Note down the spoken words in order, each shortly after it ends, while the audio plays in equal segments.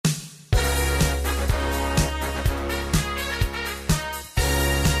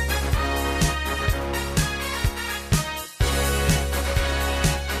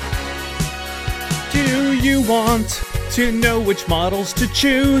you want to know which models to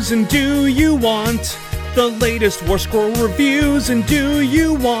choose? And do you want the latest War Scroll reviews? And do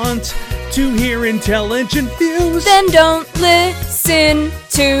you want to hear intelligent views? Then don't listen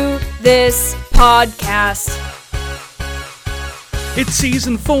to this podcast. It's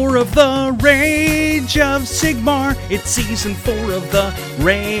season 4 of the Rage of Sigmar. It's season 4 of the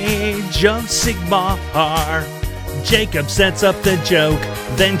Rage of Sigmar. Jacob sets up the joke,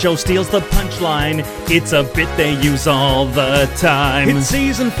 then Joe steals the punchline. It's a bit they use all the time. It's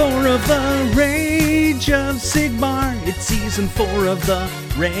season 4 of the Rage of Sigmar. It's season 4 of the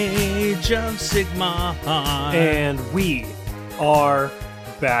Rage of Sigmar. And we are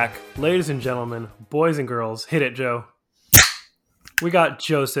back. Ladies and gentlemen, boys and girls, hit it, Joe. We got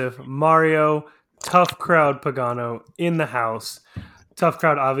Joseph, Mario, Tough Crowd Pagano in the house. Tough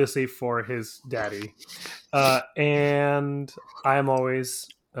Crowd, obviously, for his daddy. And I am always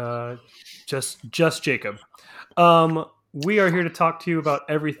just Jacob. We are here to talk to you about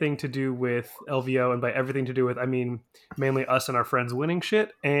everything to do with LVO. And by everything to do with, I mean mainly us and our friends winning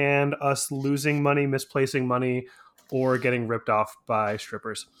shit and us losing money, misplacing money, or getting ripped off by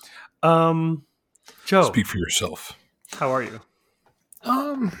strippers. Joe. Speak for yourself. How are you?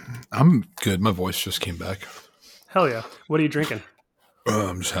 I'm good. My voice just came back. Hell yeah. What are you drinking?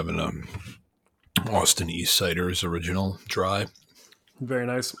 I'm just having Austin East Cider's original dry. Very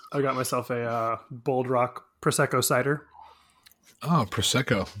nice. I got myself a Bold Rock Prosecco cider. Oh,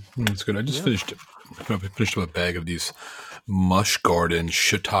 Prosecco. That's good. I just finished up a bag of these Mush Garden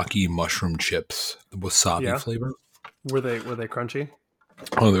shiitake mushroom chips, the wasabi flavor. Were they crunchy?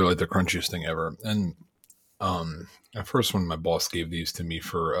 Oh, they're like the crunchiest thing ever. And at first, when my boss gave these to me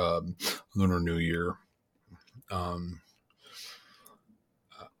for Lunar New Year,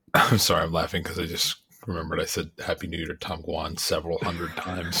 I'm sorry, I'm laughing because I just remembered I said Happy New Year to Tom Guan several hundred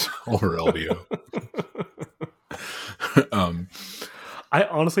times over LVO. I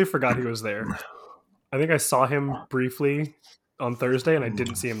honestly forgot he was there. I think I saw him briefly on Thursday, and I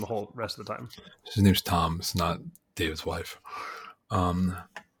didn't see him the whole rest of the time. His name's Tom. It's not David's wife.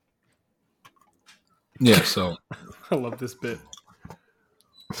 Yeah, so I love this bit.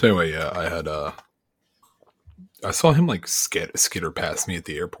 So anyway, yeah, I saw him like skitter past me at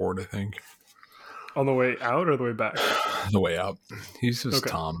the airport, I think. On the way out or the way back? The way out. He's just okay.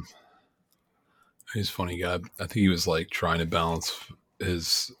 Tom. He's a funny guy. I think he was like trying to balance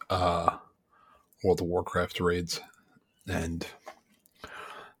his World of Warcraft raids and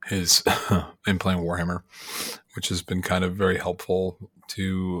his and playing Warhammer, which has been kind of very helpful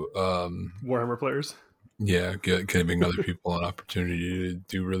to Warhammer players. Yeah, giving other people an opportunity to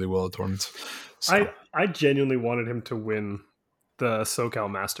do really well at tournaments. So. I genuinely wanted him to win the SoCal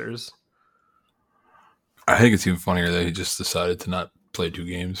Masters. I think it's even funnier that he just decided to not play 2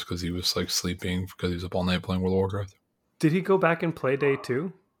 games because he was like sleeping because he was up all night playing World of Warcraft. Did he go back and play day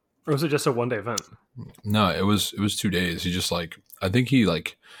 2? Or was it just a 1-day event? No, it was 2 days. He just like, I think he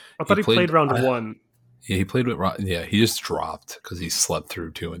like... I thought he played round 1. Yeah, he played with... Yeah, he just dropped because he slept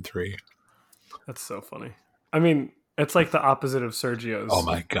through 2 and 3. That's so funny. I mean, it's like the opposite of Sergio's. Oh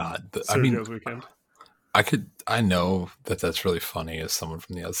my God. Sergio's weekend. I know that that's really funny as someone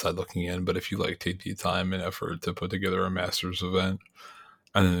from the outside looking in, but if you like take the time and effort to put together a Masters event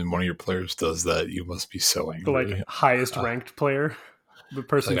and then one of your players does that, you must be so angry. The like highest ranked player, the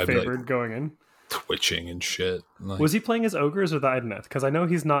person like, favored like, going in. Twitching and shit. Like, was he playing as Ogres or the Ideneth? Because I know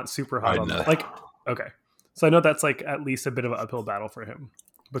he's not super hot on Ideneth. like. Okay, so I know that's like at least a bit of an uphill battle for him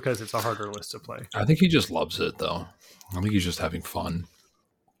because it's a harder list to play. I think he just loves it though. I think he's just having fun.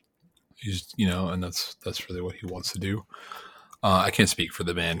 He's, and that's really what he wants to do. I can't speak for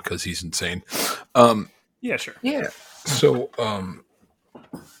the man because he's insane. Yeah, sure. Yeah. So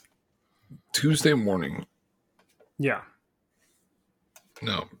Tuesday morning. Yeah.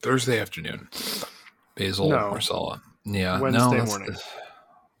 No, Thursday afternoon. Basil, Marcella. Yeah. Wednesday morning.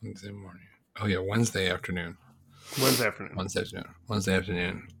 Wednesday morning. Oh yeah, Wednesday afternoon. Wednesday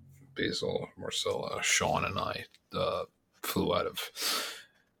afternoon. Basil, Marcella, Sean, and I flew out of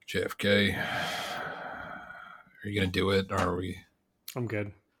JFK. Are you gonna do it, or are we? I'm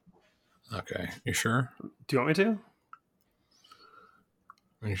good. Okay, you sure? Do you want me to?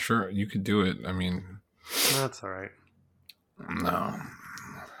 Are you sure you could do it? I mean, that's all right. No.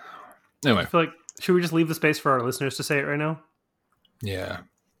 Anyway, I feel like should we just leave the space for our listeners to say it right now? Yeah.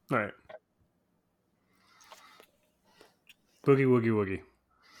 All right. Boogie woogie woogie.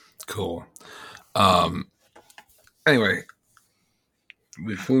 Cool. Anyway,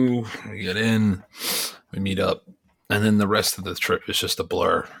 we flew, we get in, we meet up, and then the rest of the trip is just a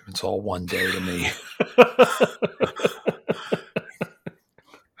blur. It's all one day to me.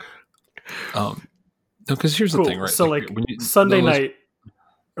 No, because here's the thing, right? So when Sunday night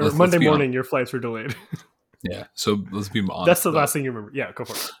or Monday morning, your flights were delayed. Yeah. So let's be honest. That's the last thing you remember. Yeah, go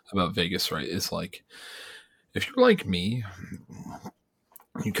for it. About Vegas, right? It's like, if you're like me,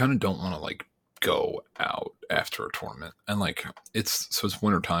 you kind of don't want to like go out after a tournament, and like it's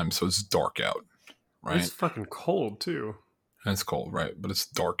wintertime, so it's dark out, right? It's fucking cold too. And it's cold, right? But it's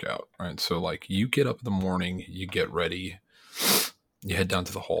dark out, right? So like you get up in the morning, you get ready, you head down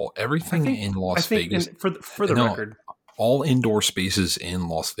to the hall. Everything in Las Vegas, for the record, all indoor spaces in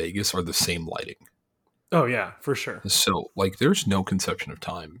Las Vegas are the same lighting. Oh yeah, for sure. So like there's no conception of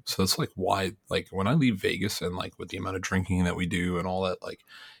time. So that's like why, like when I leave Vegas and like with the amount of drinking that we do and all that, like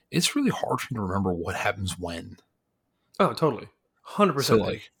it's really hard for me to remember what happens when. Oh, totally.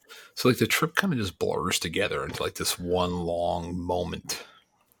 100%. So like the trip kind of just blurs together into like this one long moment.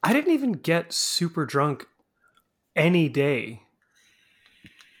 I didn't even get super drunk any day.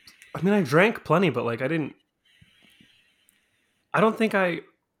 I mean, I drank plenty, but like I don't think I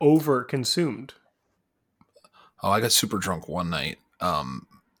over consumed. Oh, I got super drunk one night.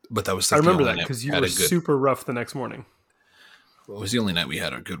 But that was I remember that because you were super rough the next morning. It was the only night we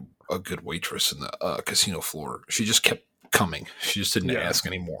had a good waitress in the casino floor. She just kept coming. She just didn't ask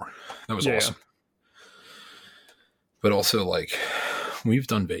anymore. That was awesome. Yeah. But also, like, we've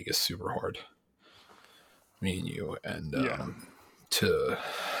done Vegas super hard. Me and you. And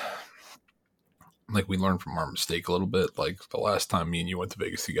like, we learned from our mistake a little bit. Like, the last time me and you went to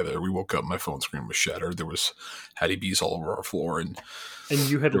Vegas together, we woke up, my phone screen was shattered. There was Hattie B's all over our floor. And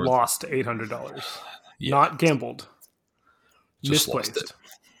you had lost $800. Yeah. Not gambled. Just misplaced. Lost it.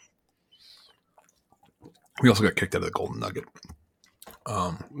 We also got kicked out of the Golden Nugget.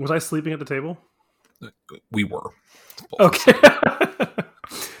 Was I sleeping at the table? We were. Okay.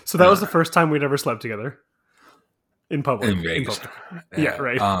 So that was the first time we'd ever slept together. In public. In Vegas. Yeah,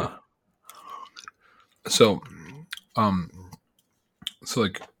 right. So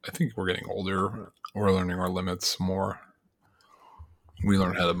like, I think we're getting older. We're learning our limits more. We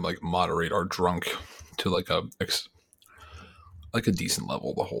learn how to like moderate our drunk to like a decent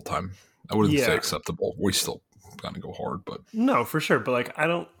level the whole time. I wouldn't say acceptable. We still kind of go hard, but no, for sure. But like, I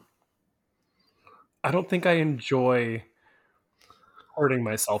don't think I enjoy hurting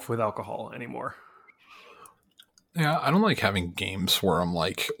myself with alcohol anymore. Yeah, I don't like having games where I'm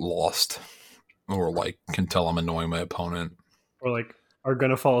like lost or like can tell I'm annoying my opponent. Or like are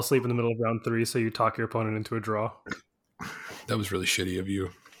going to fall asleep in the middle of round 3, so you talk your opponent into a draw. That was really shitty of you.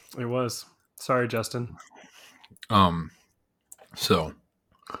 It was. Sorry, Justin. So.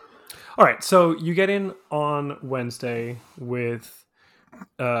 All right, so you get in on Wednesday with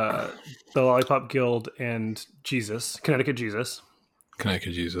the Lollipop Guild and Jesus, Connecticut Jesus,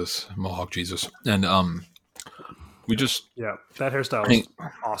 Mohawk Jesus, and we just that hairstyle is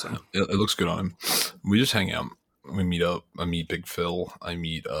awesome. It looks good on him. We just hang out. We meet up. I meet Big Phil. I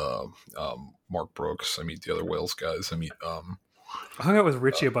meet Mark Brooks. I meet the other Wales guys. I meet. I hung out with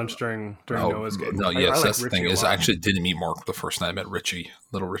Richie a bunch during Noah's game. No, yes, I that's the thing. Is I actually didn't meet Mark the first night. I met Richie,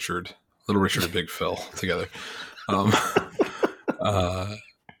 Little Richard and Big Phil together. And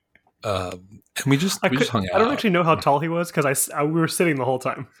we just hung out. I don't actually know how tall he was because we were sitting the whole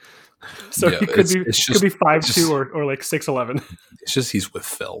time. So he could be 5'2" or like 6'11". It's just he's with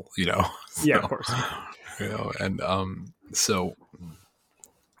Phil, you know. Yeah, of course. You know, and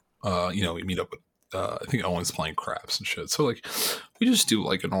we meet up with I think Owen's playing craps and shit. So like we just do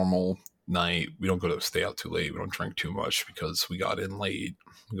like a normal night. We don't go to stay out too late. We don't drink too much because we got in late.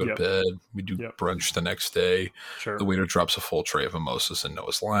 We go to bed. We do brunch the next day. Sure. The waiter drops a full tray of mimosas in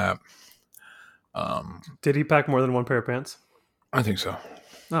Noah's lap. Did he pack more than one pair of pants? I think so.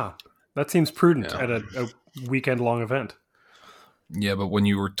 Oh, that seems prudent at a weekend-long event. Yeah, but when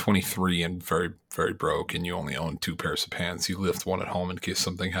you were 23 and very, very broke and you only owned 2 pairs of pants, you left one at home in case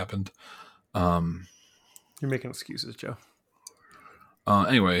something happened. You're making excuses, Joe.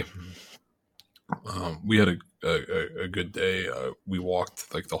 Anyway, we had a good day. We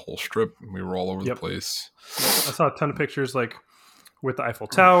walked like the whole strip. We were all over the place. I saw a ton of pictures like with the Eiffel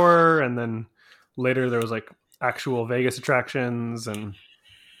Tower, and then later there was like actual Vegas attractions, and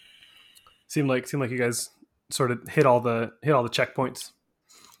seemed like you guys sort of hit all the checkpoints.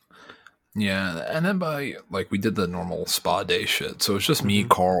 Yeah, and then we did the normal spa day shit. So it's just me,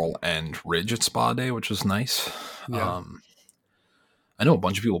 Carl, and Ridge at spa day, which was nice. Yeah. I know a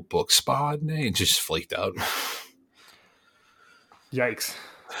bunch of people booked spa day and just flaked out. Yikes.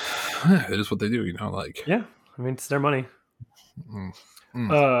 It is what they do, you know, like. Yeah, I mean, it's their money.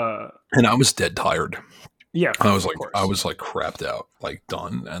 And I was dead tired. Yeah, I was like crapped out, like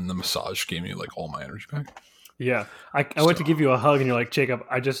done, and the massage gave me like all my energy back. Yeah, I went to give you a hug, and you're like, Jacob,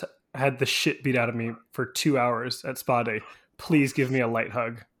 had the shit beat out of me for 2 hours at spa day. Please give me a light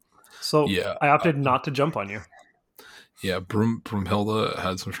hug. So Yeah, I opted not to jump on you. yeah. Broomhilda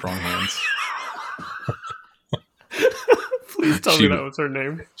had some strong hands. Please tell She me was- that was her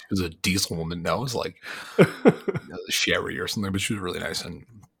name. She was a diesel woman. That was like Sherry or something, but she was really nice and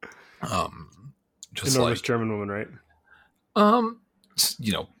just Enormous like German woman, right?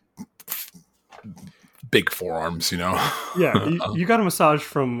 you know, big forearms. You know. Yeah, you got a massage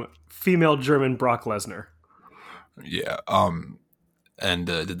from female German Brock Lesnar. Yeah. And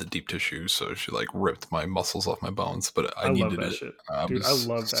did the deep tissue, so she like ripped my muscles off my bones, but I love needed that it. shit. Dude, I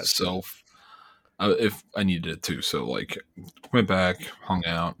love that shit. If I needed it too, so like went back, hung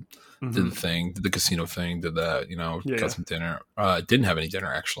out, did Mhm. the thing, did the casino thing, did that, Yeah, got yeah. some dinner. Didn't have any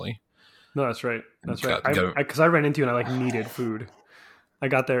dinner actually. No, that's right. That's right. Got- Because I ran into you and I like needed food. I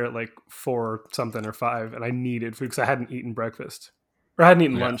got there at like 4 something or 5, and I needed food because I hadn't eaten breakfast or I hadn't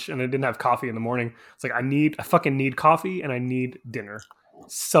eaten Yeah. lunch, and I didn't have coffee in the morning. It's like I fucking need coffee and I need dinner.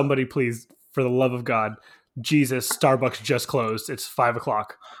 Somebody, please, for the love of God, Jesus, Starbucks just closed. It's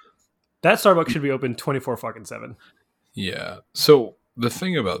 5:00. That Starbucks should be open 24/7. Yeah. So the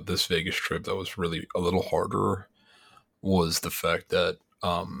thing about this Vegas trip that was really a little harder was the fact that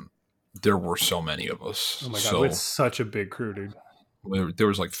there were so many of us. Oh my God, So it's such a big crew, dude. there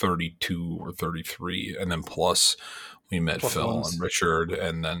was like 32 or 33, and then plus we met Plus Phil ones. and Richard,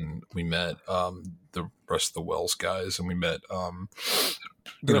 and then we met the rest of the Wells guys, and we met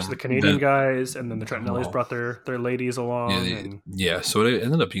The rest of the Canadian then- guys, and then the Trentinellis Well, brought their ladies along. and yeah, so it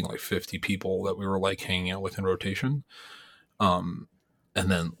ended up being like 50 people that we were like hanging out with in rotation. And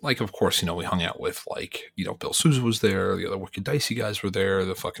then like of course, we hung out with like, Bill Sousa was there, the other Wicked Dicey guys were there,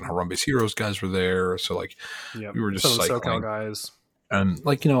 the fucking Harambe's Heroes guys were there. So like yeah, we were just some of the cycling. SoCal guys. And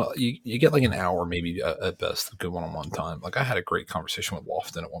like, you get like an hour maybe at best of good one-on-one time. Like I had a great conversation with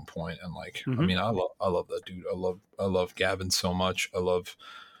Lofton at one point, and like I Mhm. mean I love that dude. I love Gavin so much. I love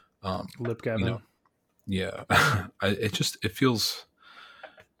Lip Gavin. yeah.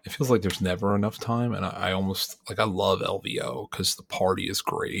 It feels like there's never enough time, and I almost like I love LVO because the party is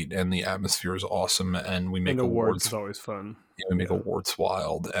great and the atmosphere is awesome, and we make and awards awards. is always fun. We make awards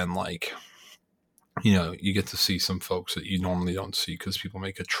wild, and like you get to see some folks that you normally don't see because people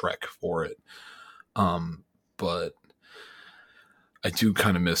make a trek for it. But I do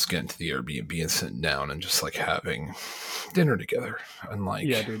kind of miss getting to the Airbnb and sitting down and just like having dinner together and like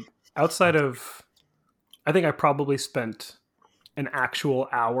Yeah, dude. Outside of, I think I probably spent an actual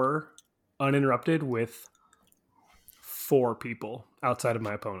hour uninterrupted with 4 people outside of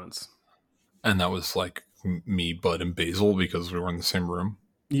my opponents. and that was like me, Bud, and Basil because we were in the same room.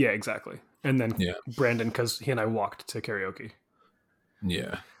 Yeah, exactly. And then Yeah. Brandon, because he and I walked to karaoke.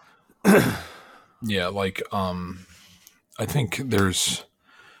 Yeah. Yeah, like I think there's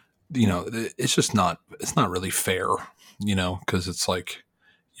it's just it's not really fair, because it's like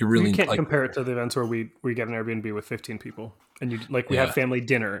you really You can't like compare it to the events where we get an Airbnb with 15 people and we Yeah. have family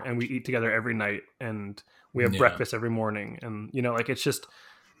dinner and we eat together every night and we have Yeah. breakfast every morning, and it's just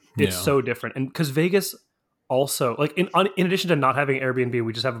Yeah. so different. And because Vegas also, like in addition to not having Airbnb,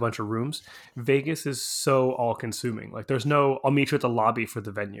 we just have a bunch of rooms. Vegas is so all consuming. Like there's no I'll meet you at the lobby for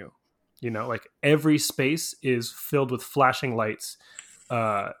the venue. Like every space is filled with flashing lights,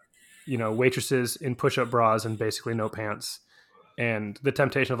 waitresses in push-up bras and basically no pants, and the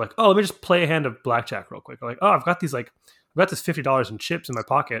temptation of like, oh, let me just play a hand of blackjack real quick. Like, oh, I've got this $50 in chips in my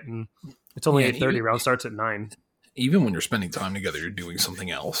pocket, and it's only Yeah, 8:30. even- Round starts at 9. even when you're spending time together, you're doing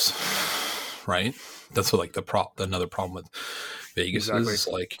something else, right? That's what like another problem with Vegas Exactly. is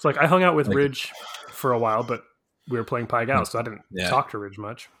like It's like I hung out with Like- Ridge for a while, but we were playing Pai Gow, so I didn't Yeah. talk to Ridge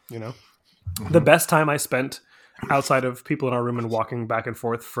much. The best time I spent outside of people in our room and walking back and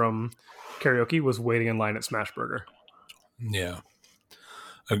forth from karaoke was waiting in line at Smash Burger. yeah.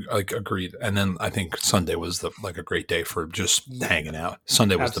 Like agreed. And then I think Sunday was a great day for just hanging out.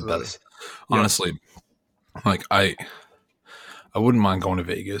 Sunday was Absolutely. the best. Yeah. Honestly, like I wouldn't mind going to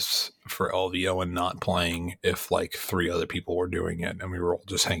Vegas for LVO and not playing if like 3 other people were doing it and we were all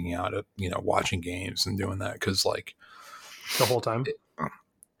just hanging out at watching games and doing that, because like The whole time.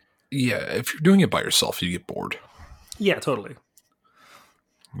 yeah, if you're doing it by yourself you get bored. Yeah, totally.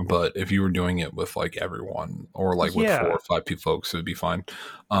 But if you were doing it with like everyone or like with Yeah. 4 or 5 people folks, it would be fine.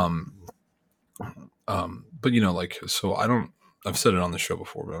 But like, so I've said it on the show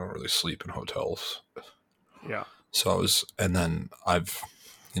before, but I don't really sleep in hotels. Yeah. So I've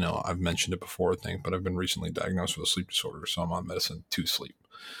mentioned it before, I think, but I've been recently diagnosed with a sleep disorder. So I'm on medicine to sleep.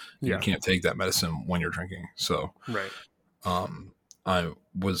 Yeah. You can't take that medicine when you're drinking. So, Right.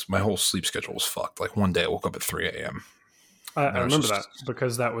 my whole sleep schedule was fucked. Like one day I woke up at 3 a.m. I remember that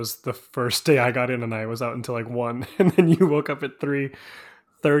because that was the first day I got in, and I was out until like 1, and then you woke up at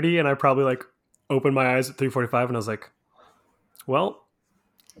 3:30, and I probably like opened my eyes at 3:45, and I was like, well,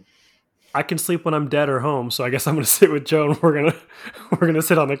 I can sleep when I'm dead or home, so I guess I'm gonna sit with Joe, and we're gonna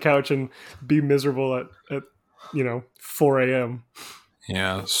sit on the couch and be miserable at 4 a.m.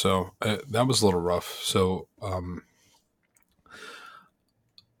 Yeah, so that was a little rough. So,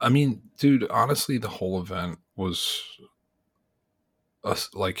 I mean, dude, honestly, the whole event was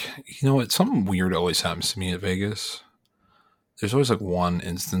like, it's something weird always happens to me at Vegas. There's always like one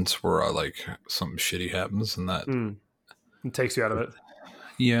instance where something shitty happens, and that It takes you out of it.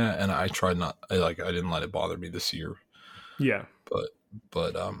 yeah. And I tried not, I didn't let it bother me this year. Yeah, but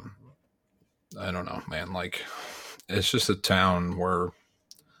I don't know, man. Like, it's just a town where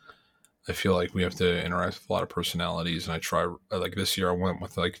I feel like we have to interact with a lot of personalities, and I try, like, this year I went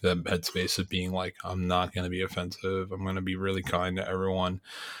with like the headspace of being like, I'm not going to be offensive. I'm going to be really kind to everyone,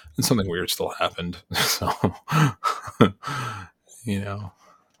 and something weird still happened. So, yeah.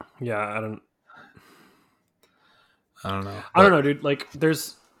 I don't know. I don't know, dude. Like,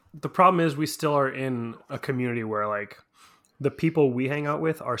 the problem is we still are in a community where like the people we hang out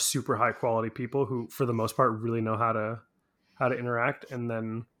with are super high quality people who, for the most part, really know how to interact, and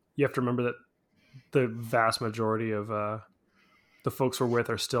then you have to remember that the vast majority of the folks we're with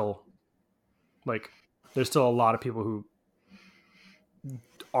are still like, there's still a lot of people who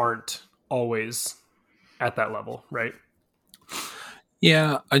aren't always at that level, right?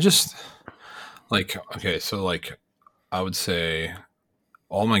 Yeah, I just like, okay, so like I would say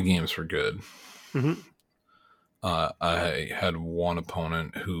all my games were good. Mm-hmm. I had one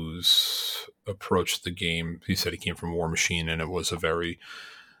opponent whose approached the game. He said he came from War Machine, and it was a very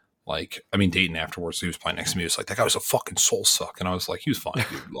Dayton afterwards, he was playing next to me. He was like, that guy was a fucking soul suck, and I was like, he was fine, dude.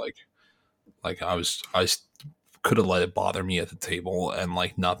 I could have let it bother me at the table and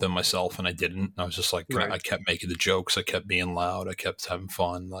like not been myself, and I didn't. I was just like, Right. I kept making the jokes, I kept being loud, I kept having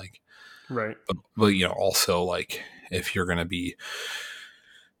fun, like. Right. But also like if you're gonna be,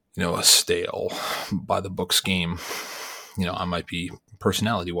 a stale by the books game, I might be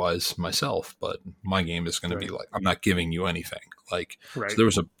personality wise myself, but my game is going to be like, I'm not giving you anything. Like, Right.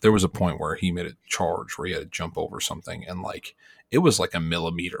 so there was a point where he made a charge where he had to jump over something, and like it was like a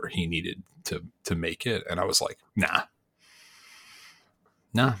millimeter he needed to make it, and I was like, nah,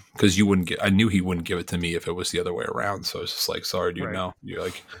 because I knew he wouldn't give it to me if it was the other way around. So it's just like, sorry, dude, no. You're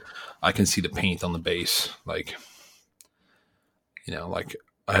like, I can see the paint on the base, like, like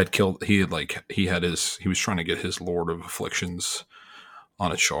I had killed. He was trying to get his Lord of Afflictions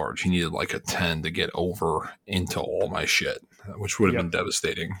on a charge. He needed like a 10 to get over into all my shit, which would have been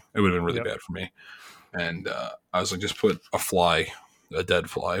devastating. It would have been really bad for me. And I was like, just put a dead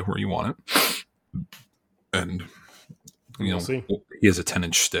fly where you want it. And, We'll see. he has a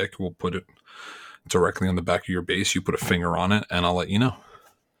 10-inch stick. We'll put it directly on the back of your base. You put a finger on it, and I'll let you know.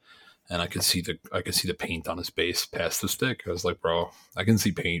 And I could see the paint on his base past the stick. I was like, bro, I can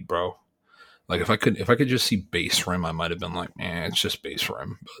see paint, bro. Like if I could just see base rim, I might have been like, it's just base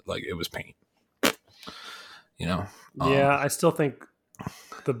rim, but like it was paint. Yeah, I still think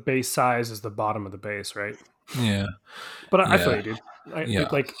the base size is the bottom of the base, right? Yeah, but I feel you, dude.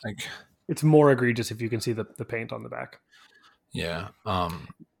 It's more egregious if you can see the paint on the back. Yeah.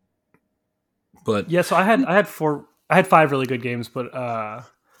 But yeah, so I had 5 really good games, but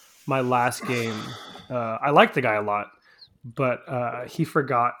my last game, I liked the guy a lot, but he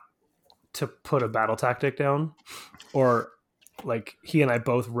forgot to put a battle tactic down, or like he and I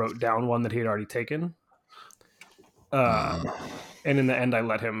both wrote down one that he had already taken. And in the end, I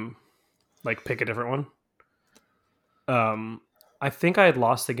let him like pick a different one. I think I had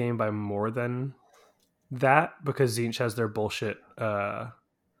lost the game by more than that because Zinch has their bullshit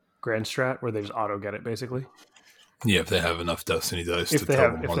grand strat where they just auto get it basically. Yeah, if they have enough Destiny dice if they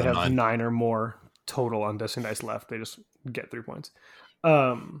have 9 or more total on Destiny dice left, they just get 3 points.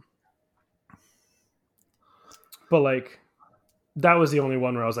 But like that was the only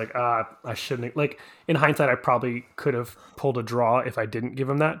one where I was like, I shouldn't. Like in hindsight, I probably could have pulled a draw if I didn't give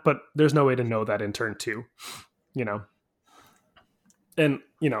him that. But there's no way to know that in turn 2, And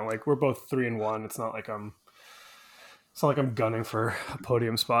like we're both 3-1. It's not like I'm gunning for a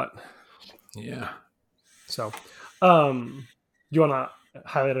podium spot. Yeah. So, you want to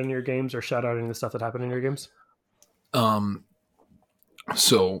highlight any of your games or shout out any of the stuff that happened in your games?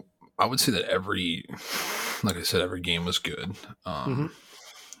 So I would say that every game was good. I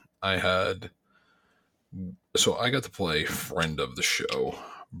got to play friend of the show,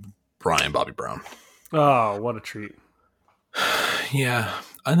 Brian Bobby Brown. Oh, what a treat. Yeah.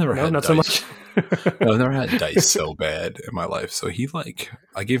 I never No, had not dice. so much. No, I never had dice so bad in my life. So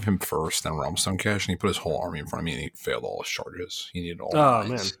I gave him first and Realmstone Cash, and he put his whole army in front of me, and he failed all his charges. He needed all Oh, nines.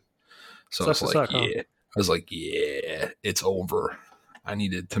 man. So Sucks to suck, huh? I was like, yeah, it's over. I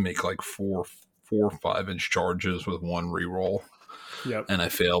needed to make like 4 or 5 inch charges with one reroll, Yep. and I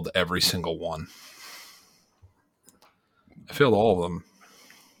failed every single one. I failed all of them.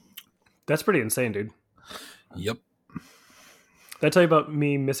 That's pretty insane, dude. Yep. Did I tell you about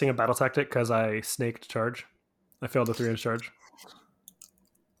me missing a battle tactic because I snaked charge? I failed a 3-inch charge.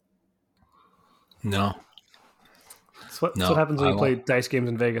 No. That's what happens when you play dice games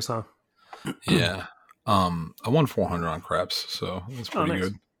in Vegas, huh? Yeah. I won 400 on craps, so that's pretty nice.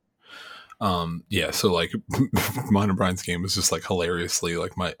 good. Yeah, so like mine and Brian's game was just like hilariously I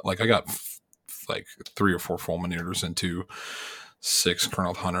got like 3 or 4 fulminators into 6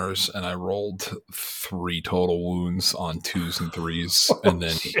 Colonel Hunters, and I rolled 3 total wounds on 2s and 3s, and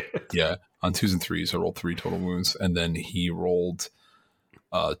then on 2s and 3s I rolled 3 total wounds, and then he rolled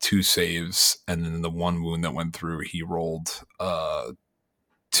 2 saves, and then the 1 wound that went through he rolled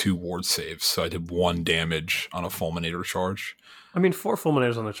 2 ward saves, so I did 1 damage on a fulminator charge. I mean, 4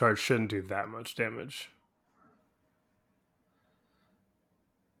 fulminators on the charge shouldn't do that much damage.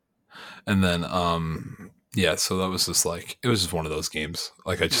 And then so that was just like, it was just one of those games.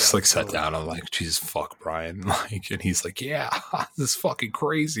 Like I just sat down, I'm like, Jesus fuck Brian, like, and he's like, yeah, this is fucking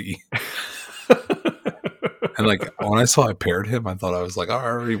crazy. And like when I saw I paired him, I thought I was like, I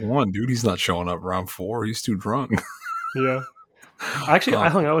already won, dude. He's not showing up round 4. He's too drunk. Yeah. Actually, I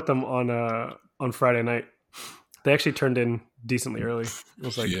hung out with them on Friday night. They actually turned in decently early. It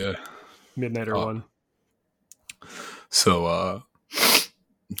was like midnight or 1. So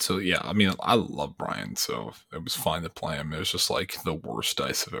yeah, I mean, I love Brian, so it was fine to play him. It was just like the worst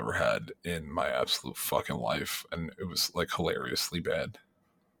dice I've ever had in my absolute fucking life, and it was like hilariously bad.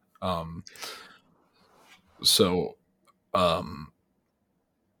 I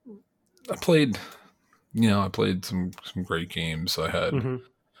played some great games. I had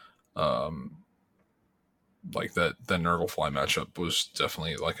like that Nurgle-Fly matchup was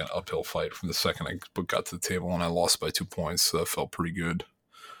definitely like an uphill fight from the second I got to the table, and I lost by 2 points, so that felt pretty good.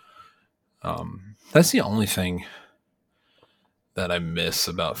 That's the only thing that I miss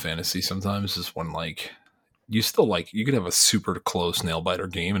about fantasy sometimes is when like you still like you could have a super close nail biter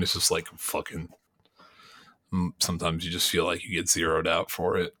game and it's just like fucking sometimes you just feel like you get zeroed out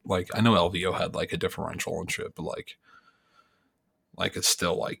for it. Like I know LVO had like a differential and shit, but like it's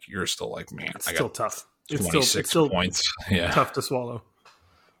still like you're still like, man, it's still tough. 26 it's still points. Yeah. Tough to swallow.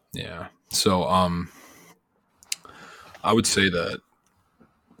 Yeah. So I would say that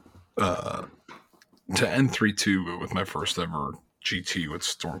to end 3-2 with my first ever GT with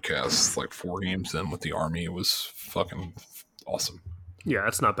Stormcast, like 4 games in with the army, it was fucking awesome. Yeah,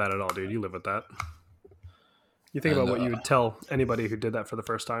 it's not bad at all, dude. You live with that. You think about what you would tell anybody who did that for the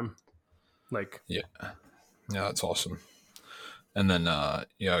first time. Like, yeah, that's awesome. And then, I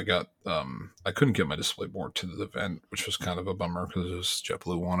got, I couldn't get my display board to the event, which was kind of a bummer because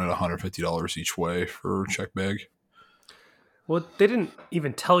JetBlue wanted $150 each way for check bag. Well, they didn't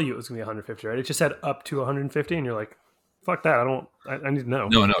even tell you it was going to be 150, right? It just said up to 150, and you're like, fuck that. I need to know.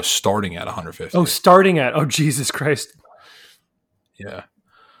 No, starting at 150. Oh, starting at, Jesus Christ. Yeah.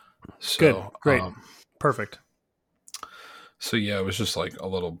 So, good. Great. Perfect. So, yeah, it was just like a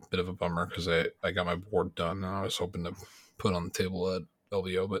little bit of a bummer because I got my board done and I was hoping to put on the table at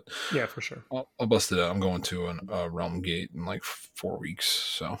LVO, but yeah, for sure. I'll bust it out. I'm going to a Realm Gate in like 4 weeks.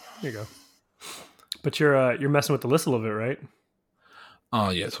 So there you go. But you're messing with the list a little bit, right?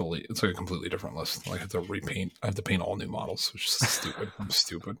 Yeah, totally. It's like a completely different list. Like I have to repaint. I have to paint all new models, which is stupid. I'm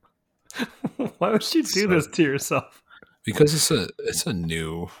stupid. Why would you do this to yourself? Because it's a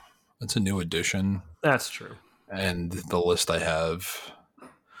new edition. That's true. And the list I have.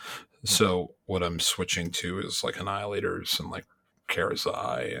 So what I'm switching to is like Annihilators and like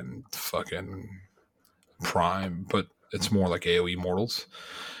Karazai and fucking Prime, but it's more like AoE Mortals.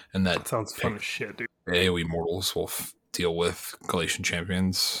 And that sounds fun as shit, dude. AoE Mortals will deal with Galatian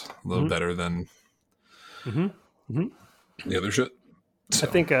Champions a little better than the other shit. So.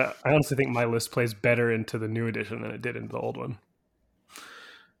 I honestly think my list plays better into the new edition than it did into the old one.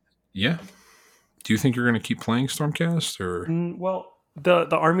 Yeah. Do you think you're going to keep playing Stormcast or? Well,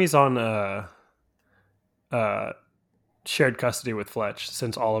 the army's on shared custody with Fletch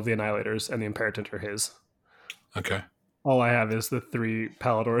since all of the Annihilators and the Imperator are his. Okay. All I have is the 3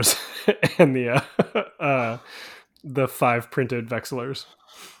 Paladors and the 5 printed Vexillers.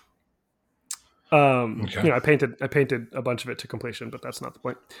 Okay. I painted a bunch of it to completion, but that's not the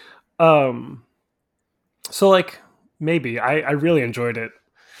point. So like maybe I really enjoyed it.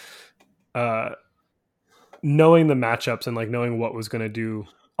 knowing the matchups and like knowing what was going to do.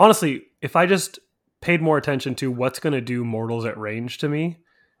 Honestly, if I just paid more attention to what's going to do mortals at range to me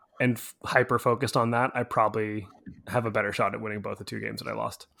and hyper focused on that, I probably have a better shot at winning both the 2 games that I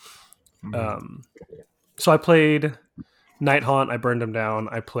lost. So I played Night Haunt, I burned him down.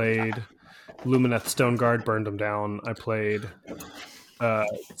 I played Lumineth Stoneguard, burned him down. I played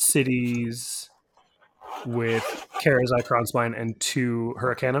Cities with Karazai Kronspine and 2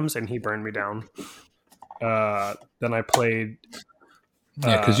 Hurricanums, and he burned me down. Then I played...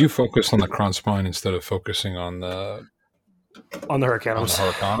 Yeah, because you focused on the Kronspine instead of focusing on the Hurricanums.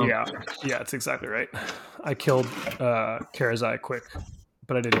 Hurricanum? Yeah, that's exactly right. I killed Karazai quick,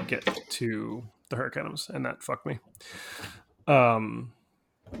 but I didn't get to the Hurricanums, and that fucked me. Because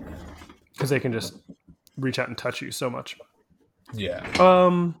they can just reach out and touch you so much. Yeah.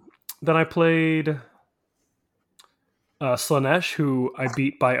 Then I played Slanesh, who I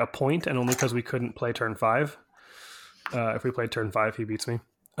beat by a point, and only because we couldn't play turn 5. If we played turn 5, he beats me.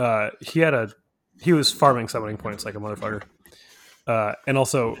 He was farming summoning points like a motherfucker. And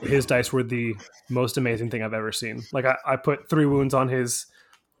also, his dice were the most amazing thing I've ever seen. Like, I put 3 wounds on his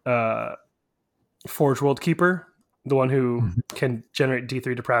Forge World Keeper, the one who can generate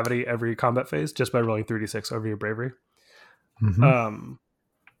D3 depravity every combat phase just by rolling 3d6 over your bravery.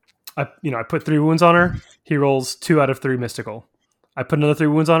 I put 3 wounds on her. He rolls 2 out of 3 mystical. I put another 3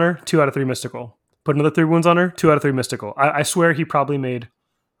 wounds on her. 2 out of 3 mystical. Put another 3 wounds on her. 2 out of 3 mystical. I swear he probably made.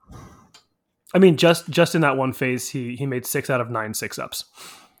 I mean, just in that one phase, he made 6 out of 9 6-ups.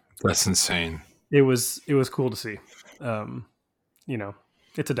 That's insane. It was cool to see.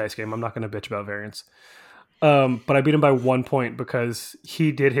 It's a dice game. I'm not going to bitch about variance. But I beat him by 1 point because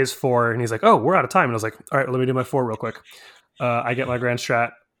he did his 4 and he's like, "Oh, we're out of time." And I was like, "All right, let me do my 4 real quick." I get my grand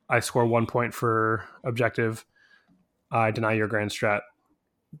strat. I score 1 point for objective. I deny your grand strat.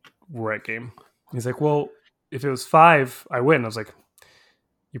 We're at game. He's like, "Well, if it was 5, I win." I was like,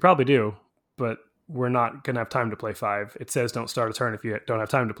 "You probably do, but we're not going to have time to play 5. It says don't start a turn if you don't have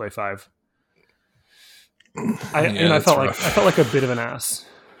time to play 5. I felt like a bit of an ass.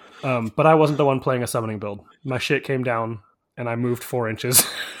 But I wasn't the one playing a summoning build. My shit came down and I moved 4 inches.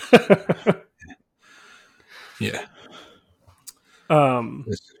 Yeah.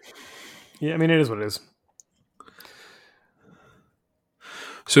 Yeah, I mean, it is what it is.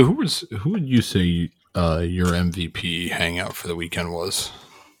 So who would you say your MVP hangout for the weekend was?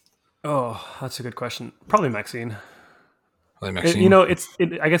 Oh, that's a good question. Probably Maxine. Like Maxine? I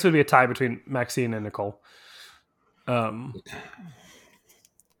guess it would be a tie between Maxine and Nicole. I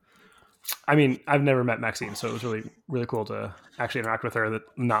mean, I've never met Maxine, so it was really, really cool to actually interact with her, that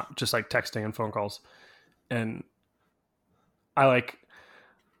not just like texting and phone calls. And I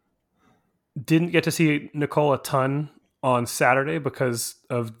didn't get to see Nicole a ton on Saturday because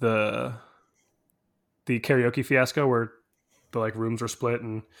of the karaoke fiasco where the rooms were split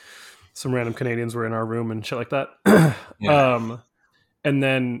and some random Canadians were in our room and shit like that. Yeah. And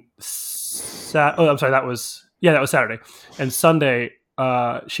then that was Saturday. And Sunday,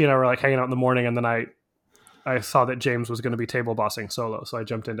 she and I were hanging out in the morning, and then I saw that James was going to be table bossing solo, so I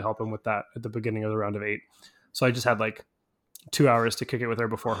jumped in to help him with that at the beginning of the round of 8. So I just had 2 hours to kick it with her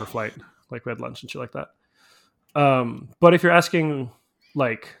before her flight. We had lunch and shit like that. But if you're asking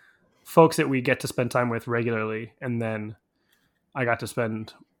folks that we get to spend time with regularly, and then I got to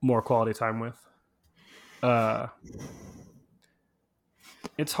spend more quality time with,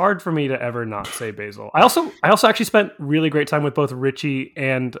 it's hard for me to ever not say Basil. I also actually spent really great time with both Richie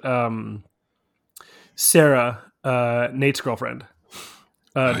and Sarah, Nate's girlfriend,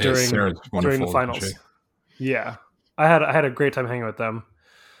 during the finals. Yeah, I had a great time hanging with them.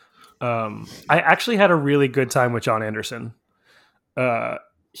 I actually had a really good time with John Anderson.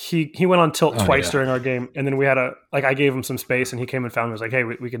 He went on tilt twice during our game, and then we had I gave him some space, and he came and found me. Was like, "Hey,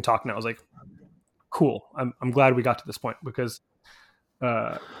 we can talk now." I was like, "Cool." I'm glad we got to this point because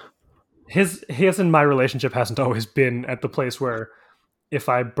his and my relationship hasn't always been at the place where if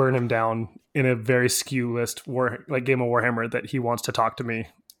I burn him down in a very skew list game of Warhammer, that he wants to talk to me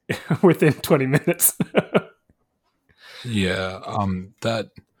within 20 minutes. Yeah, that.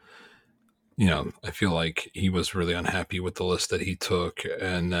 I feel like he was really unhappy with the list that he took,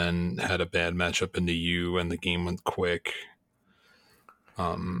 and then had a bad matchup into you, and the game went quick.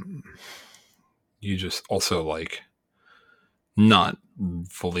 You just also not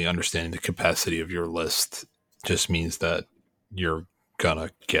fully understanding the capacity of your list just means that you're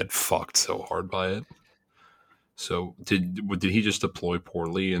gonna get fucked so hard by it. So did he just deploy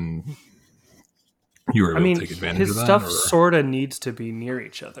poorly and you were able to take advantage of that? His stuff sort of needs to be near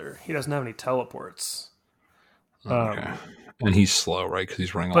each other. He doesn't have any teleports. Okay. And he's slow, right? Because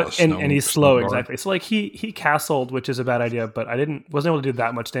he's running a lot of snow. And he's slow, exactly. So like he castled, which is a bad idea, but wasn't able to do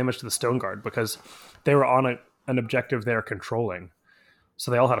that much damage to the stone guard because they were on an objective they're controlling.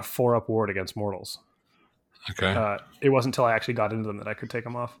 So they all had a 4-up ward against mortals. Okay. It wasn't until I actually got into them that I could take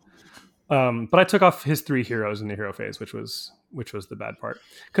them off. But I took off his 3 heroes in the hero phase, which was the bad part.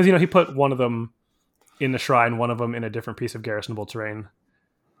 Because he put one of them in the shrine, one of them in a different piece of garrisonable terrain,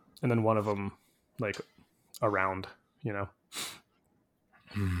 and then one of them like around,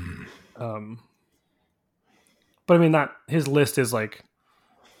 But I mean that his list is like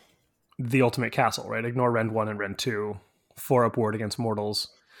the ultimate castle, right? Ignore Rend 1 and Rend 2, 4-up ward against mortals.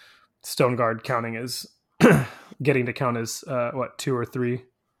 Stone Guard counting as getting to count as 2 or 3.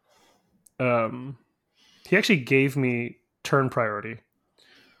 He actually gave me turn priority,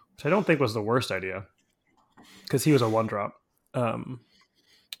 which I don't think was the worst idea because he was a 1-drop. He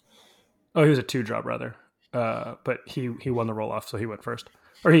was a 2-drop rather. But he won the roll off, so he went first.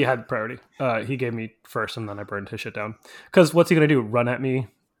 Or he had priority. He gave me first, and then I burned his shit down. Because what's he going to do? Run at me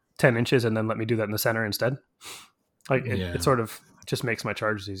 10 inches and then let me do that in the center instead? Like, it sort of just makes my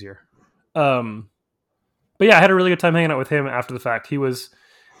charges easier. But yeah, I had a really good time hanging out with him after the fact. He was...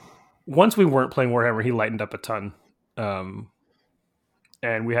 Once we weren't playing Warhammer, he lightened up a ton. And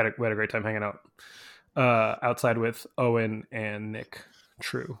we had a great time hanging out outside with Owen and Nick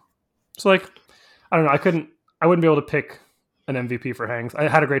True. So, like, I don't know. I wouldn't be able to pick an MVP for hangs. I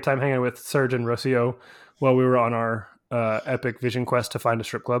had a great time hanging with Serge and Rocio while we were on our epic vision quest to find a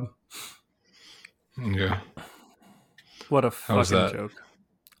strip club. Okay. What a fucking joke.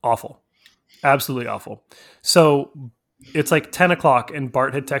 Awful. Absolutely awful. So it's like 10 o'clock and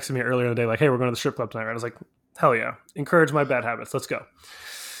Bart had texted me earlier in the day like, hey, we're going to the strip club tonight. Right? I was like, hell yeah. Encourage my bad habits. Let's go.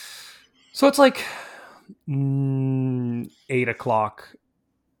 So it's like 8 o'clock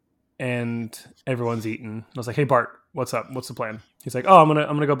and everyone's eaten. I was like, hey, Bart, what's up? What's the plan? He's like, oh, I'm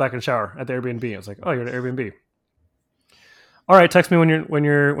gonna go back and shower at the Airbnb. I was like, oh, you're at the Airbnb. All right, text me when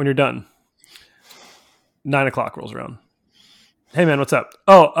you're done. 9 o'clock rolls around. Hey man, what's up?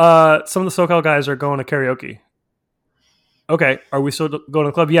 Oh, some of the SoCal guys are going to karaoke. Okay, are we still going to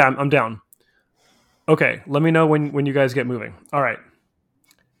the club? Yeah, I'm down. Okay, let me know when you guys get moving. All right.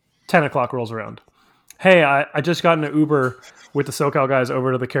 10 o'clock rolls around. Hey, I just got in an Uber with the SoCal guys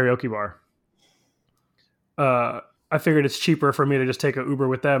over to the karaoke bar. I figured it's cheaper for me to just take an Uber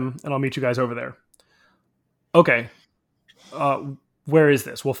with them, and I'll meet you guys over there. Okay. Where is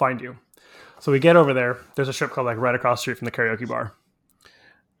this? We'll find you. So we get over there. There's a strip club like right across the street from the karaoke bar.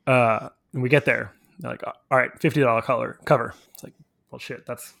 And we get there. They're like, all right, $50 cover. It's like, well, shit,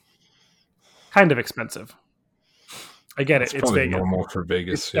 that's kind of expensive. I get it. It's Vegas. Normal for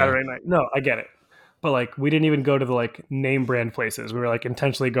Vegas. It's Saturday night. No, I get it. But like, we didn't even go to the like name brand places. We were like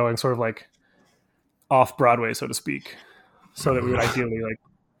intentionally going sort of like off Broadway, so to speak, so that we would ideally like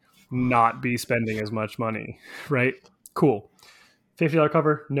not be spending as much money. Right? Cool. $50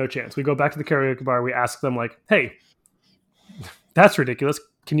 cover, no chance. We go back to the karaoke bar. We ask them like, hey, that's ridiculous.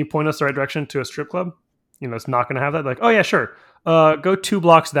 Can you point us the right direction to a strip club? It's not going to have that. Like, oh yeah, sure. Go 2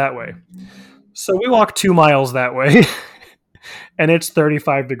 blocks that way. So we walk 2 miles that way and it's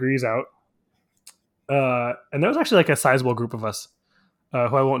 35 degrees out. And there was actually like a sizable group of us who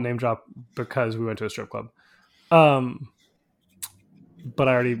I won't name drop because we went to a strip club. But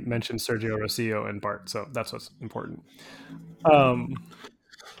I already mentioned Sergio Rocio and Bart, so that's what's important.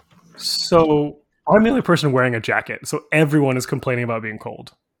 So I'm the only person wearing a jacket, so everyone is complaining about being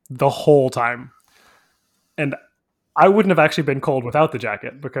cold the whole time. And I wouldn't have actually been cold without the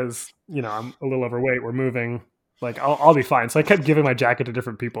jacket because, I'm a little overweight. We're moving. Like, I'll be fine. So I kept giving my jacket to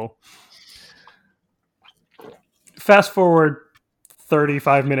different people. Fast forward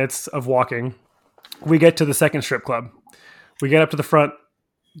 35 minutes of walking. We get to the second strip club. We get up to the front.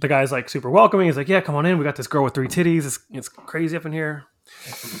 The guy's like super welcoming. He's like, yeah, come on in. We got this girl with 3 titties. It's crazy up in here.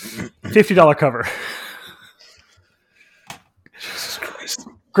 $50 cover. Jesus Christ.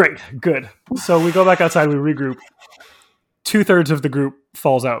 Great. Good. So we go back outside. We regroup. 2/3 of the group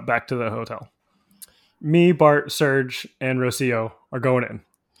falls out back to the hotel. Me, Bart, Serge, and Rocio are going in.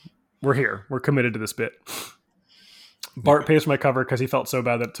 We're here. We're committed to this bit. Bart pays for my cover because he felt so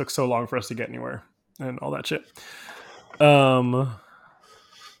bad that it took so long for us to get anywhere and all that shit.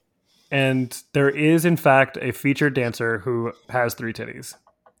 And there is, in fact, a featured dancer who has 3 titties.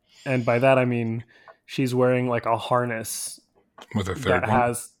 And by that, I mean she's wearing like a harness with a third that one?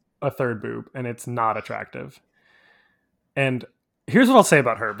 has a third boob, and it's not attractive. And here's what I'll say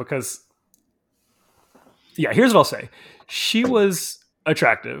about her, because... Yeah, here's what I'll say. She was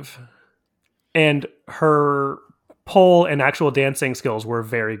attractive, and her pole and actual dancing skills were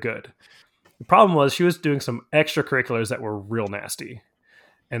very good. The problem was she was doing some extracurriculars that were real nasty.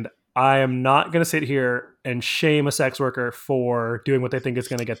 And I am not going to sit here and shame a sex worker for doing what they think is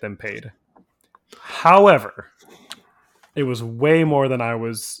going to get them paid. However, it was way more than I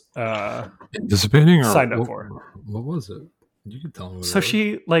was anticipating or signed up for. What was it? You can tell me. So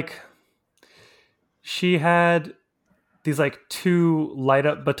she had these like 2 light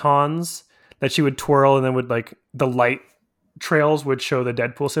up batons that she would twirl, and then would like the light trails would show the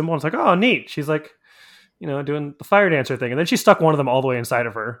Deadpool symbol. I was like, oh, neat. She's like, doing the fire dancer thing. And then she stuck one of them all the way inside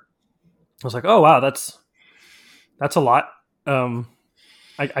of her. I was like, oh wow, that's a lot.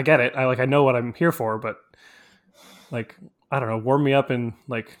 I get it. I know what I'm here for, but like, I don't know, warm me up and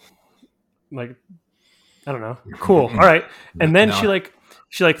like I don't know. Cool. All right. And then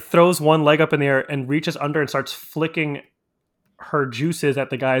she throws one leg up in the air and reaches under and starts flicking her juices at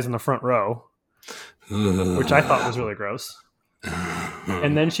the guys in the front row, which I thought was really gross.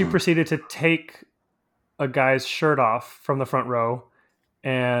 And then she proceeded to take a guy's shirt off from the front row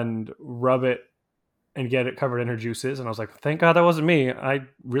and rub it and get it covered in her juices. And I was like, thank God that wasn't me. I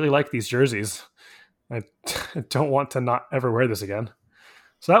really like these jerseys. I don't want to not ever wear this again.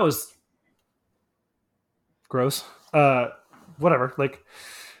 So that was gross. Whatever. Like,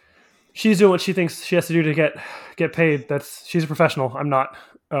 she's doing what she thinks she has to do to get paid. She's a professional. I'm not.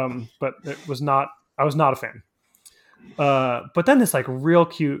 But I was not a fan. But then this like real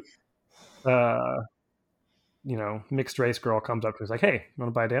cute, mixed race girl comes up to me, like, hey, you want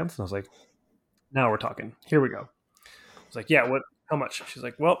to buy a dance? And I was like, now we're talking. Here we go. I was like, yeah, what? How much? She's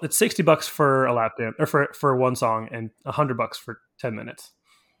like, well, it's $60 for a lap dance, or for one song, and $100 for 10 minutes.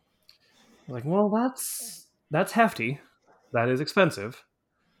 I'm like, well, that's hefty. That is expensive.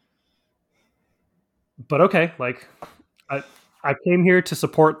 But okay, like, I came here to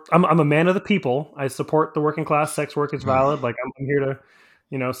support. I'm a man of the people. I support the working class. Sex work is valid. Like, I'm here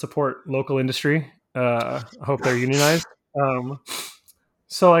to, support local industry. I hope they're unionized.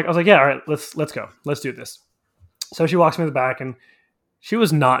 So like, I was like, yeah, all right, let's go. Let's do this. So she walks me to the back, and she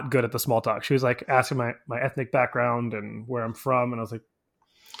was not good at the small talk. She was like asking my ethnic background and where I'm from. And I was like,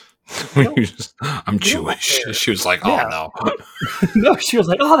 I'm Jewish. She was like, oh, yeah. no. No, she was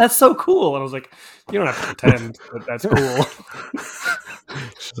like, oh, that's so cool. And I was like, you don't have to pretend that that's cool.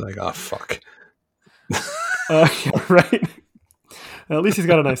 She's like, oh, fuck. Yeah, right. At least he's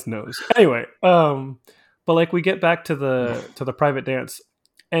got a nice nose. Anyway, but like, we get back to the private dance,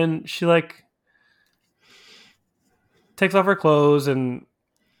 and she like takes off her clothes and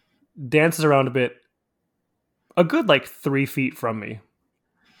dances around a bit, a good like 3 feet from me,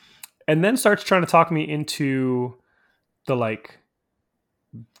 and then starts trying to talk me into the like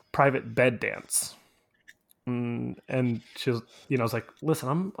private bed dance. And she was, I was like,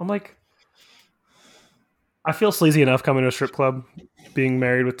 listen, I'm like, I feel sleazy enough coming to a strip club, being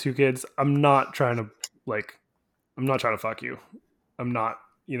married with 2 kids. I'm not trying to fuck you. I'm not,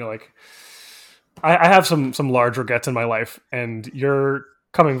 like, I have some large regrets in my life, and you're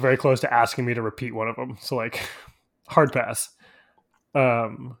coming very close to asking me to repeat one of them. So like, hard pass.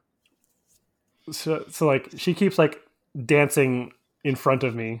 So like, she keeps like dancing in front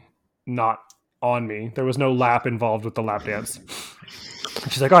of me, not on me. There was no lap involved with the lap dance.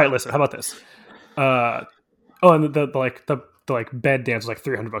 And she's like, all right, listen, how about this? And the bed dance was like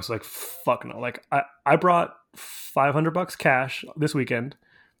 $300. Like, fuck no. Like, I brought $500 cash this weekend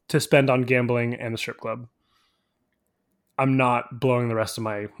to spend on gambling and the strip club. I'm not blowing the rest of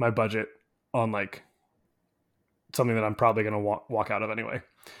my budget on like something that I'm probably going to walk out of anyway.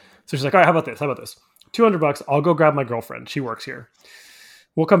 So she's like, all right, how about this? $200. I'll go grab my girlfriend. She works here.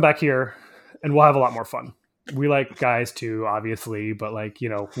 We'll come back here and we'll have a lot more fun. We like guys too, obviously, but like,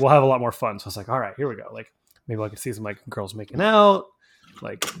 we'll have a lot more fun. So I was like, all right, here we go. Like, maybe I can see some like girls making out.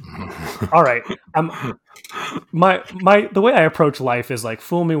 Like, all right. The way I approach life is like,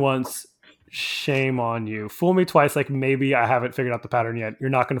 fool me once, shame on you. Fool me twice, like maybe I haven't figured out the pattern yet. You're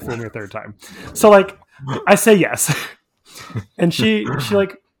not going to fool me a third time. So like, I say yes. And she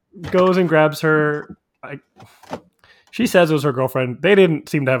like goes and grabs her. She says it was her girlfriend. They didn't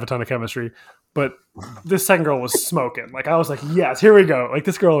seem to have a ton of chemistry, but this second girl was smoking. Like, I was like, yes, here we go. Like,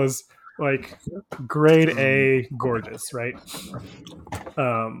 this girl is like grade A gorgeous, right?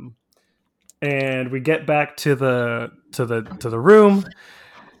 And we get back to the room,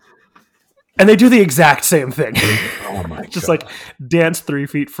 and they do the exact same thing. Oh my Just God. like dance 3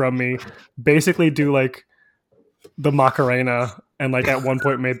 feet from me, basically do like the Macarena, and like at one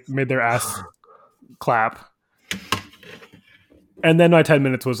point made their ass clap. And then my 10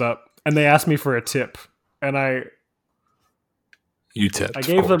 minutes was up, and they asked me for a tip, and You tipped. I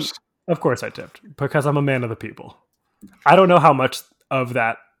gave them. Of course I tipped, because I'm a man of the people. I don't know how much of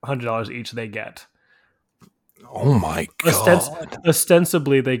that $100 each, they get. Oh my god!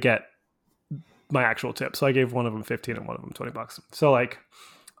 Ostensibly, they get my actual tip. So I gave one of them 15 and one of them $20. So like,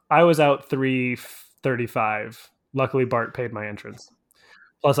 I was out $3.35. Luckily, Bart paid my entrance.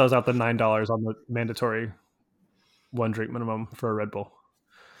 Plus, I was out the $9 on the mandatory 1 drink minimum for a Red Bull.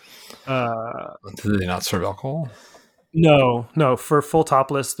 Do they not serve alcohol? No. For full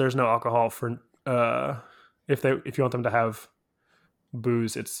topless, there's no alcohol. For if you want them to have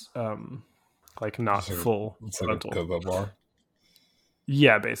booze, it's like not full. It's like a go-go bar.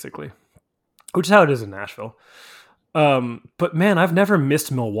 Yeah, basically, which is how it is in Nashville. But man, I've never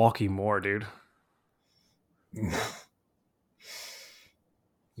missed Milwaukee more, dude.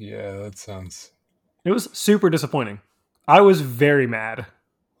 Yeah, that sounds. It was super disappointing. I was very mad.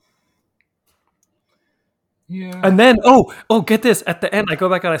 Yeah. And then, oh, get this. At the end, I go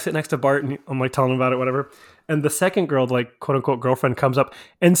back out, I sit next to Bart, and I'm like telling him about it, whatever. And the second girl, like quote unquote girlfriend, comes up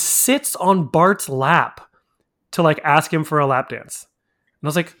and sits on Bart's lap to like ask him for a lap dance. And I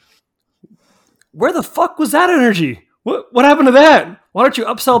was like, where the fuck was that energy? What happened to that? Why don't you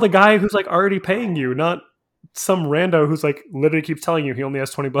upsell the guy who's like already paying you, not some rando who's like literally keeps telling you he only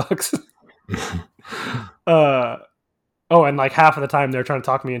has $20? And like half of the time they're trying to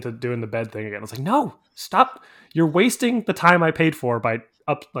talk me into doing the bed thing again. I was like, no, stop. You're wasting the time I paid for by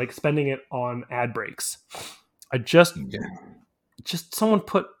spending it on ad breaks. Just someone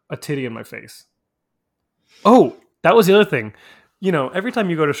put a titty in my face. Oh, that was the other thing. You know, every time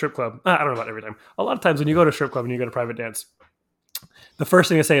you go to a strip club, I don't know about every time. A lot of times when you go to a strip club and you go to private dance, the first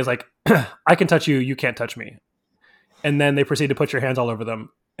thing they say is like, I can touch you, you can't touch me. And then they proceed to put your hands all over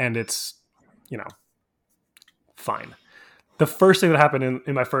them, and it's, fine. The first thing that happened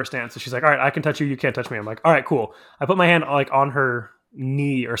in my first dance is she's like, all right, I can touch you, you can't touch me. I'm like, all right, cool. I put my hand like on her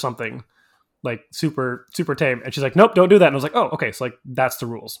knee or something, like super, super tame. And she's like, nope, don't do that. And I was like, oh, okay. So like, that's the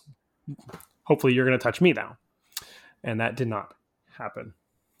rules. Hopefully you're going to touch me now. And that did not happen.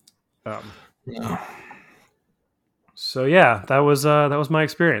 No. So yeah, that was my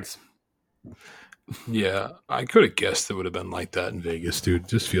experience. Yeah, I could have guessed it would have been like that in Vegas, dude. It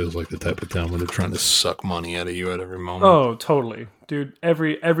just feels like the type of town where they're trying to suck money out of you at every moment. Oh, totally. Dude,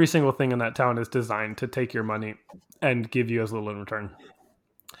 every single thing in that town is designed to take your money and give you as little in return.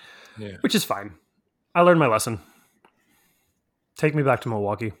 Yeah. Which is fine. I learned my lesson. Take me back to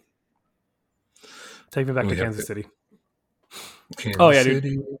Milwaukee. Take me back to Kansas City.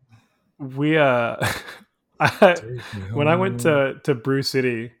 Dude. We when I went to Brew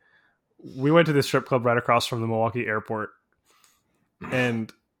City, we went to this strip club right across from the Milwaukee airport.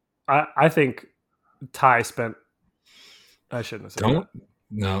 And I think Ty spent... I shouldn't have said that.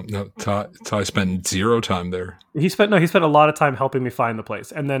 No. Ty spent zero time there. He spent a lot of time helping me find the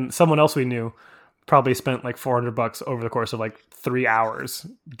place. And then someone else we knew probably spent like $400 over the course of like 3 hours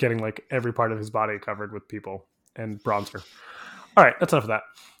getting like every part of his body covered with people and bronzer. All right, that's enough of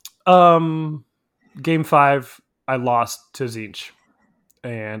that. Game 5, I lost to Zinch,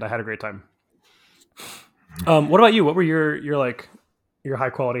 and I had a great time. What about you? What were your high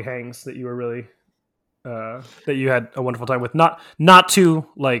quality hangs that you were really that you had a wonderful time with? Not to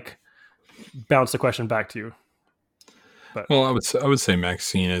like bounce the question back to you. But. Well, I would say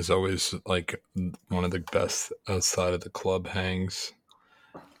Maxine is always like one of the best outside of the club hangs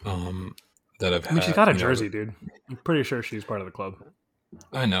that I've had. I mean, she's got a jersey, dude. I'm pretty sure she's part of the club.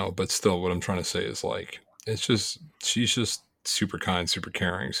 I know, but still, what I'm trying to say is like she's just super kind, super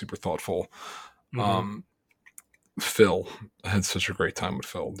caring, super thoughtful. Mm-hmm. Phil, I had such a great time with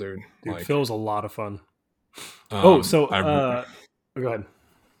Phil, dude. Like, Phil was a lot of fun. Go ahead.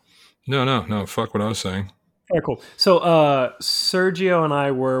 No. Fuck what I was saying. All right, cool. So Sergio and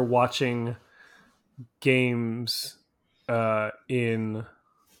I were watching games in,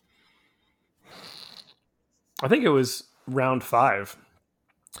 I think it was round 5.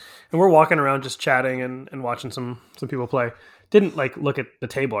 And we're walking around just chatting and watching some people play. Didn't like look at the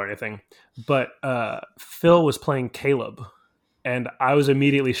table or anything, but Phil was playing Caleb, and I was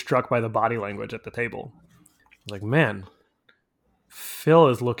immediately struck by the body language at the table. I was like, man, Phil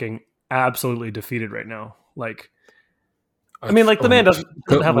is looking absolutely defeated right now. Like, I mean, like the man doesn't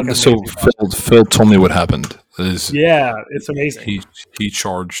have like a... So Phil told me what happened. Yeah, it's amazing. He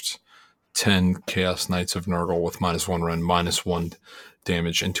charged 10 Chaos Knights of Nurgle with -1 run, -1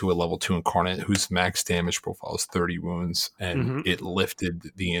 damage into a level 2 incarnate whose max damage profile is 30 wounds, and it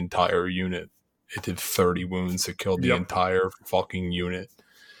lifted the entire unit. It did 30 wounds. It killed the entire fucking unit.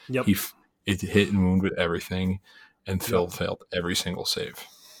 Yep. It hit and wound with everything, and Phil failed every single save.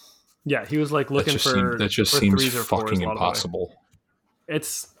 Yeah, he was like looking that just seems fucking impossible. It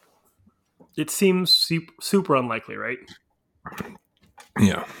seems super unlikely, right?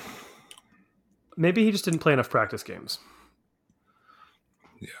 Yeah. Maybe he just didn't play enough practice games.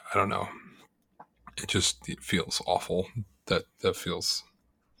 Yeah. I don't know. It feels awful. That feels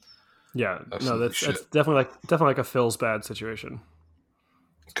Yeah, no, absolutely that's shit. definitely like a Phil's bad situation.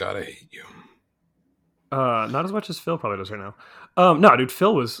 God, I hate you. Not as much as Phil probably does right now. No, dude,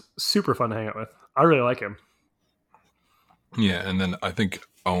 Phil was super fun to hang out with. I really like him. Yeah, and then I think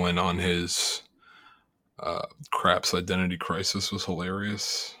Owen on his Craps identity crisis was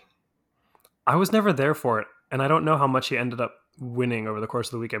hilarious. I was never there for it, and I don't know how much he ended up winning over the course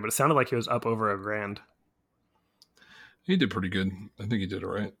of the weekend, but it sounded like he was up over $1,000. He did pretty good. I think he did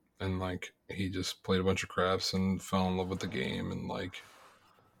all right. And like he just played a bunch of craps and fell in love with the game and like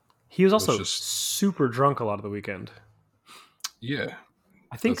He was also just super drunk a lot of the weekend. yeah.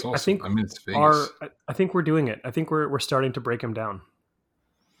 I think That's awesome. I think I mean it's Vegas. I think we're doing it. I think we're starting to break him down.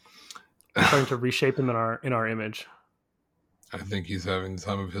 We're starting to reshape him in our image. I think he's having the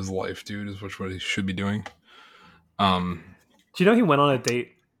time of his life, dude, is what he should be doing. Do you know he went on a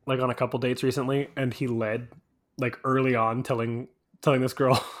date, like on a couple dates recently, and he led like early on telling this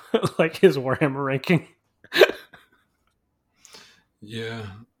girl like his Warhammer ranking? Yeah.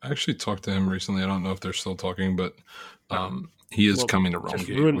 I actually talked to him recently. I don't know if they're still talking, but he is coming to Just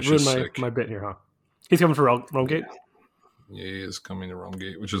Realmgate, which is sick. my bit here, huh? He's coming for Realmgate? Yeah, he is coming to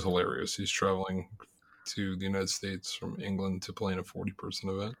Realmgate, which is hilarious. He's traveling to the United States from England to play in a 40-person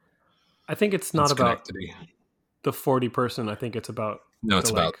event. I think it's not about Schenectady. the 40-person. I think it's about No, it's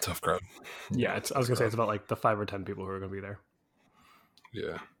the, about like, tough crowd. yeah. I was gonna say it's about like the 5 or 10 people who are gonna be there.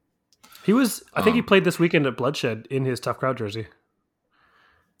 Yeah. He was. I think he played this weekend at Bloodshed in his Tough Crowd jersey,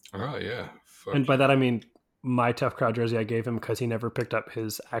 Oh yeah. Fuck. and by that I mean my Tough Crowd jersey I gave him because he never picked up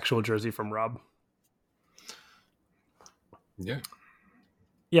his actual jersey from Rob. Yeah.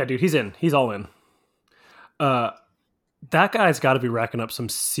 Yeah, dude, he's in. He's all in. That guy's got to be racking up some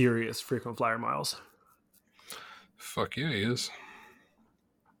serious frequent flyer miles. Fuck yeah, he is.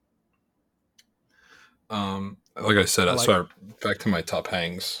 Like I said, so back to my top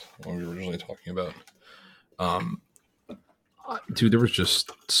hangs when we were originally talking about. Dude, there was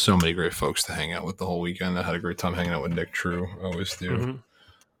just so many great folks to hang out with the whole weekend. I had a great time hanging out with Nick True. I always do. Mm-hmm.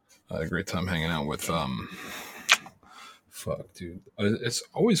 I had a great time hanging out with fuck, dude. It's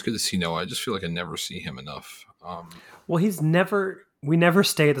always good to see Noah. I just feel like I never see him enough. Well, we never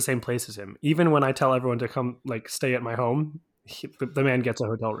stay at the same place as him. Even when I tell everyone to come like stay at my home, the man gets a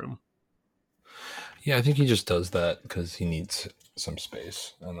hotel room. Yeah, I think he just does that because he needs some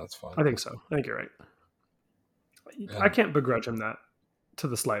space, and that's fine. I think so. I think you're right. Yeah. I can't begrudge him that to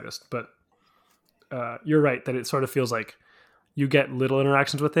the slightest, but you're right that it sort of feels like you get little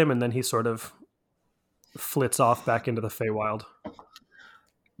interactions with him, and then he sort of flits off back into the Feywild.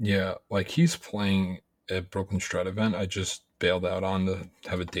 Yeah, like he's playing at Brooklyn Strat event. I just bailed out on to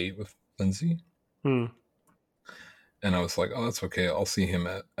have a date with Lindsay. And I was like, oh, that's okay. I'll see him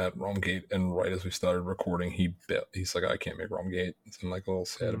at Realmgate. And right as we started recording, he's like, I can't make Realmgate. So I'm like a little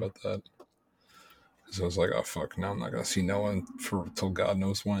sad about that. So I was like, oh, fuck. Now I'm not going to see Noah till God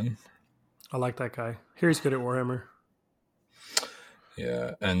knows when. I like that guy. Here he's good at Warhammer.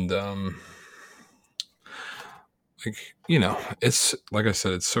 Yeah. And, like, you know, it's like I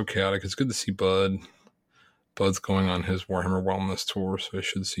said, it's so chaotic. It's good to see Bud. Bud's going on his Warhammer Wellness tour, so I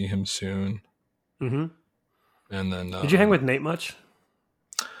should see him soon. Mm-hmm. And then, did you hang with Nate much?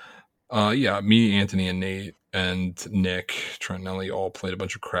 Yeah, me, Anthony, and Nate, and Nick Trentinelli all played a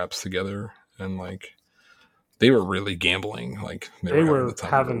bunch of craps together, and like they were really gambling. Like they were having the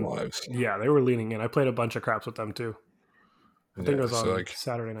time of their lives. Yeah, they were leaning in. I played a bunch of craps with them too. I think it was on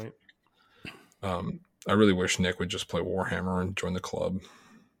Saturday night. I really wish Nick would just play Warhammer and join the club.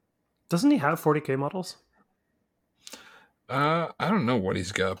 Doesn't he have 40K models? I don't know what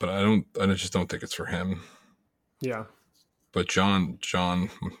he's got, but I just don't think it's for him. Yeah. But John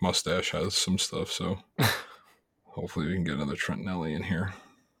Mustache has some stuff, so hopefully we can get another Trentinelli in here.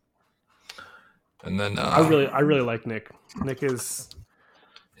 And then I really like Nick. Nick is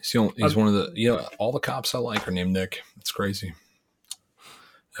he's one of the all the cops I like are named Nick. It's crazy.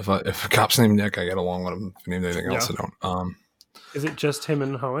 If a cop's named Nick, I get along with him. If he named anything else, I don't. Is it just him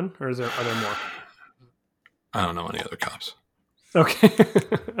and Hohen, or are there more? I don't know any other cops. Okay.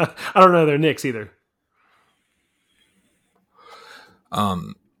 I don't know their Nicks either.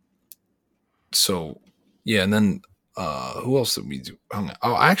 So yeah, and then who else did we do?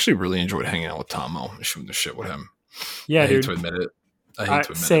 I actually really enjoyed hanging out with Tomo and shooting the shit with him. Yeah, I dude. hate to admit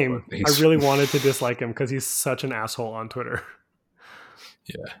it. Same. I really wanted to dislike him because he's such an asshole on Twitter.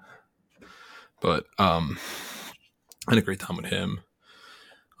 Yeah. But I had a great time with him.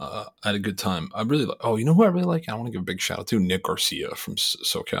 I had a good time. I really oh, you know who I really like? I want to give a big shout out to Nick Garcia from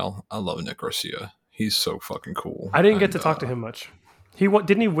SoCal. I love Nick Garcia. He's so fucking cool. I didn't get to talk to him much.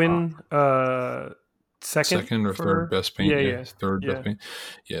 Didn't he win second or third best paint? Yeah. Third best paint.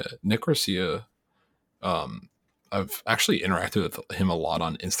 Yeah, Nick Garcia. I've actually interacted with him a lot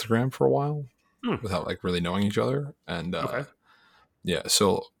on Instagram for a while without like really knowing each other, and yeah,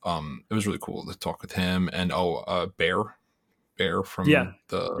 so it was really cool to talk with him. And Bear from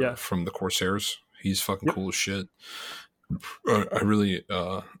the Corsairs. He's fucking cool as shit. I really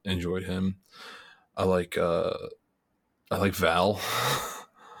enjoyed him. I like Val.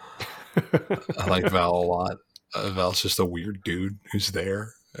 I like Val a lot. Val's just a weird dude who's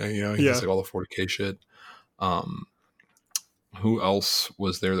there. He does like all the 40K shit. Who else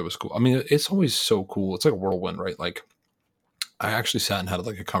was there that was cool? I mean, it's always so cool. It's like a whirlwind, right? Like, I actually sat and had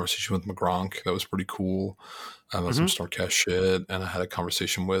like a conversation with McGronk. That was pretty cool. About some StarCast shit, and I had a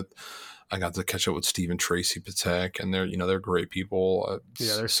conversation I got to catch up with Steve and Tracy Patek, and they're great people.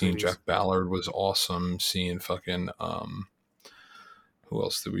 They're seeing sweeties. Jack Ballard was awesome. Seeing fucking who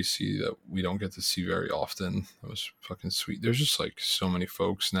else did we see that we don't get to see very often? That was fucking sweet. There's just like so many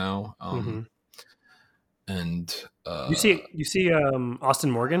folks now. And you see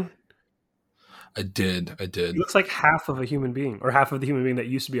Austin Morgan? I did. He looks like half of a human being, or half of the human being that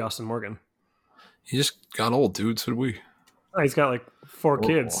used to be Austin Morgan. He just got old, dude. So did we. Oh, he's got like 4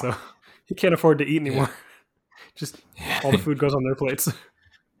 kids, so he can't afford to eat anymore. Just all the food goes on their plates.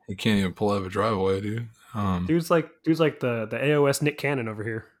 He can't even pull out of a driveway, dude. Dude's like the AOS Nick Cannon over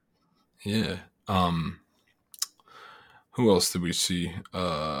here. Yeah. Who else did we see?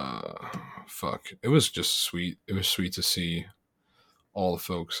 Fuck. It was just sweet. It was sweet to see all the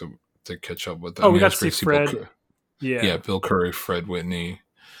folks to catch up with. We got to see Fred. Bill Curry, Fred Whitney.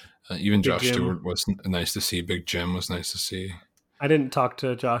 Even Big Josh Jim. Stewart was nice to see. Big Jim was nice to see. I didn't talk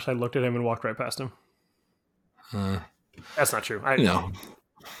to Josh. I looked at him and walked right past him. That's not true.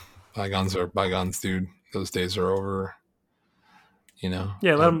 Bygones are bygones, dude. Those days are over. Yeah,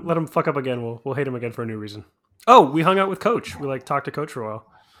 let him fuck up again. We'll hate him again for a new reason. Oh, we hung out with Coach. We talked to Coach for a while.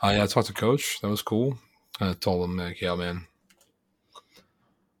 I talked to Coach. That was cool. I told him like, yeah, man.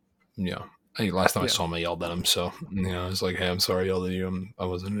 Yeah. Last time I saw him, I yelled at him. So, I was like, hey, I'm sorry I yelled at you. I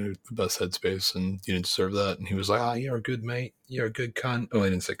wasn't in the best headspace, and you didn't deserve that. And he was like, you're a good mate. You're a good cunt. Oh, I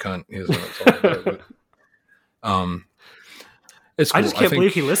didn't say cunt. He was like, it's cool. I just can't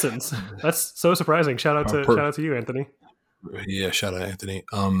believe he listens. That's so surprising. Shout out to you, Anthony. Yeah, shout out Anthony.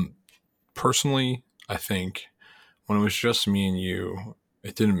 Personally, I think when it was just me and you,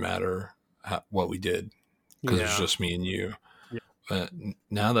 it didn't matter what we did because it was just me and you. But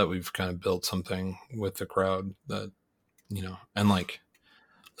now that we've kind of built something with the crowd that, and like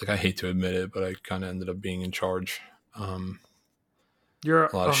I hate to admit it, but I kind of ended up being in charge. You're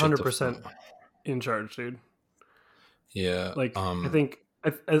 100% in charge, dude. Yeah. I think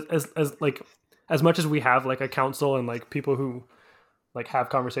as much as we have like a council and like people who like have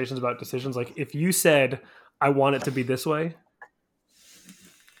conversations about decisions, like if you said, I want it to be this way,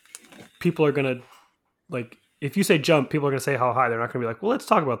 people are going to like, if you say jump, people are going to say how high. They're not going to be like, well, let's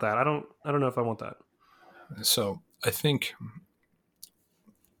talk about that. I don't know if I want that. So I think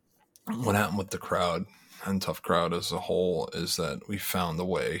what happened with the crowd and Tough Crowd as a whole is that we found a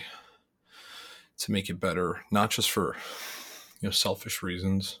way to make it better, not just for selfish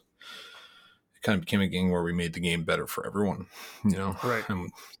reasons. It kind of became a game where we made the game better for everyone, Right.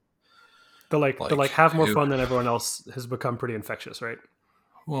 And the have more fun than everyone else has become pretty infectious, right?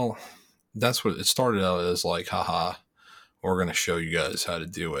 Well, that's what it started out as, like, haha, we're going to show you guys how to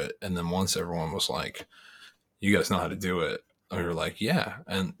do it. And then once everyone was like, you guys know how to do it, we were like, yeah,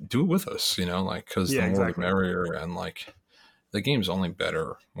 and do it with us, because the more the merrier. And like, the game's only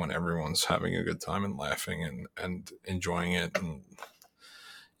better when everyone's having a good time and laughing and enjoying it and,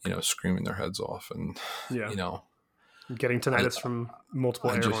 screaming their heads off. And, getting tinnitus from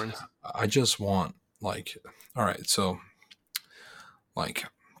multiple air horns. I just want, like, all right, so, like,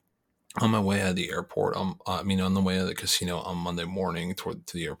 on my way out of the airport, on the way out of the casino on Monday morning to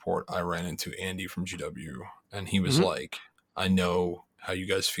the airport, I ran into Andy from GW, and he was like, I know how you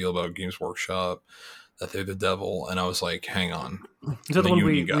guys feel about Games Workshop, that they're the devil. And I was like, hang on. Is that the one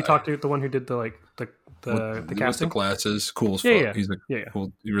we talked to, the one who did the casting? With the glasses, cool as fuck. Yeah. He's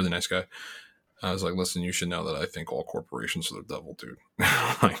cool, really nice guy. I was like, listen, you should know that I think all corporations are the devil, dude.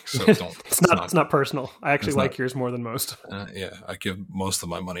 So don't. It's not personal. I actually like yours more than most. Yeah, I give most of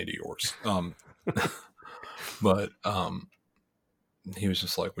my money to yours. But he was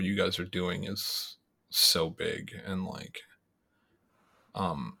just like, what you guys are doing is so big, and like,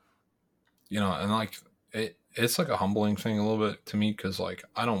 and like it's like a humbling thing a little bit to me because like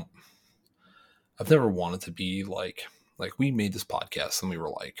I've never wanted to be like we made this podcast and we were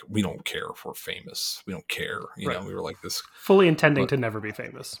like, we don't care if we're famous, we don't care, Right. we were like this, Fully intending but to never be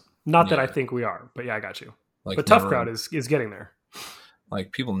famous. Not that I yeah, think we are, but yeah, I got you. like But Tough never Crowd is getting there.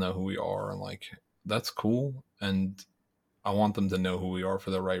 like people know who we are and like that's cool, and I want them to know who we are for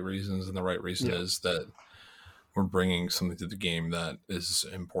the right reasons, and the right reason Yeah. is that we're bringing something to the game that is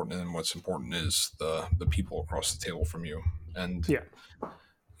important, and what's important is the people across the table from you. And Yeah.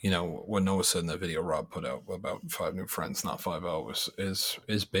 what Noah said in that video Rob put out about 5 new friends, not 5 out,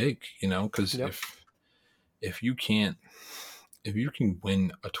 is big, because Yep. if you can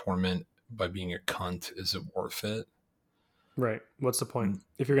win a tournament by being a cunt, is it worth it? Right. What's the point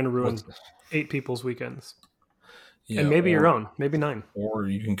if you're going to ruin What's- 8 people's weekends? yeah, And maybe or- your own, maybe 9. or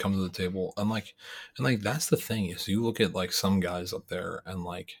you can come to the table and like that's the thing is you look at like some guys up there and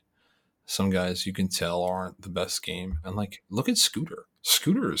like some guys you can tell aren't the best game, and like look at Scooter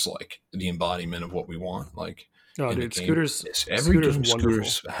is like the embodiment of what we want, like Oh, in the dude, game. Scooter's Every Scooter's game wonderful.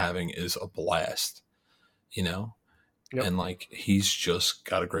 Scooter's having is a blast, Yep. and like he's just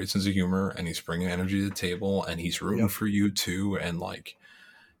got a great sense of humor and he's bringing energy to the table and he's rooting for you too, and like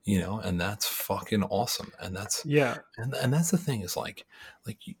and that's fucking awesome. And that's Yeah. and that's the thing is like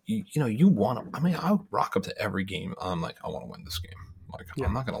you want to. I mean, I would rock up to every game. I'm like, I want to win this game. Like, Yeah.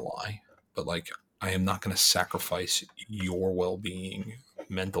 I'm not gonna lie, but like, I am not gonna sacrifice your well-being,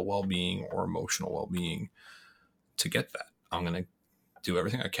 mental well-being, or emotional well-being to get that. I'm gonna do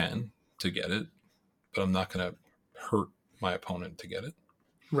everything I can to get it, but I'm not gonna hurt my opponent to get it.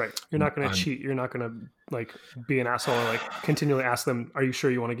 Right. You're not going to I'm- cheat. You're not going to like be an asshole or like continually ask them, "Are you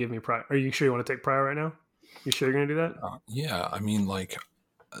sure you want to give me prior? Are you sure you want to take prior right now? You sure you're going to do that?" Yeah, I mean, like,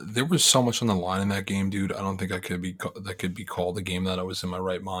 there was so much on the line in that game, dude. I don't think that could be called a game that I was in my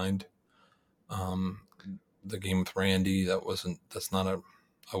right mind. The game with Randy, I wasn't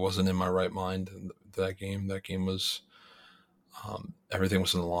in my right mind in that game. That game was, everything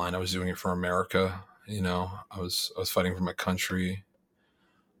was on the line. I was doing it for America. I was fighting for my country.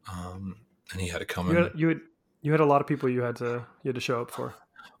 And he had to come in. You had a lot of people you had to show up for.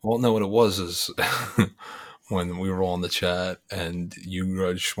 Well, no, what it was is when we were all in the chat and you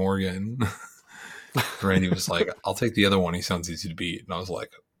grudged Morgan, Randy was like, I'll take the other one. He sounds easy to beat. And I was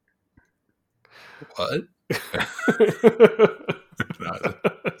like, what?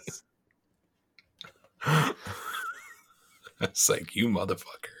 It's like, you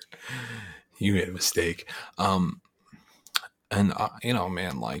motherfucker. You made a mistake. And,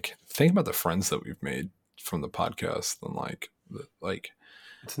 man, like, think about the friends that we've made from the podcast and, like,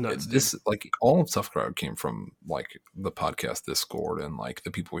 It's nuts. this, like, all of Tough Crowd came from, like, the podcast Discord and, like, the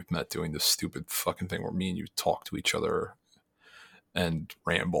people we've met doing this stupid fucking thing where me and you talk to each other and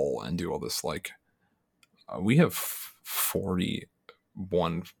ramble and do all this, like, we have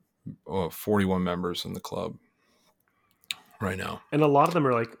 41 members in the club right now. And a lot of them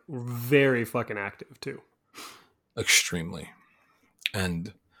are like very fucking active too. Extremely.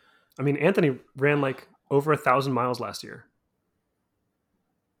 And I mean, Anthony ran like over 1,000 miles last year.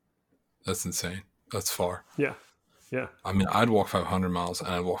 that's insane. That's far. Yeah. Yeah. I mean, I'd walk 500 miles and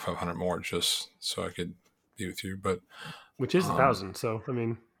I'd walk 500 more just so I could be with you. But Which is 1,000. So, I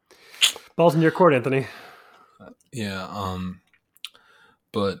mean, balls in your court, Anthony. yeah,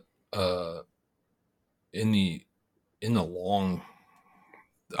 but in the long,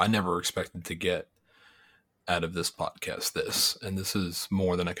 I never expected to get out of this podcast and this is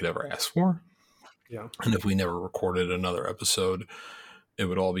more than I could ever ask for. Yeah. And if we never recorded another episode, it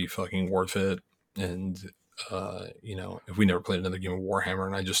would all be fucking worth it. And if we never played another game of Warhammer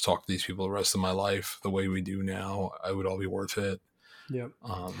and I just talked to these people the rest of my life the way we do now, it would all be worth it. Yeah.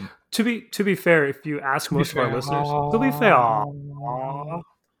 To be fair, if you ask most of our listeners, to be fair,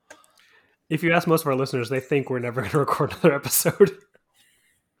 if you ask most of our listeners, they think we're never going to record another episode.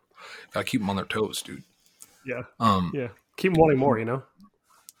 I keep them on their toes, dude. Yeah. Yeah. Keep wanting more,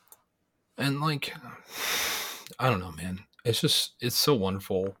 And like, I don't know, man. It's so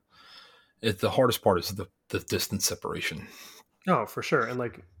wonderful. The hardest part is the distance separation. Oh, for sure. And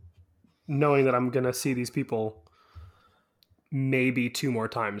like knowing that I'm going to see these people maybe 2 more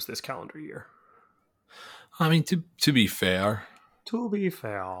times this calendar year. I mean, to be fair. To be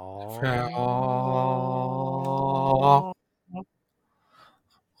fair.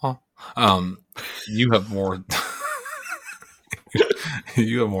 You have more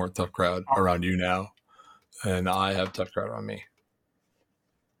you have more Tough Crowd around you now, and I have Tough Crowd around me.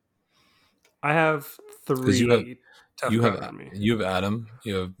 I have 3 tough you crowd have on me. you have Adam,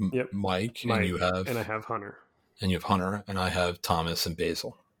 you have Yep. Mike, Mike, and I have Hunter. and you have Hunter, and I have Thomas and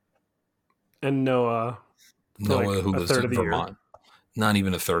Basil. And Noah Noah, who a lives third in of the year. Vermont. Not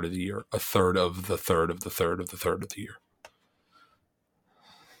even a third of the year. A third of the third of the third of the third of the year.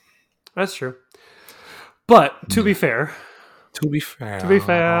 That's true. But to be fair, To be fair.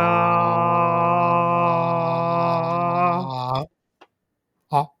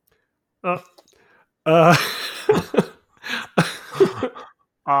 uh,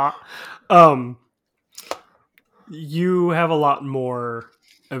 you have a lot more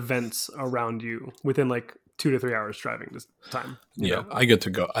events around you within like 2 to 3 hours driving this time. You know? I get to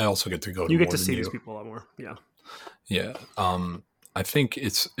go. I also get to go. You get more to than see you. these people a lot more. Yeah. Yeah. I think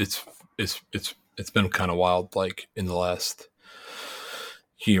it's been kind of wild. Like in the last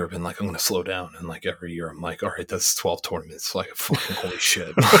year, I've been like, I'm going to slow down, and like every year, I'm like, all right, that's 12 tournaments. Like, fucking holy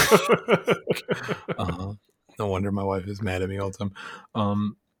shit. No wonder my wife is mad at me all the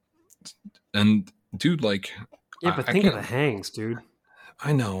time. And dude, like, Yeah, but think of the hangs, dude.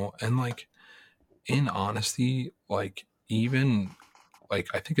 I know, and like, in honesty, like even. Like,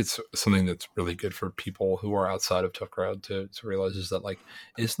 I think it's something that's really good for people who are outside of Tough Crowd to realize is that, like,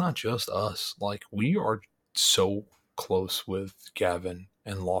 it's not just us. Like, we are so close with Gavin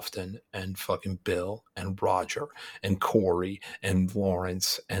and Lofton and fucking Bill and Roger and Corey and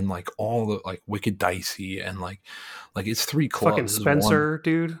Lawrence and, like, all the, like, Wicked Dicey and, like it's 3 clubs. Fucking Spencer,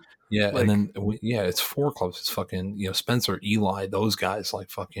 dude. Yeah, Like, and then, it's 4 clubs. It's fucking, Spencer, Eli, those guys, like,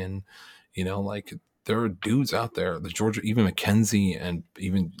 fucking, like, there are dudes out there, the Georgia, even Mackenzie, and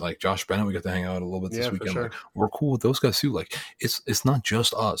even like Josh Bennett. We got to hang out a little bit this weekend. Sure. Like, we're cool with those guys too. Like, it's not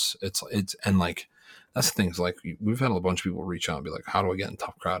just us. It's and like that's the thing. Is like we've had a bunch of people reach out and be like, "How do I get in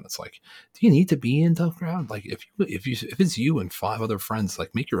Tough Crowd?" And it's like, do you need to be in Tough Crowd? Like, if it's you and 5 other friends,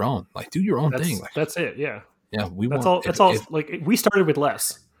 like make your own. Like, do your own thing. Like, that's it. Yeah. Yeah. That's all. Like, we started with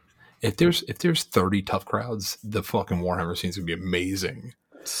less. If there's 30 Tough Crowds, the fucking Warhammer scene's gonna be amazing.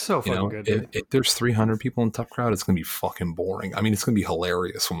 So fucking good. If there's 300 people in Tough Crowd, it's gonna be fucking boring. I mean, it's gonna be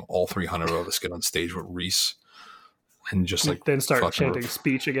hilarious when all 300 of us get on stage with Reese and just like then start chanting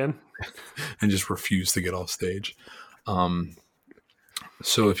speech again and just refuse to get off stage.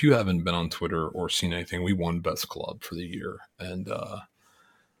 So if you haven't been on Twitter or seen anything, we won Best Club for the year, and I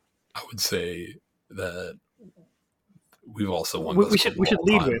would say that we've also won. We should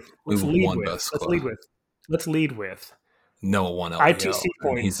lead with. Let's lead with. Noah won LVO. ITC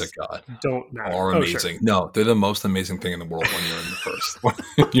points. He's a god. Don't matter. Are amazing. Sure. No, they're the most amazing thing in the world when you're in the first.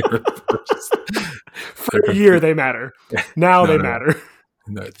 For a year, they matter. Now they matter.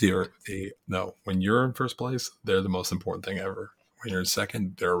 No, when you're in first place, they're the most important thing ever. When you're in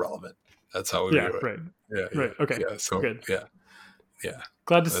second, they're irrelevant. That's how we do it. Right. Yeah. Right. Okay. Yeah. So good. Yeah.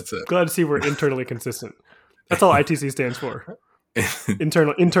 Glad to see we're internally consistent. That's all ITC stands for.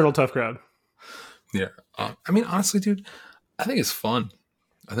 Internal Tough Crowd. Yeah. I mean, honestly, dude, I think it's fun.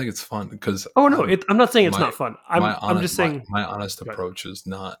 Because I'm not saying it's not fun. I'm just saying my honest approach is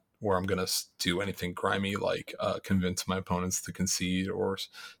not where I'm gonna do anything grimy like convince my opponents to concede or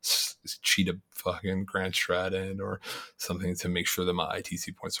cheat a fucking Grand Strat in or something to make sure that my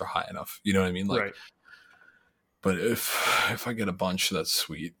ITC points are high enough. You know what I mean? Like, right. But if I get a bunch, that's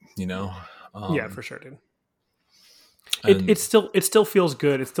sweet. Yeah, for sure, dude. It still feels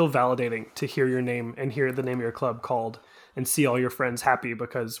good. It's still validating to hear your name and hear the name of your club called and see all your friends happy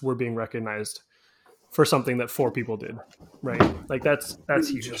because we're being recognized for something that 4 people did, right? Like that's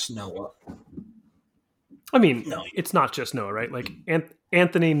huge. Just Noah. I mean, it's not just Noah, right? Like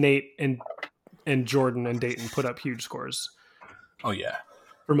Anthony, Nate, and Jordan and Dayton put up huge scores. Oh yeah,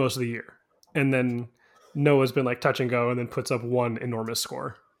 for most of the year, and then Noah's been like touch and go, and then puts up one enormous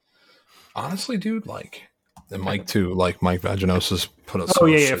score. Honestly, dude, like. And Mike too, like Mike Vaginosis put up. Oh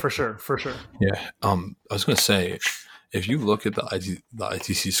yeah, for sure. Yeah. I was gonna say, if you look at the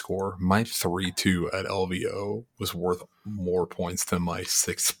ITC score, my 3-2 at LVO was worth more points than my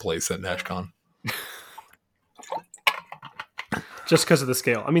 6th place at NashCon. Just because of the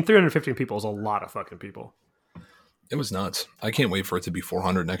scale. I mean, 315 people is a lot of fucking people. It was nuts. I can't wait for it to be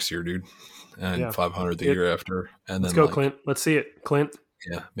 400 next year, dude, and 500 the year after. And let's then go, Clint. Let's see it, Clint.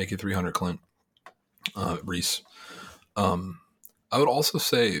 Yeah, make it 300, Clint. Reese. I would also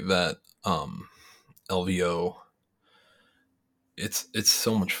say that LVO it's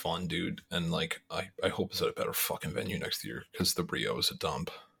so much fun, dude, and like I hope it's at a better fucking venue next year because the Rio is a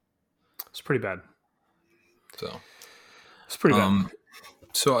dump. It's pretty bad. So it's pretty bad.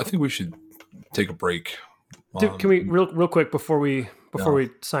 So I think we should take a break. Dude, can we real quick before we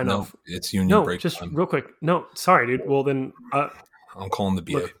sign off? It's union break. Just time. Real quick. No, sorry, dude. Well then I'm calling the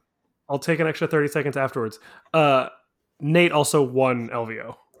BA. Look, I'll take an extra 30 seconds afterwards. Nate also won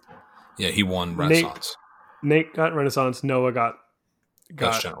LVO. Yeah, he won Renaissance. Nate got Renaissance. Noah got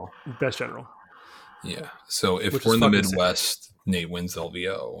Best General. Best General. Yeah. So if Which we're is in the fucking sick. Midwest, Nate wins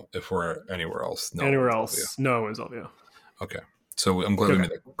LVO. If we're anywhere else, no. one Anywhere wins else, no one's LVO. LVO. Okay. So I'm glad we Okay.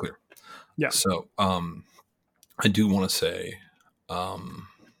 made that clear. Yeah. So I do want to say,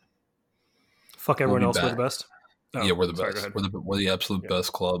 Fuck everyone be else. We're back. the best. Oh, yeah, we're the sorry, best. go ahead. We're the absolute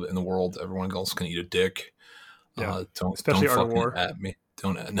best club in the world. Everyone else can eat a dick. Yeah. Don't Especially Art of fucking War. at me.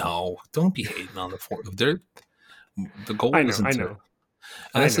 Don't be hating on the four. They're the goal I know. isn't I to. know.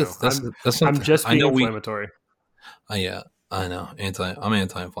 And I that's know. that's I'm not. just I being know we. inflammatory. Yeah, I know. I'm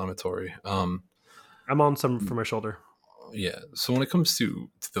anti-inflammatory. I'm on some for my shoulder. Yeah. So when it comes to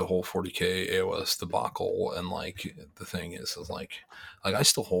the whole 40K AOS debacle, and like the thing is like I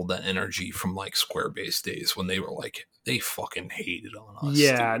still hold that energy from like Squarebase days when they were like they fucking hated on us.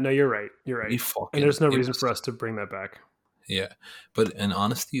 Yeah, dude. no, you're right. You're right. They fucking, And there's no it reason was- for us to bring that back. Yeah, but in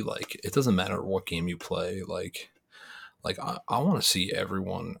honesty, like it doesn't matter what game you play. Like I want to see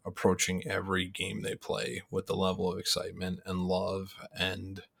everyone approaching every game they play with the level of excitement and love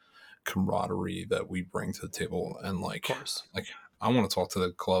and camaraderie that we bring to the table. And Of like course. I want to talk to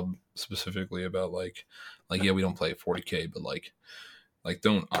the club specifically about like yeah, we don't play 40K, but like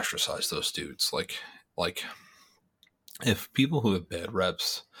don't ostracize those dudes. Like if people who have bad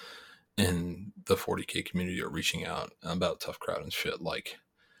reps in the 40K community are reaching out about Tough Crowd and shit, like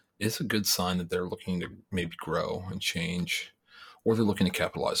it's a good sign that they're looking to maybe grow and change, or they're looking to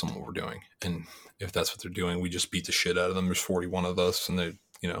capitalize on what we're doing. And if that's what they're doing, we just beat the shit out of them. There's 41 of us, and they,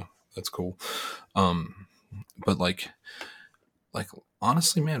 that's cool. But like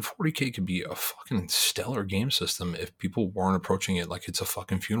honestly, man, 40K could be a fucking stellar game system if people weren't approaching it like it's a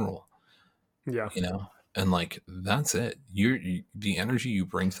fucking funeral. Yeah. And like that's it. The energy you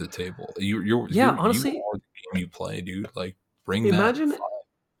bring to the table. Honestly, you are the game you play, dude. Like bring imagine that.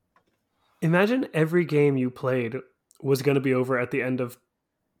 Imagine every game you played was going to be over at the end of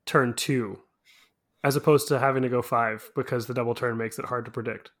turn 2, as opposed to having to go 5 because the double turn makes it hard to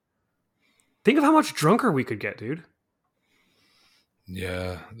predict. Think of how much drunker we could get, dude.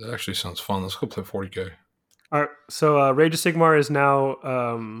 Yeah, that actually sounds fun. Let's go play 40K. All right, so Rage of Sigmar is now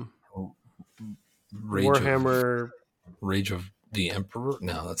Rage of the Emperor?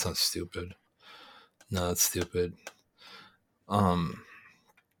 No, that's not stupid. No, that's stupid.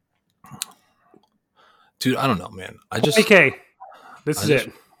 Dude, I don't know, man. This is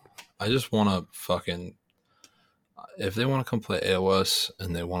it. I just want to fucking... If they want to come play AOS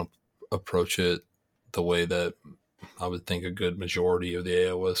and they want to approach it the way that I would think a good majority of the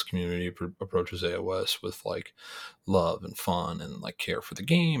AOS community approaches AOS, with like love and fun and like care for the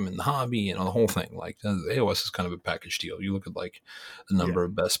game and the hobby and the whole thing. Like AOS is kind of a package deal. You look at like the number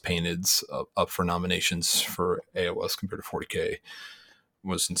of best painteds up for nominations for AOS compared to 40K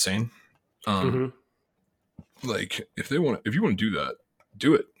was insane. Like if you want to do that,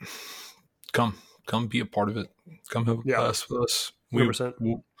 do it. Come be a part of it. Come have a class with us.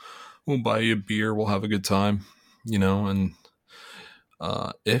 100%. We'll buy you a beer. We'll have a good time. And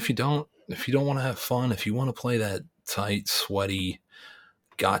if you don't want to have fun, if you want to play that tight, sweaty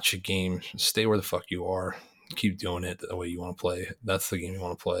gotcha game, stay where the fuck you are. Keep doing it the way you want to play. That's the game you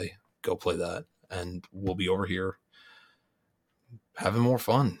want to play. Go play that, and we'll be over here having more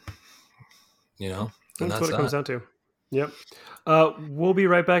fun. And that's what it comes down to. Yep. We'll be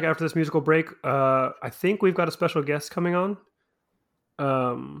right back after this musical break. I think we've got a special guest coming on.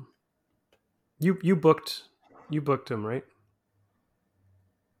 You booked him, right?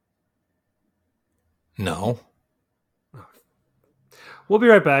 No. We'll be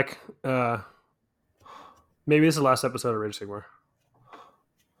right back. Maybe this is the last episode of Rage of Sigmar.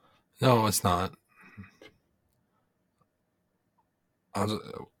 No, it's not.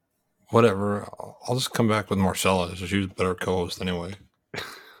 Whatever. I'll just come back with Marcella. So she was a better co-host anyway.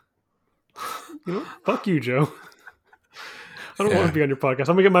 Fuck you, Joe. I don't want to be on your podcast.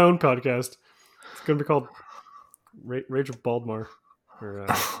 I'm gonna get my own podcast. It's gonna be called Rage of Baldmar, or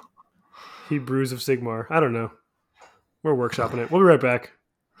Hebrews of Sigmar. I don't know. We're workshopping it. We'll be right back.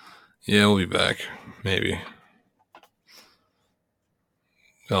 Yeah, we'll be back. Maybe.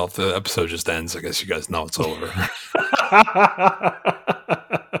 Well, if the episode just ends, I guess you guys know it's over.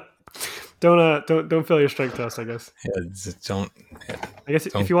 Don't fail your strength test, I guess. Yeah, just don't. Yeah, I guess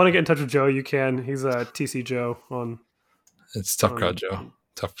if you want to get in touch with Joe, you can. He's TC Joe on. It's Tough Crowd Joe.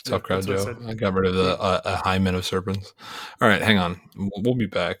 Tough Crowd Joe. I got rid of the Hymen of Serpents. All right, hang on. We'll be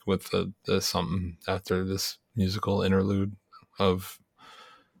back with the something after this musical interlude of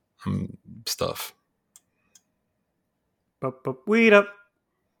stuff. Weed up.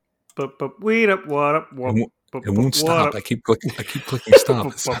 Weed up. What up? What? It won't stop. I keep clicking stop.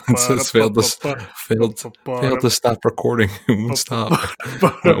 It says failed to stop recording. It won't stop. It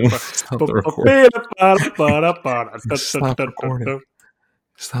won't stop the recording. Stop recording.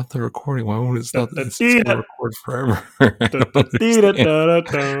 Stop the recording. Why won't it stop? It's going to record forever.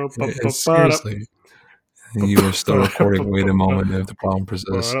 Seriously. You are still recording. Wait a moment. If the problem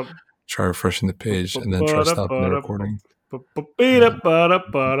persists, try refreshing the page and then try stopping the recording.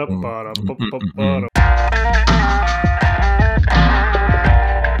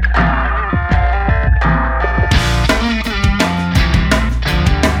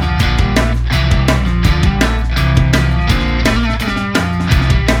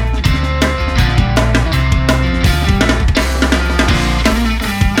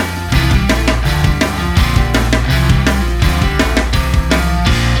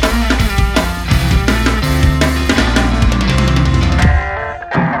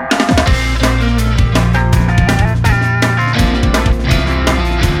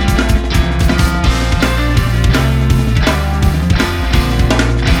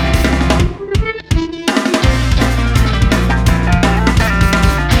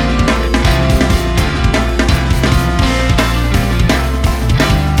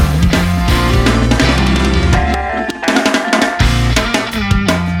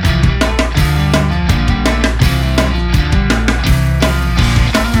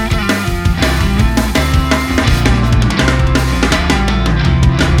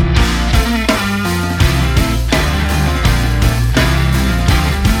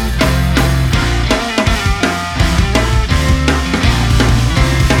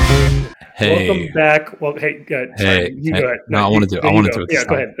 Welcome back. Well, hey, sorry, you go ahead. No, I want to do it. Yeah,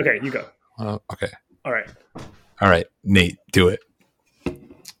 go ahead. Okay, you go. Okay. All right. Nate, do it.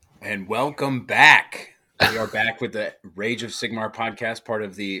 And welcome back. We are back with the Rage of Sigmar podcast, part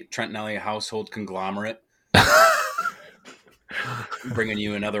of the Trent and Elliott household conglomerate. Bringing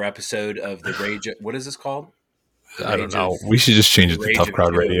you another episode of the Rage. What is this called? I don't know. We should just change it to Tough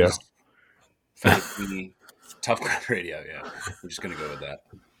Crowd Radio. Tough Crowd Radio, yeah. We're just going to go with that.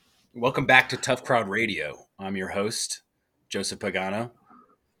 Welcome back to Tough Crowd Radio. I'm your host, Joseph Pagano.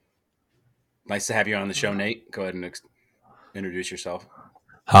 Nice to have you on the show, Nate. Go ahead and introduce yourself.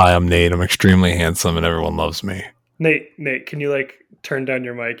 Hi, I'm Nate. I'm extremely handsome and everyone loves me. Nate, can you turn down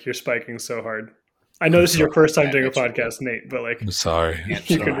your mic? You're spiking so hard. I know this is your first time doing a podcast, Nate, but I'm sorry.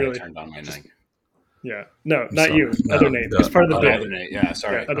 You could really turned on my mic. Yeah. No, not you. Other Nate. It's part of the bit. Other Nate. Yeah,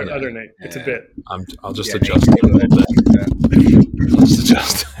 sorry. Yeah, other Nate. It's a bit. I'll just adjust it a little bit. I'll just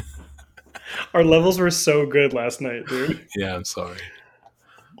adjust. Our levels were so good last night, dude. Yeah, I'm sorry.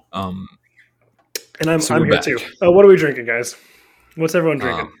 And I'm here back. Too. What are we drinking, guys? What's everyone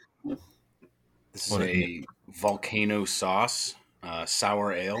drinking? This is a volcano sauce,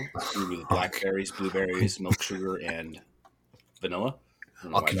 sour ale brewed with blackberries, blueberries, milk sugar, and vanilla.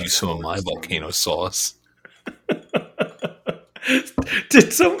 I'll give you some of my volcano sauce.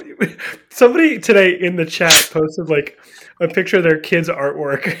 Did somebody today in the chat posted a picture of their kid's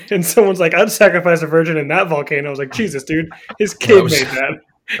artwork, and someone's like, "I'd sacrifice a virgin in that volcano." I was like, "Jesus, dude, his kid made that."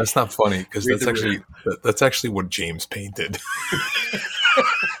 That's not funny because that's actually what James painted.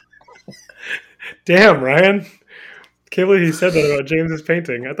 Damn, Ryan! Can't believe he said that about James's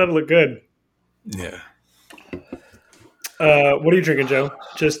painting. I thought it looked good. Yeah. What are you drinking, Joe?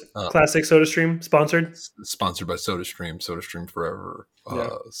 Just classic SodaStream, sponsored? Sponsored by SodaStream. SodaStream forever.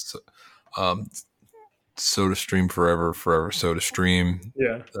 SodaStream forever SodaStream.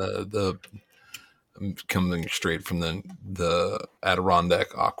 Yeah. I'm coming straight from the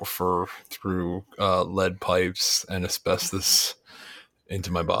Adirondack aquifer through lead pipes and asbestos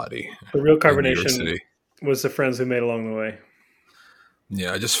into my body. The real carbonation was the friends we made along the way.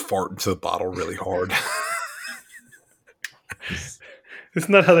 Yeah, I just fart into the bottle really hard.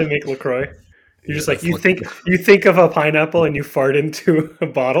 Isn't that how they make LaCroix? You're just you think of a pineapple and you fart into a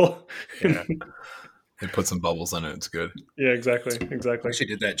bottle. Yeah. They put some bubbles in it. It's good. Yeah, exactly. I actually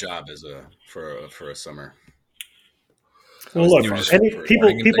did that job for a summer. Well, look,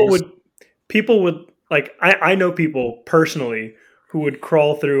 people would I know people personally who would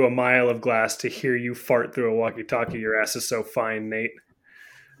crawl through a mile of glass to hear you fart through a walkie-talkie. Your ass is so fine, Nate.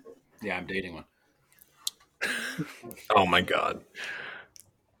 Yeah, I'm dating one. Oh my God.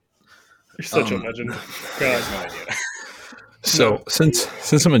 You're such a legend. God. No idea. So since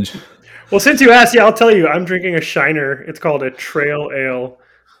I'm since you asked, I'll tell you. I'm drinking a Shiner. It's called a Trail Ale.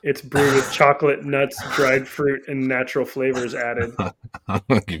 It's brewed with chocolate, nuts, dried fruit, and natural flavors added. I'm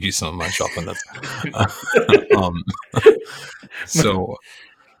gonna give you some of my chocolate nuts.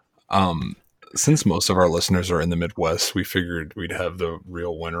 since most of our listeners are in the Midwest, we figured we'd have the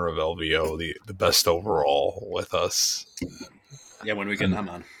real winner of LVO, the best overall, with us. Yeah, when we get them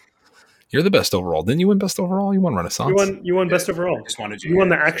on. You're the best overall. Didn't you win best overall? You won Renaissance. You won best overall. Just wanted You won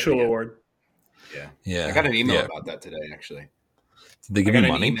the to say it actual again. award. Yeah. I got an email about that today, actually. Did they I give got you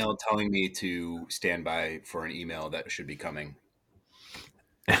an money? email telling me to stand by for an email that should be coming.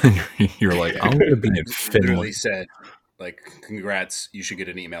 You're like, I'm going to be in Literally Finland. said, like, congrats, you should get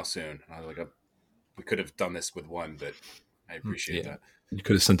an email soon. I was like, we could have done this with one, but I appreciate that. You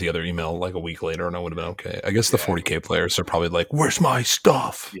could have sent the other email like a week later, and I would have been okay. I guess the 40K players are probably like, "Where's my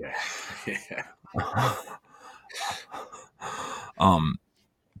stuff?" Yeah.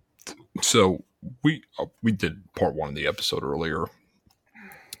 So we did part 1 of the episode earlier.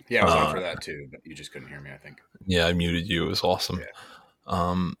 Yeah, I was on for that too, but you just couldn't hear me, I think. Yeah, I muted you. It was awesome. Yeah.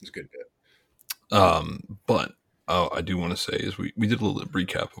 It was a good bit. But I do want to say is we did a little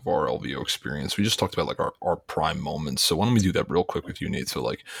recap of our LVO experience. We just talked about like our prime moments. So why don't we do that real quick with you, Nate? So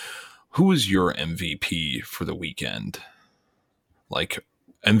like, who was your MVP for the weekend? Like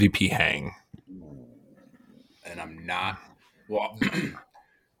MVP hang. And I'm not. Well,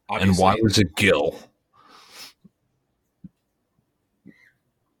 And why was it Gil?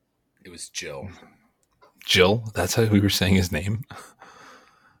 It was Jill. Jill? That's how we were saying his name?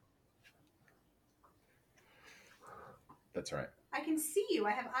 That's right. I can see you.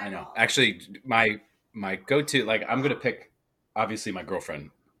 I have eyeballs. I know. Actually, my go-to, like, I'm gonna pick. Obviously, my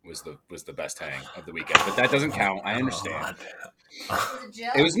girlfriend was the best hang of the weekend, but that doesn't count. I understand. Was it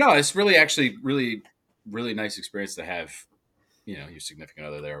Jill? It was no. It's really actually really nice experience to have. You know, your significant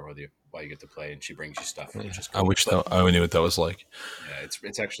other there while you get to play, and she brings you stuff. Which is cool. I knew what that was like. Yeah,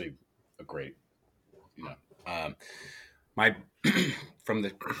 it's actually a great. You know, my from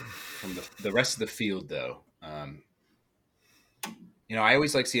the rest of the field though. You know, I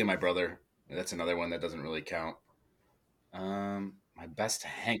always like seeing my brother. That's another one that doesn't really count. My best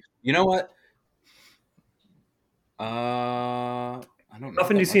hang. You know what? I don't know.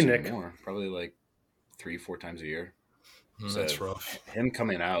 Often do you see Nick? Anymore. Probably like 3-4 times a year. That's rough. Him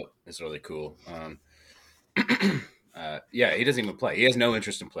coming out is really cool. Yeah, he doesn't even play. He has no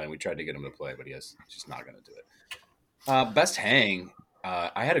interest in playing. We tried to get him to play, but he's just not going to do it. Best hang.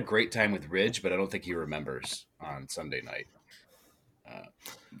 I had a great time with Ridge, but I don't think he remembers on Sunday night.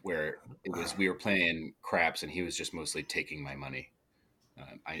 Where we were playing craps and he was just mostly taking my money.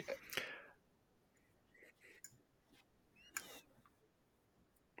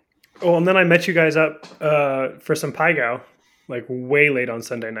 Oh, and then I met you guys up for some Pai Gow, like way late on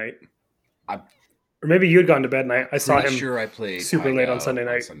Sunday night. Or maybe you had gone to bed and I saw him sure I played super Pai late Gow on Sunday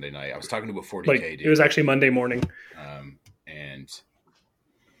night. I was talking to a 40K Like, dude. it was actually Monday morning. And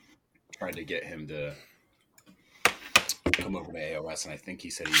tried to get him to come over to AOS, and I think he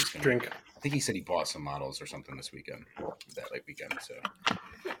said he was going to Drink. I think he said he bought some models or something this weekend, that like weekend. So,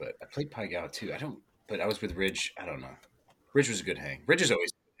 but I played Pai Gow too. But I was with Ridge. I don't know. Ridge was a good hang. Ridge is always.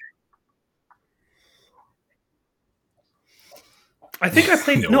 I think I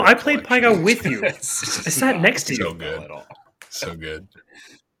played. No, I played Pai Gow with you. I sat next to you. So good. So good.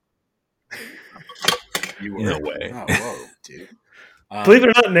 You were. No way. Oh, whoa, dude. Believe it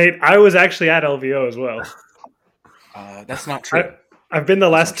or not, Nate, I was actually at LVO as well. That's not true. I've been the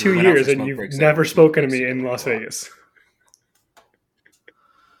last true. 2 Went out years, for and smoke you've breaks never every spoken to week, me in so- Las Vegas.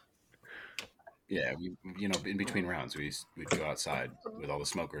 Yeah, in between rounds, we'd go outside with all the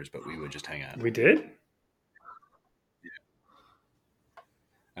smokers, but we would just hang out. We did?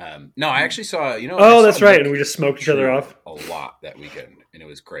 No, I actually saw. I Oh, saw that's right. Nick And we just smoked each other True off. a lot that weekend, and it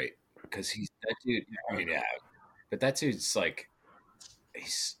was great because that dude. I mean, yeah, but that dude's like,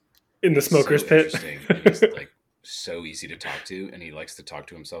 he's In the smoker's pit. interesting, and he's like so easy to talk to, and he likes to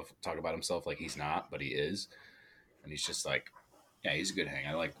talk about himself like he's not, but he is, and he's just like, yeah, he's a good hang.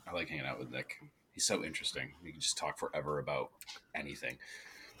 I like hanging out with Nick. He's so interesting. We can just talk forever about anything.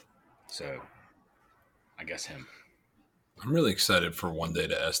 So, I guess him. I'm really excited for one day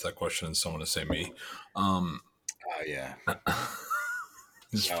to ask that question and someone to say me. Yeah.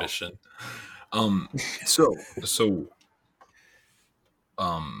 Just No. fishing. So,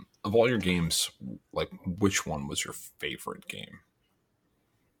 of all your games, like which one was your favorite game?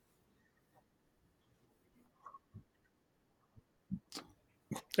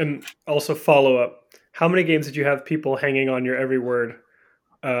 And also follow up. How many games did you have people hanging on your every word,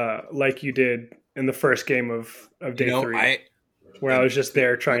 like you did in the first game of day 3? Where I was just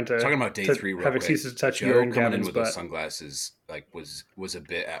there trying to talking about day to 3 real have quick. excuses to touch Joe you and coming in Gavin's with those butt. sunglasses was a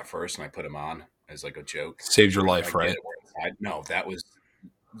bit at first, and I put him on as like a joke. Saved your life, I right? get it where it's hide. No, that was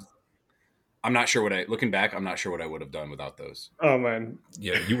I'm not sure looking back, I'm not sure what I would have done without those. Oh man,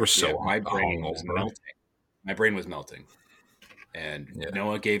 Yeah, you were so My brain was hungover. melting. My brain was melting. And Yeah.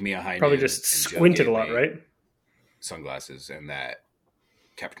 Noah gave me a high probably noon, just and Joe squinted a gave lot, me right? sunglasses, and that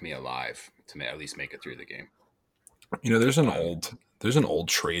kept me alive to at least make it through the game. You know, there's an old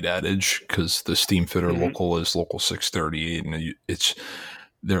trade adage because the steam fitter Mhm. local is local 638, and it's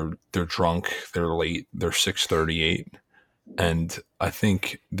they're drunk, they're late, they're 638, and I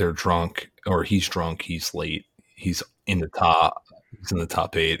think they're drunk or he's drunk, he's late, he's in the top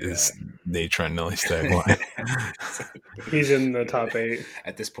 8 is Nate Trentnelly's tagline. He's in the top 8.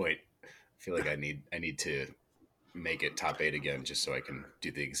 At this point, I feel like I need to make it top 8 again just so I can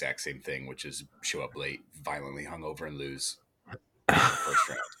do the exact same thing, which is show up late, violently hungover, and lose in the first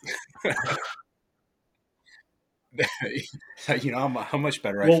round. You know how much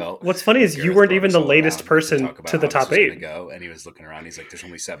better I Well, felt. what's funny is you Gareth weren't brought even us the all latest around person talk about to the how top this was 8. gonna go, and he was looking around. He's like, "There's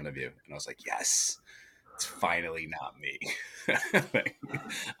only 7 of you," and I was like, "Yes, it's finally not me."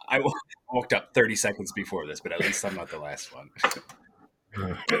 I walked up 30 seconds before this, but at least I'm not the last one.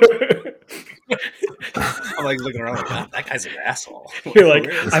 I'm like looking around like, "Wow, that guy's an asshole." You're like,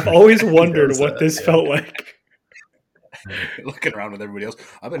 Where is I've he? always wondered what that, this yeah. felt like. Looking around with everybody else.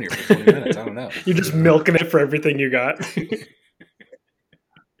 I've been here for 20 minutes. I don't know. You're just milking it for everything you got.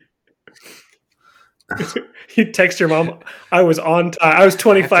 You text your mom, I was on time. I was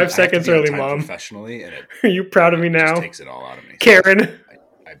 25 seconds I have to be on early, time Mom. professionally, and it Are you proud of me just now? takes it all out of me. Karen.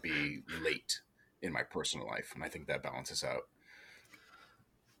 I'd be late in my personal life, and I think that balances out.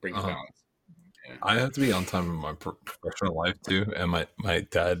 Brings balance. Yeah. I have to be on time in my professional life too, and my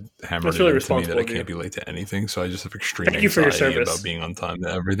dad hammered That's really it into me that responsible I of you. can't be late to anything. So I just have extreme Thank you for your anxiety service. about being on time to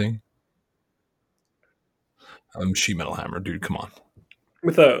everything. Sheet metal hammer, dude. Come on.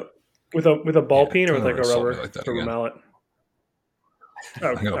 With a ball Yeah, peen or with don't like a assault me rubber like that rubber again. mallet? Oh,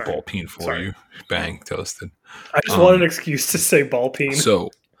 I got a all ball right. peen for Sorry. you. Bang, toasted. I just wanted an excuse to say ball peen.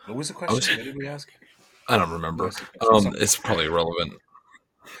 So What was the question? What did we ask? I don't remember. It's probably irrelevant.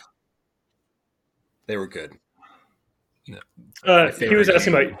 They were good. He favorite was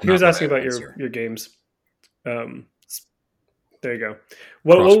asking game, about not your games. There you go.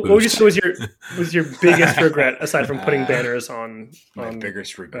 What would you say was your biggest regret aside from putting banners on? My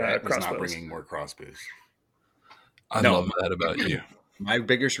biggest regret was not crossbows? bringing more crossbows. I No. love that about you. My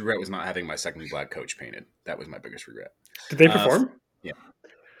biggest regret was not having my second black coach painted. That was my biggest regret. Did they perform? Yeah.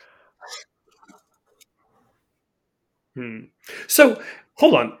 So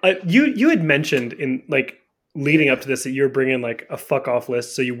hold on. You had mentioned in like leading up to this that you were bringing like a fuck off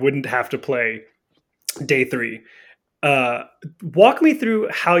list so you wouldn't have to play day 3. Walk me through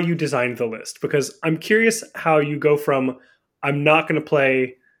how you designed the list, because I'm curious how you go from I'm not going to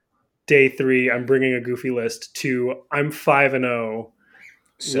play day 3, I'm bringing a goofy list, to I'm 5-0.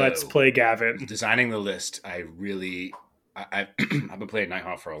 So, Let's play Gavin. Designing the list, I've been playing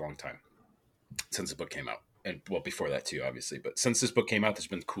Nighthawk for a long time since the book came out, and well before that too, obviously. But since this book came out, there's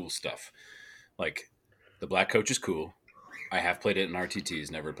been cool stuff. Like the Black Coach is cool. I have played it in RTTs,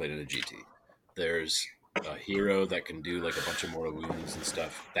 never played it in a GT. There's a hero that can do like a bunch of mortal wounds and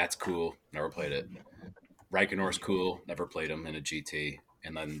stuff. That's cool. Never played it. Reichenor's cool. Never played him in a GT.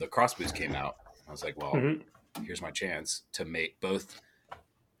 And then the crossbows came out. I was like, well, here's my chance to make both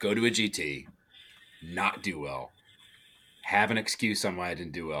go to a GT, not do well, have an excuse on why I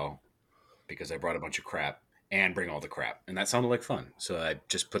didn't do well because I brought a bunch of crap, and bring all the crap. And that sounded like fun. So I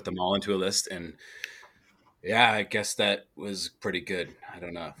just put them all into a list, and yeah, I guess that was pretty good. I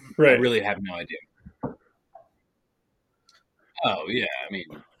don't know. Right. I really have no idea. Oh, yeah. I mean,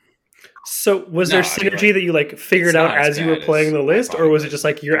 So was there No, I mean, synergy like, that you like figured it's out not as as you were bad playing as the I list, thought or it was it was. just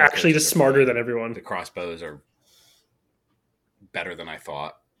like you're Black actually Coaches just are smarter fun. than everyone? The crossbows are better than I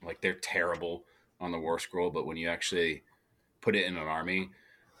thought. Like, they're terrible on the War Scroll, but when you actually put it in an army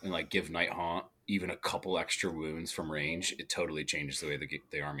and like give Night Haunt even a couple extra wounds from range, it totally changes the way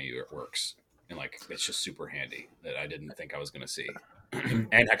the army works. And like, it's just super handy that I didn't think I was going to see. And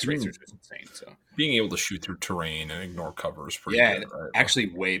Hex Racers was insane. So Being able to shoot through terrain and ignore cover is pretty yeah, good. Right? actually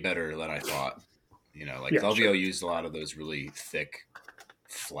way better than I thought. You know, like Yeah, LVO sure. used a lot of those really thick,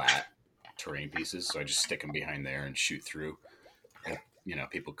 flat terrain pieces, so I just stick them behind there and shoot through. And, you know,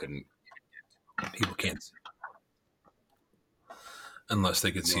 people couldn't. People can't see. Unless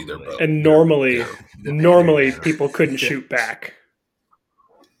they could see their bow. And normally The people couldn't shoot back.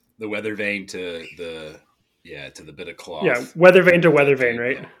 the weather vane to the bit of cloth. Yeah, weather vane to weather vane,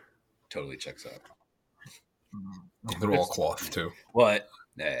 right? Totally checks out. They're all cloth too. But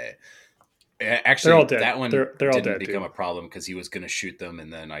actually, They're all dead. that one They're all didn't dead, become too. a problem because he was going to shoot them,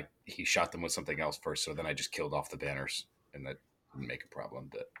 and then he shot them with something else first. So then I just killed off the banners, and that didn't make a problem.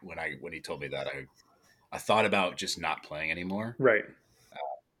 But when he told me that, I thought about just not playing anymore. Right.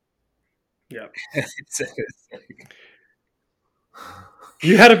 Yeah. It's like,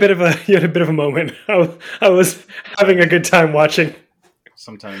 You had a bit of a moment. I was having a good time watching.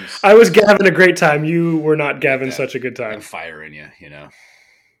 sometimes I was having a great time. You were not having such a good that time. fire in you, you know.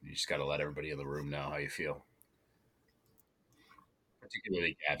 You just got to let everybody in the room know how you feel.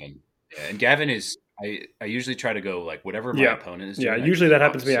 Particularly Gavin. Yeah, and Gavin is. I usually try to go like whatever my opponent is doing. Yeah, I usually do that the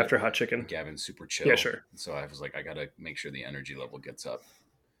happens to me opposite. after Hot Chicken. Gavin's super chill. Yeah, sure. So I was like, I got to make sure the energy level gets up.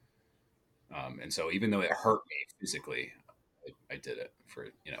 And so even though it hurt me physically, I did it for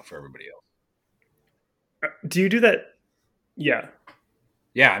everybody else. Do you do that? Yeah.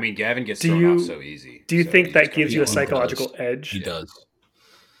 Yeah, I mean, Gavin gets Do thrown you- off so easy. Do you so think you that just gives gotta you a be on. psychological edge? He does.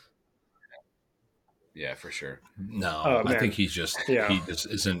 Yeah, for sure. No, Oh, I man. think he just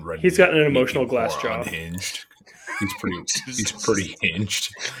isn't ready. He's to got an meet emotional people glass who jaw. are Unhinged. He's pretty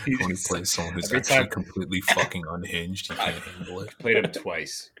hinged. When he plays someone who's Every actually time- completely fucking unhinged, he can't handle it. Played him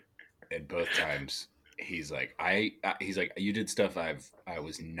twice, and both times he's like, you did stuff I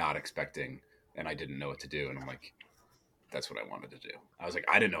was not expecting, and I didn't know what to do, and I'm like, that's what I wanted to do. I was like,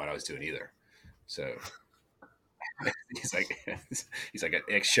 I didn't know what I was doing either, so. He's like,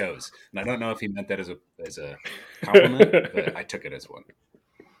 it shows, and I don't know if he meant that as a compliment, but I took it as one.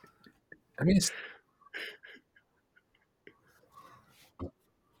 I mean,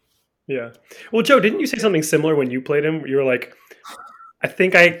 Yeah. Well, Joe, didn't you say something similar when you played him? You were like, I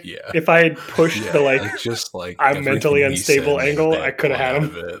think yeah. if I had pushed the it's just like I'm everything mentally he unstable said, angle, they I coulda had play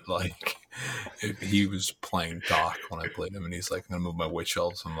him. out of it. Like if he was playing Doc when I played him, and he's like, "I'm gonna move my witch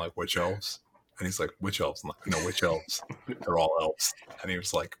elves." I'm like, "Witch elves?" And he's like, "Witch elves?" I'm like, "No, witch elves. They're all elves." And he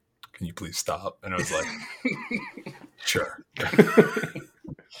was like, "Can you please stop?" And I was like, "Sure."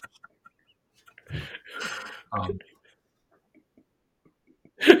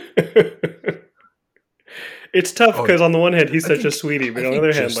 It's tough Oh, because on the one hand he's I such a think- sweetie, but I on the think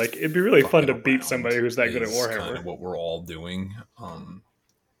other hand, just like it'd be really fun to fucking beat somebody around who's that good at is Warhammer. kind of what we're all doing,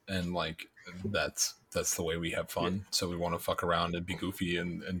 and like that's the way we have fun. So we want to fuck around and be goofy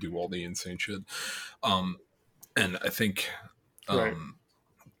and do all the insane shit. And I think, Right.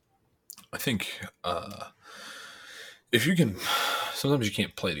 I think if you can, sometimes you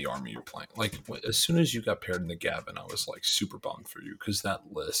can't play the army you're playing. Like as soon as you got paired into Gavin, I was like super bummed for you because that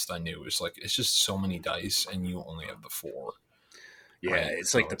list I knew was like it's just so many dice and you only have the 4. Yeah, Right,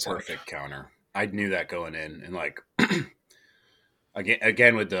 it's so like the it's like- perfect counter. I knew that going in, and like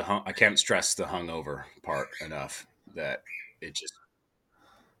again with the I can't stress the hungover part enough that it just.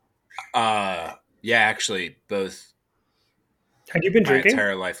 Yeah, actually, both Had you been my drinking?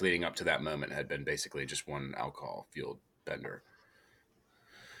 entire life leading up to that moment had been basically just one alcohol fueled bender.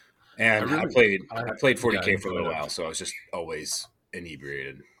 And I played 40K yeah, for a little enjoyed it. while, so I was just always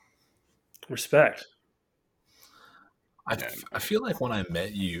inebriated. Respect. I feel like when I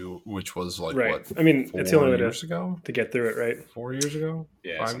met you, which was like Right. what, I mean, it's the only way 4 to- years ago, To get through it, right? 4 years ago,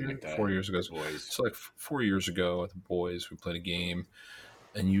 Yeah, 5 something years, like that. 4 years ago. Boys. So like 4 years ago at the boys, we played a game,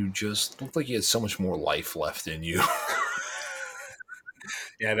 and you just looked like you had so much more life left in you.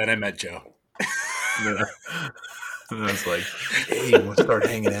 Yeah, then I met Joe. Yeah. And I was like, "Hey, you want to start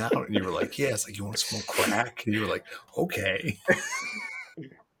hanging out?" And you were like, "Yeah." It's like, "You want to smoke crack?" And you were like, "Okay."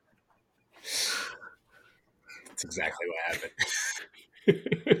 That's exactly what happened.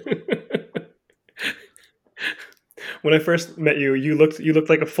 When I first met you, you looked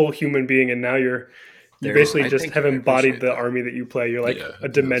like a full human being, and now you basically I just think have I embodied appreciate the that. army that you play. You're like Yeah, a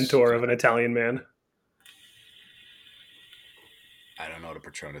it does. Dementor of an Italian man. I don't know what a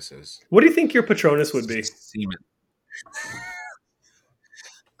Patronus is. What do you think your Patronus would be? Semen.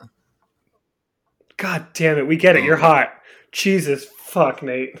 God damn it, we get it. You're hot. Jesus fuck,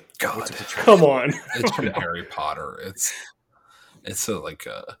 Nate. God, Come on. it's from Harry Potter. It's like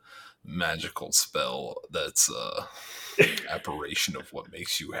a magical spell that's a apparition of what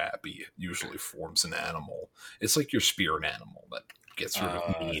makes you happy. It usually forms an animal. It's like your spirit animal that gets rid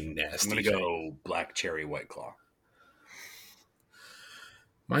of mean, I'm nasty. gonna things. go Black Cherry White Claw.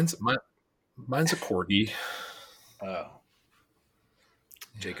 Mine's a corgi. Oh,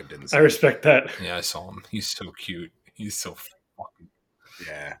 Jacob didn't. I Say respect that. Yeah, I saw him. He's so cute. He's so fucking.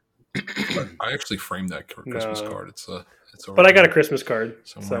 Yeah. I actually framed that Christmas No. card. It's over But I got a there Christmas card.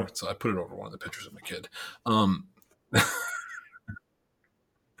 somewhere. So So I put it over one of the pictures of my kid.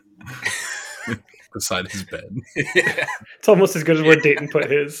 Beside his bed. it's almost as good as where Dayton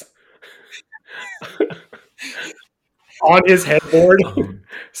put his. On his headboard, Um,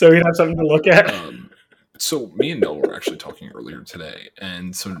 so he'd have something to look at. So me and Mel were actually talking earlier today,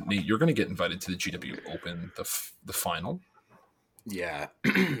 and so Nate, you're going to get invited to the GW Open, the final. Yeah,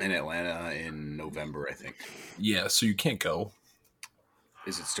 in Atlanta in November, I think. Yeah, so you can't go.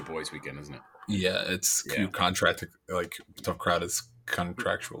 It's Du Bois weekend, isn't it? Yeah, it's Yeah. you contracted, like Tough Crowd is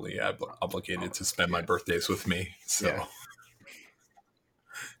contractually obligated to spend my birthdays with me. So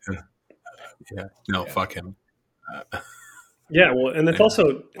yeah, no, Yeah. fuck him. Yeah, well, and it's Yeah. also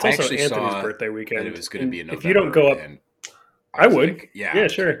I Anthony's actually saw birthday weekend. That it was going to be in And November. if you don't go up, and I was would. like, yeah, Yeah, I'm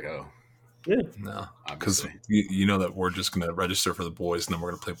sure. gonna go. No, because Obviously. you know that we're just gonna register for the boys, and then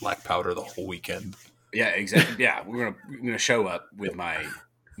we're gonna play Black Powder the whole weekend. Yeah, exactly. Yeah, we're gonna show up with my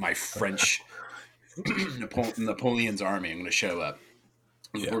French Napoleon's army. I'm gonna show up.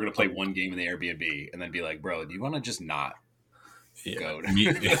 Yeah. We're gonna play one game in the Airbnb, and then be like, "Bro, do you want to just not Yeah, go?" Me-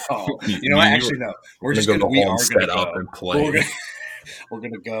 No. You know, what? Actually, no. We're just go gonna. to We home, are set gonna up go. and play. We're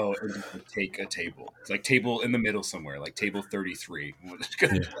gonna go and take a table. It's like table in the middle somewhere, like table 33. We're just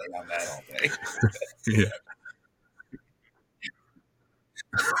gonna Yeah. play on that all day. Yeah,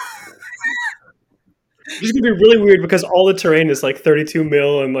 it's gonna be really weird because all the terrain is like 32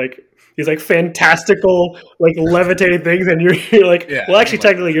 mil and like these like fantastical like levitating things, and you're like, Yeah, well, actually, like-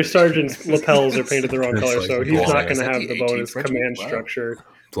 technically, your sergeant's lapels are painted the wrong It's color, like so he's not blowing- going Is to that have the the 18th bonus Regiment? command Wow. structure.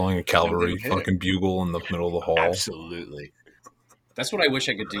 blowing a cavalry Never hit fucking bugle in the middle of the hall. Absolutely. That's what I wish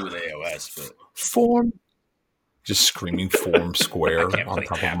I could do with AOS, but Form, just screaming form I square can't on play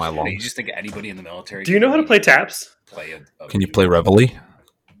top taps. of my You lungs. just think anybody in the military? Do you know how to play taps? Play a Can you play Reveille?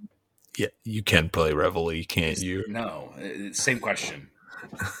 Yeah, you can play Reveille, can't you? No, same question.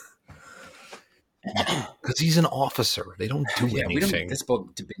 Because he's an officer. They don't do Yeah, we don't. anything. This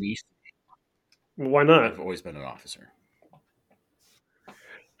book beneath. Why not? I've always been an officer,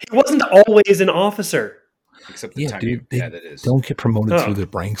 He wasn't always an officer. except the Yeah, time. dude, they that is. Don't get promoted Oh. through the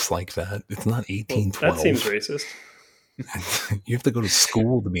ranks like that. It's not Well, 1812. that seems racist. You have to go to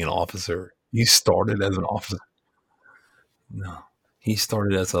school to be an officer. You started as an officer. No, he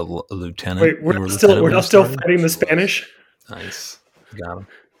started as a lieutenant. Wait, You we're were not still lieutenant we're when not you still started? fighting the Spanish. Nice, got him.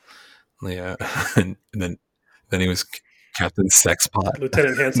 Yeah, and then he was Captain Sexpot.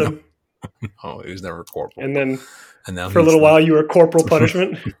 Lieutenant Handsome, Oh, he was never corporal. and then And now for a he's little like- while you were Corporal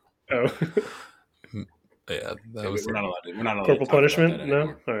Punishment. Oh, Yeah, that was we're not allowed to. We're not allowed Corporal to talk Punishment. About that No,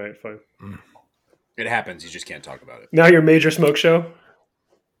 anymore. all right, fine. It happens. You just can't talk about it. Now you're Major Smoke Show.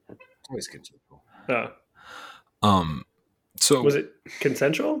 It's always consensual. So Was it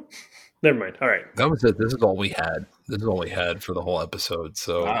consensual? Never mind. All right. that was it. This is all we had. This is all we had for the whole episode.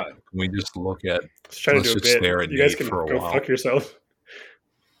 So Wow. can we just look at. Let's try to Let's do a just bit. stare at You guys Nate can for a go while. fuck yourself.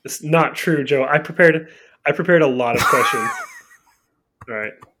 It's not true, Joe. I prepared a lot of questions. All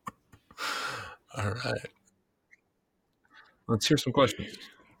right. All right. Let's hear some questions.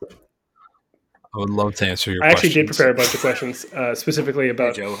 I would love to answer your I questions. actually did prepare a bunch of questions, specifically Hey,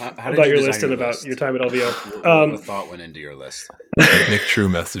 about Joe, how did about you your design list and about list? your time at LVO. What thought went into your list? Nick True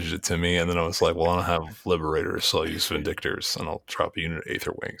messaged it to me, and then I was like, well, I don't have Liberators, so I'll use Vindictors, and I'll drop a unit of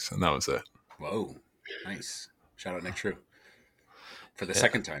Aether Wings. And that was it. Whoa, nice! Shout out Nick True for the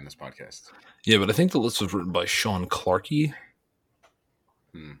second time this podcast. Yeah, but I think the list was written by Sean Clarkey.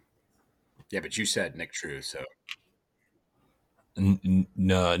 Yeah, but you said Nick True, so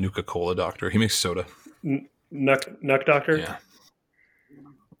Nuka Cola Doctor. He makes soda. Nuck Doctor.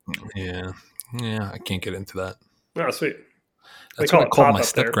 Yeah. Yeah, I can't get into that. Oh, sweet. They That's call what I it called Pop my up there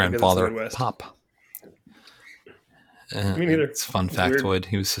step because it's grandfather, the Midwest. Pop. Me neither. It's a fun It's weird. factoid.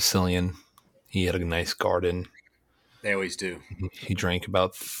 He was Sicilian. He had a nice garden. they always do. He drank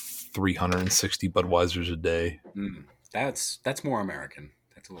about 360 Budweisers a day. That's more American.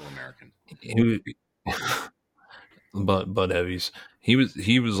 That's a little American. He was, Bud Heavies. He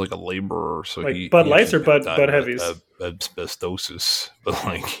was like a laborer, so Like he Bud he Lights or actually Bud died of Heavies? Asbestosis, but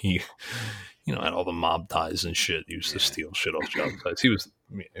like he, had all the mob ties and shit. He used to steal shit off job sites. He was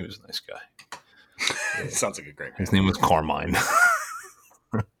a nice guy. Sounds like a great man. His name was Carmine.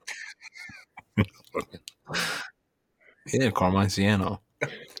 Yeah, Carmine Ciano.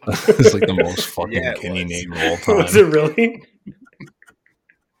 It's like the most fucking Yeah, it Kenny was. name of all time. Was it really?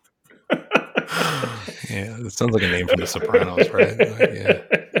 Yeah, it sounds like a name from The Sopranos, right? Like, yeah.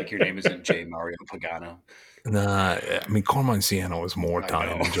 Like your name isn't J. Mario Pagano. Nah, I mean Carmine Ciano was more I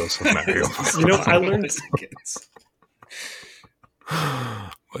Italian know. than Joseph Mario. You know, I learned Kids.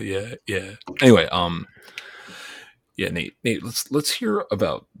 But yeah. Anyway, yeah, Nate, let's hear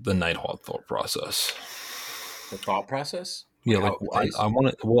about the Nighthawk thought process. The thought process. Yeah, How like it plays? I want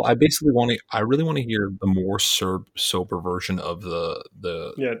to. Well, I really want to hear the more sober version of the.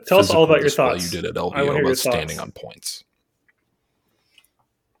 Yeah, tell us all physical about your display thoughts. You did at I wanna LVO hear your about standing thoughts. on points.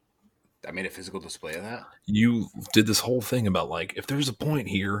 I made a physical display of that. You did this whole thing about like if there's a point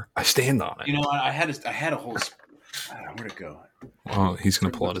here, I stand on it. You know, I had a whole. Where'd it go? Oh, he's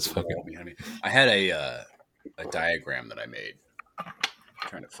gonna pull out his fucking. Wall behind me. I had a diagram that I made. I'm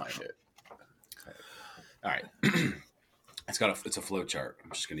trying to find it. All right. It's a flow chart.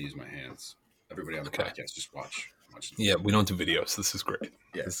 I'm just gonna use my hands. Everybody on the podcast, just watch. Yeah, we don't do videos. This is great.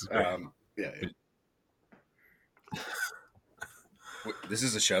 Yeah. This is great. Yeah. This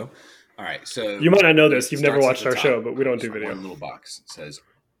is a show. All right. So You might not know this. You've never starts watched at our the show, top. but we don't do There's video. One little box. It says,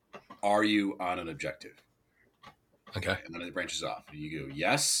 "Are you on an objective?" Okay. And then it branches off. And you go,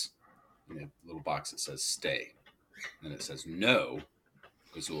 yes. And a little box that says stay. And then it says no.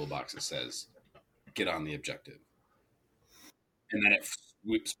 There's a little box that says get on the objective. And then it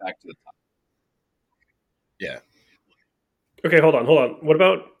swoops back to the top. Yeah. Okay, hold on. What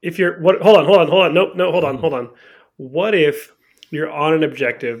about if you're hold on. No, hold on. What if you're on an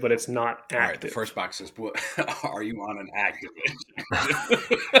objective but it's not active? All right. The first box says, are you on an active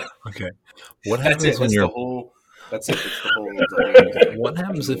objective? Okay. What That's happens it. when That's you're? the whole. That's it. It's the whole. What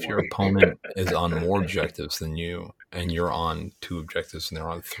happens if your opponent is on more objectives than you, and you're on 2 objectives and they're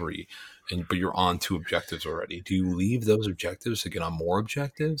on 3, but you're on 2 objectives already? Do you leave those objectives to get on more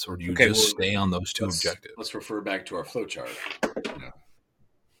objectives, or do you stay on those 2 objectives? Let's refer back to our flow chart.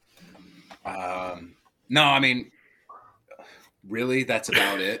 No, I mean, really, that's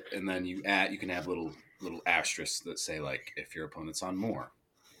about it. And then you can have little asterisks that say like, if your opponent's on more,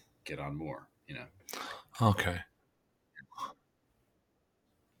 get on more. Okay.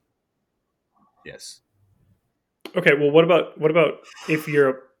 Yes. Okay, well, what about if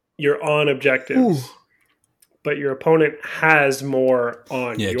you're on objectives, but your opponent has more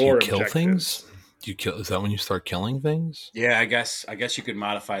on Yeah. your Do you objectives? kill things? Do you kill? Is that when you start killing things? Yeah, I guess you could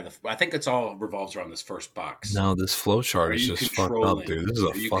modify I think it's all revolves around this first box. No, this flow chart Are is you just fucked up, dude. This is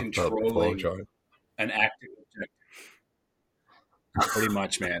are a you fucked up flow controlling chart. An active objective. Pretty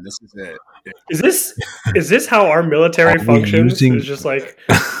much, man. This is it. Is this how our military Are we functions? using- It's just like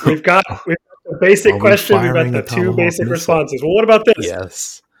we've got the basic Are we question, we've got firing the a 2 Tomahawk basic missile? responses. Well, what about this?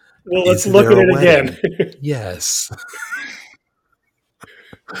 Yes. Well, let's Is look at there it a again. Yes.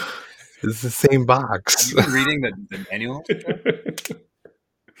 It's the same box. Have you been reading the manual?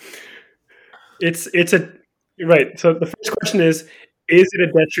 It's a right. So the first question is it a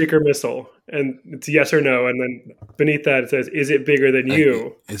Death Streaker missile? And it's yes or no. And then beneath that it says, is it bigger than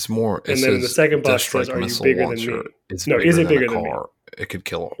you? It's more. It And then says the second box Death Strike says, are you missile bigger than launcher. me? It's No, bigger is it than bigger a than me? car. It could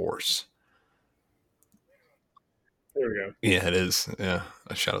kill a horse. There we go. Yeah, it is. Yeah,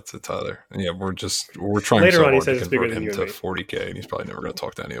 a shout out to Tyler. Yeah, we're trying Later so on, he hard says to it's bigger convert than him you to and me. 40K, and he's probably never going to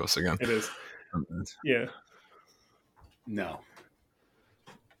talk to any of us again. It is. Yeah. No.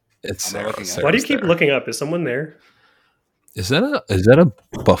 It's I'm not looking up. Why do you Sarah's keep there. looking up? Is someone there? Is that a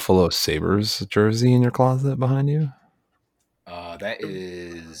Buffalo Sabres jersey in your closet behind you? That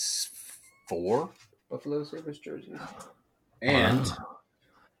is 4 Buffalo Sabres jerseys. And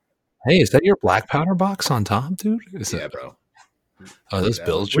Hey, is that your black powder box on top, dude? Is yeah, it? bro. Oh, those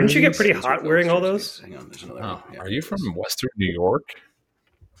Bills jerseys. Wouldn't you get pretty These are hot Bills wearing all jerseys. those? Hang on, there's another Oh, one. Yeah, are you there from it is. Western New York?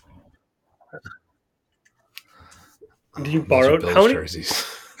 Did you Those are borrow Bills how many? jerseys?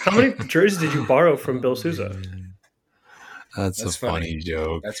 How many jerseys did you borrow from Bill Souza? That's a That's funny funny.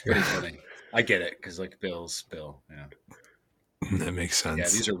 joke. That's pretty funny. I get it because like Bill. Yeah, That makes sense. yeah.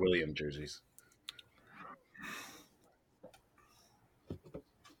 These are William jerseys.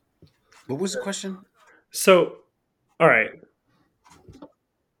 What was the question? So, all right.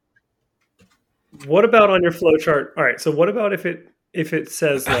 What about on your flow chart? All right. So, what about if it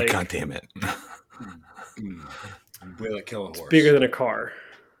says like God damn it! Will it kill a horse? bigger than a car?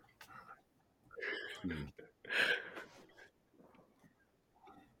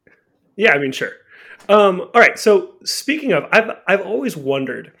 Yeah, I mean, sure. All right. So, speaking of, I've always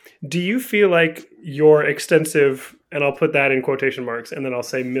wondered: do you feel like your extensive, and I'll put that in quotation marks, and then I'll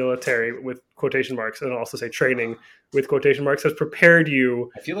say military with quotation marks, and I'll also say training with quotation marks, has prepared you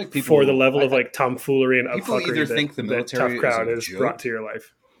I feel like people for the level of like tomfoolery and people upfuckery either that, think the that military tough crowd is a has joke. brought to your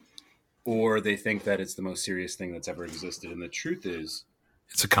life. or they think that it's the most serious thing that's ever existed. And the truth is,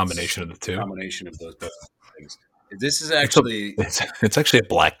 It's a combination of the it's a two. combination of those both things. This is actually It's actually a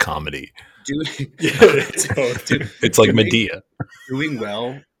black comedy. doing It's both. It's like doing- Medea. doing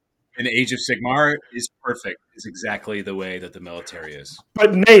well in Age of Sigmar is perfect. Is exactly the way that the military is.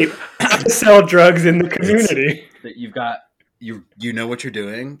 But Nate, I sell drugs in the community. That you've got you know what you're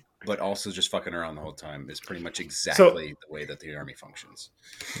doing, but also just fucking around the whole time is pretty much exactly the way that the army functions.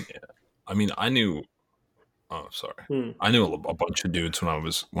 I mean, I knew. Oh, sorry. Hmm. I knew a bunch of dudes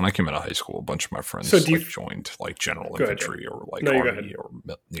when I came out of high school. A bunch of my friends So do you- joined like general Go ahead, infantry or like No, you go army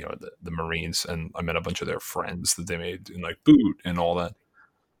or the Marines, and I met a bunch of their friends that they made in like boot and all that.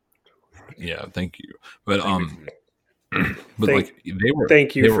 Yeah, thank you. But But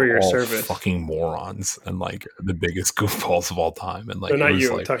thank you they for were your all service. fucking morons and like the biggest goofballs of all time. And like, No, not it was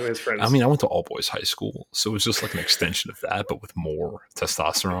you. I'm like, talking to his friends. I mean, I went to all boys high school, so it was just like an extension of that, but with more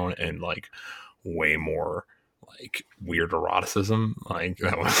testosterone and like way more like weird eroticism. Like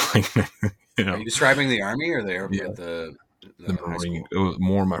that was like, Are you describing the Army or the Yeah. the the high Marine. school? It was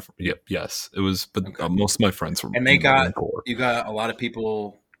more my yes, it was, but Okay. most of my friends were And they in the Marine got Corps. you got a lot of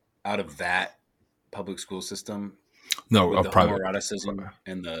people out of that public school system No, with a the private homoeroticism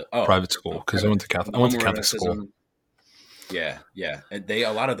and the private school because I went to Catholic. I went to Catholic school. homoeroticism. Yeah. And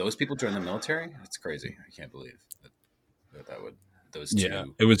a lot of those people joined the military. That's crazy. I can't believe that would those two. Yeah,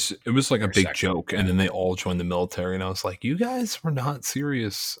 it was like a big intersect joke, like and that. then they all joined the military, and I was like, "You guys were not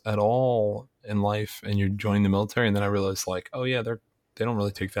serious at all in life, and you're joining the military." And then I realized, like, oh yeah, they don't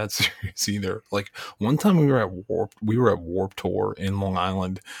really take that serious either. Like one time we were at Warp Tour in Long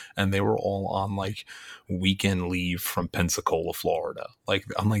Island, and they were all on like weekend leave from Pensacola, Florida. Like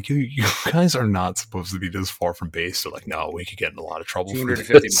I'm like, you guys are not supposed to be this far from base. They're like, no, we could get in a lot of trouble.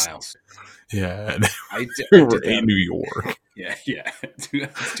 250 for this. miles. Yeah, and I we did were that. in New York. Yeah,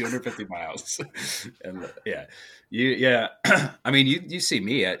 250 miles, and I mean, you see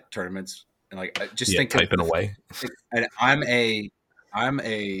me at tournaments, and like I just think typing away. and I'm a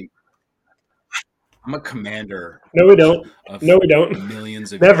commander. No, we don't. Of No, we don't.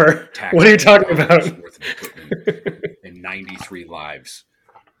 Millions of Never. tax What are you talking dollars about? worth of equipment and 93 lives,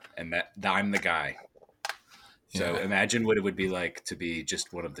 and that I'm the guy. So Yeah. imagine what it would be like to be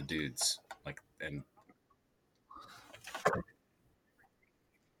just one of the dudes, like and.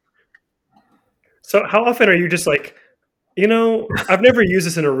 So how often are you just like, I've never used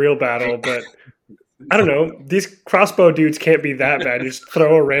this in a real battle, but I don't know. These crossbow dudes can't be that bad. You just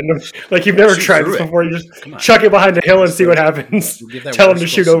throw a random, like you've never Shoot tried through this it. before. You just Come on. chuck it behind a hill and see what happens. Give that Tell them to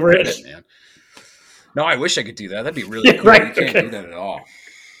rascal shoot some over it. credit, man. No, I wish I could do that. That'd be really Yeah, cool. right, You can't okay. do that at all.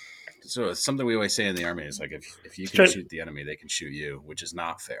 So it's something we always say in the Army is like if you can Try- shoot the enemy, they can shoot you, which is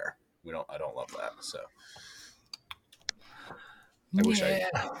not fair. I don't love that. So I wish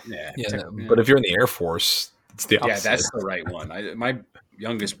But if you're in the Air Force, it's the opposite. yeah, that's the right one. My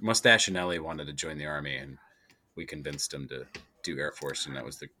youngest Mustachinelli wanted to join the Army, and we convinced him to do Air Force, and that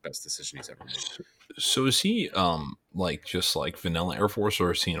was the best decision he's ever made. So is he like just like vanilla Air Force,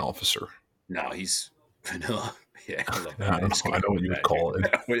 or is he an officer? No, he's vanilla. Yeah, I love I that. don't know what you would call it.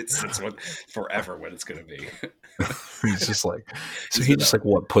 It's what forever what it's going to be. He's just like, so he just like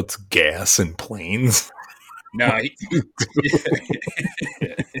what puts gas in planes? No,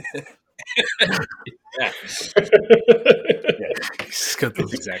 yeah. He's got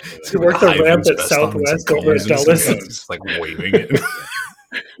those. Exactly. He worked the high ramp vis at vest on and Southwest some over at colors and Dulles. stuff, just like waving it.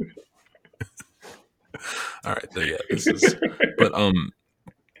 All right, so yeah, this is. But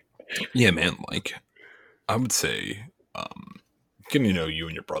yeah, man. Like, I would say, getting to know you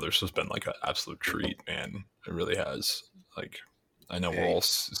and your brothers has been like an absolute treat, man. It really has. Like, I know we're all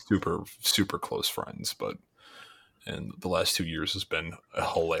super, super close friends, but and the last 2 years has been a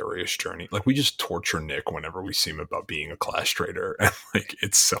hilarious journey. Like, we just torture Nick whenever we see him about being a class traitor, and like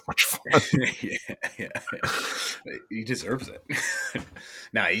it's so much fun. yeah. He deserves it.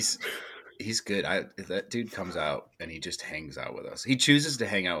 Nah, he's good. That dude comes out and he just hangs out with us. He chooses to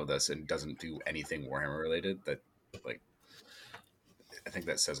hang out with us and doesn't do anything Warhammer related. That, like, I think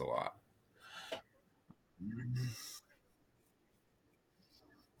that says a lot.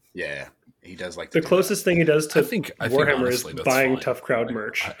 Yeah, he does like to The do closest thing he does to I think Warhammer honestly, is that's buying fine. Tough Crowd Like,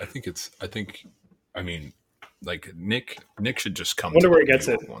 merch. I mean, like Nick should just come. Wonder to where he the gets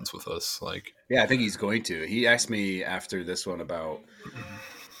New York it. ones with us. Like, that. Yeah, I think he's going to. He asked me after this one about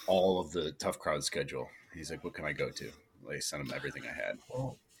all of the Tough Crowd schedule. He's like, "What can I go to?" I sent him everything I had.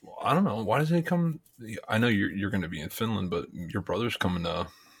 well, I don't know. Why doesn't he come? I know you're going to be in Finland, but your brother's coming to.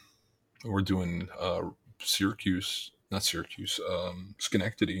 We're doing Syracuse, not Syracuse,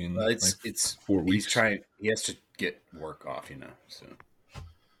 Schenectady in Well, it's 4 weeks. He's trying. He has to get work off, so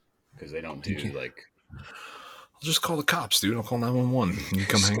because they don't do like. I'll just call the cops, dude. I'll call 911. You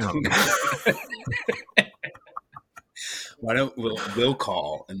come hang out. Why don't we'll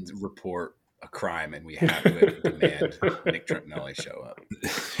call and report a crime, and we have to demand Nick Trentinelli show up.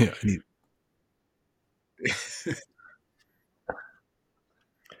 Yeah, I need.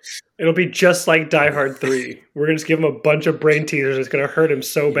 It'll be just like Die Hard 3. We're going to just give him a bunch of brain teasers. It's going to hurt him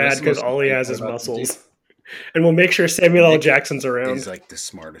so bad because all he has is muscles. And we'll make sure Samuel L. Nick Jackson's around. He's like the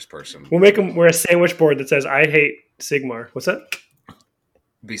smartest person. We'll make him wear a sandwich board that says, I hate Sigmar. What's that?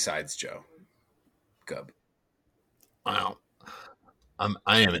 Besides Joe Gubb. Wow.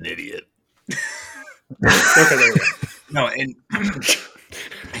 I am an idiot. Okay, there we go. No, and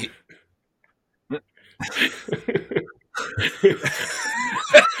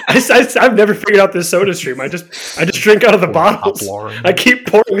I've never figured out this soda stream. I just drink out of the bottles. I keep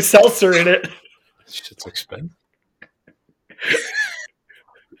pouring seltzer in it. Shit's expensive.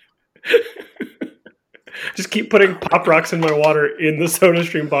 Just keep putting Pop Rocks in my water in the soda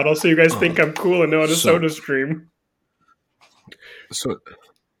stream bottle so you guys think I'm cool and know how to soda stream. So,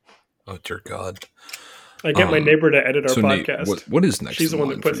 oh dear God. I get my neighbor to edit our Nate, podcast. what is next? She's the one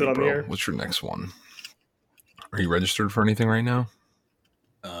in that puts for it on the bro? air. What's your next one? Are you registered for anything right now?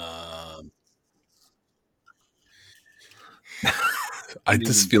 I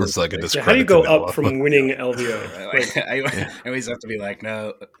just feels like a discredit. Yeah, how do you go to up Noah. from winning LVO? Like, I always have to be like,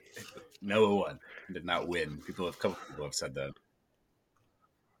 no, Noah won. Did not win. A couple people have said that.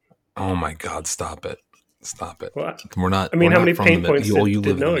 Oh my God! Stop it! Stop it! What? We're not. I mean, we're how not many from pain the points you did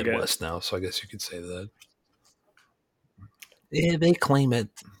live in Noah the get? Midwest now, so I guess you could say that. Yeah, they claim it.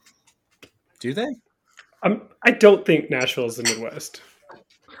 Do they? I don't think Nashville is the Midwest.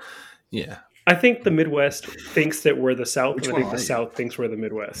 Yeah. I think the Midwest thinks that we're the South, Which and I one think are the you? South thinks we're the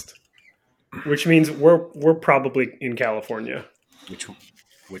Midwest. Which means we're probably in California.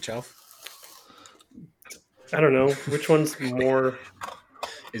 Which elf? I don't know which one's more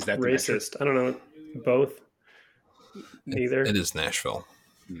Is that the metric? racist. I don't know. Both. Neither. It is Nashville.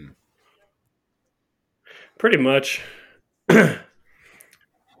 Pretty much. Have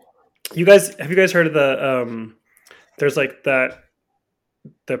you guys heard of the there's like the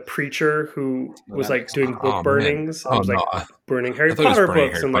preacher who was like doing book man. burnings and Oh, was like no. burning Harry I thought he was Potter burning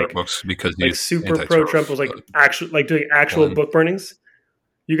books Harry and Potter like books because like he's super anti-turf. pro Trump, was like actually like doing actual Glenn. book burnings.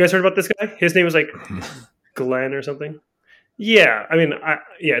 You guys heard about this guy? His name was like Glenn or something. Yeah, I mean,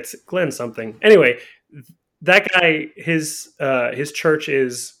 it's Glenn something. Anyway, that guy, his church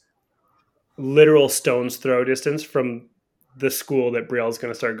is literal stone's throw distance from the school that Brielle's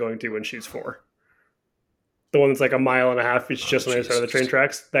going to start going to when she's 4. The one that's like a mile and a half. It's just on the other side of the train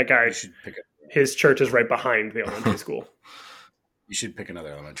tracks. That guy, You should pick his church is right behind the elementary school. You should pick another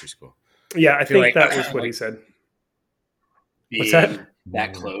elementary school. Yeah, I feel think like- that was what he said. What's Being that?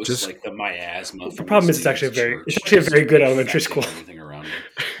 That close, Just- like the miasma. The problem is it's actually a very good elementary school. Everything around it.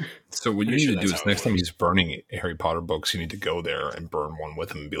 So what you Pretty need sure to do that's is how it next time works. he's burning Harry Potter books, you need to go there and burn one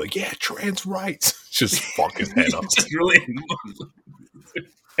with him and be like, "Yeah, trans rights." Just fuck his head up. It's really.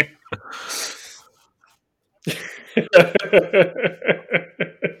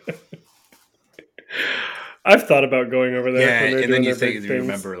 I've thought about going over there. Yeah, when they're and then doing you their think big you things.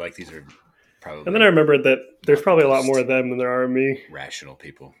 remember like these are probably. And then I remembered that there's probably a lot more of them than there are of me. rational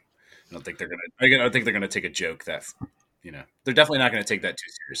people. I don't think they're gonna. I don't think they're gonna take a joke that they're definitely not gonna take that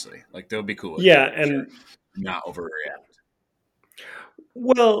too seriously. Like they'll be cool. With Yeah, it, and sure. Not overreact.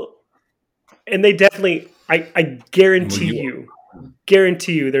 well, and they definitely. I guarantee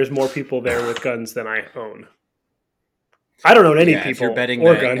you, there's more people there with guns than I own. I don't own any If people you're betting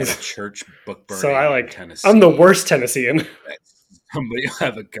or that at guns, a church book burning, so I in Tennessee, I'm the worst Tennessean. that somebody will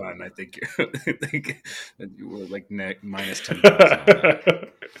have a gun. I think you're. I think that you were like minus 10,000.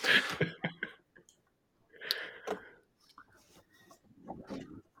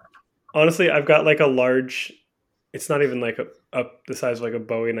 Honestly, I've got like a large. It's not even like the size of like a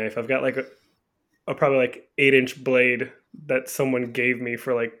Bowie knife. I've got like a probably like 8-inch blade that someone gave me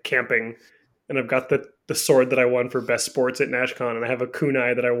for like camping, and I've got the sword that I won for best sports at NashCon, and I have a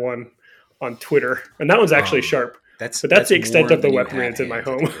kunai that I won on Twitter, and that one's actually sharp. But that's the extent more of the than you weaponry have that's in my hands.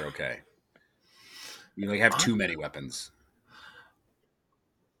 I home. think you're okay. You like have too many weapons.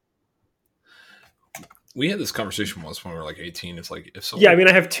 We had this conversation once when we were like 18. It's like if someone Yeah, I mean,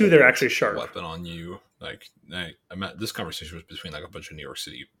 I have two that are actually holds a sharp. weapon on you, like this conversation was between like a bunch of New York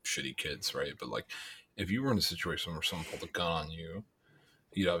City shitty kids, right? But like if you were in a situation where someone pulled a gun on you,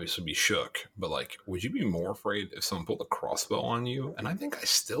 you'd obviously be shook. But like, would you be more afraid if someone pulled a crossbow on you? And I think I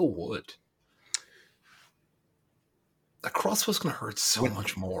still would. A crossbow's gonna hurt so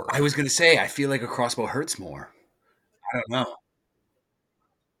much more. I was gonna say, I feel like a crossbow hurts more. I don't know.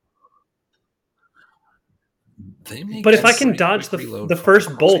 But if I can dodge the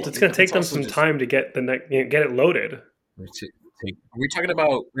first bolt, it's going to take them also some just- time to get get it loaded. Are we talking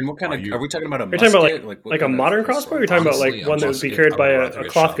about? And what kind of? Are we talking about a? You're talking about musket? like a kind of modern crossbow? Or you're talking about like one that would be carried by a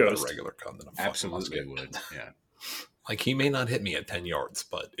cloth ghost? Absolutely would. Yeah. Like he may not hit me at 10 yards,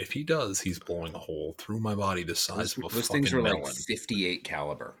 but if he does, he's blowing a hole through my body the size of a Those fucking things are like melon. 58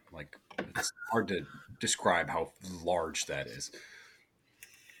 caliber. Like it's hard to describe how large that is.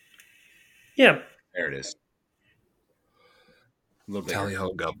 Yeah, There it is. A little bit. Tally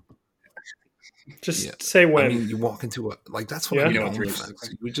ho gub. just Yeah. say when. I mean, you walk into a like that's what Yeah. I'm You know what going 3 with. inches looks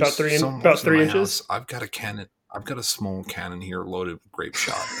like? We About just- three in- someone about walks in 3 my inches? house, I've got a cannon. I've got a small cannon here loaded with grape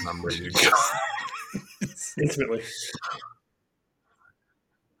shot, and I'm ready to go. Intimately.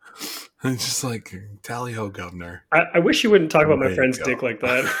 It's just like, tally ho, governor. I wish you wouldn't talk about my There you friend's go. dick like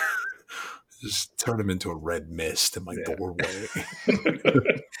that. Just turn him into a red mist in my Yeah. doorway.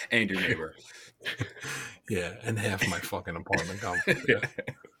 And your neighbor. Yeah, and half my fucking apartment complex. Yeah.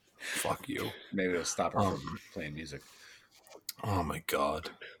 Fuck you. Maybe it'll stop her from playing music. Oh my god.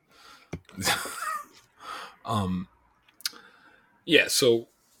 Yeah, so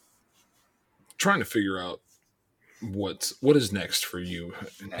trying to figure out what is next for you,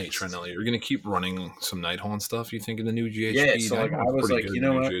 hey Trenelli. You're gonna keep running some Night Haunt stuff, you think, in the new GHB? Yeah, so like, Night I Haunt's was pretty like, good you in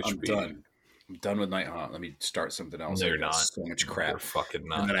know the what? new I'm GHB. done. I'm done with Night Haunt. Let me start something else. No, you're I've got not. so much You're crap. fucking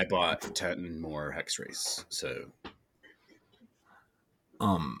not. And then I bought 10 more Hex Race. So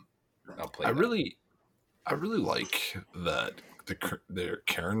I'll play I that. really like that the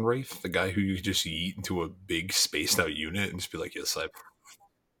Karen Wraith, the guy who you could just yeet into a big spaced out unit and just be like, yes, I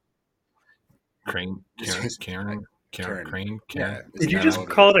Karen. Yeah. Did you just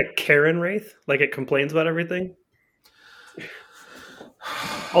call it a Karen Wraith? Like it complains about everything?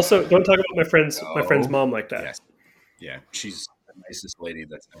 Also, don't talk about my friend's mom like that. Yes. Yeah, she's the nicest lady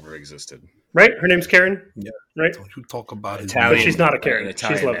that's ever existed. Right? Her name's Karen? Yeah. Right? Don't you talk about his But she's not a Karen. An She's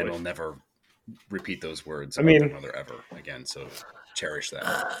Italian man lovely. will never repeat those words I about mean- their mother ever again, so cherish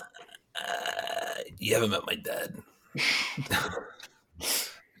that. You haven't met my dad.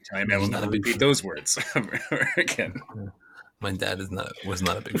 Italian man will He's not never a big repeat those words ever again. My dad was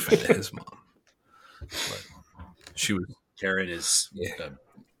not a big fan of his mom. But she was. Karen is Yeah.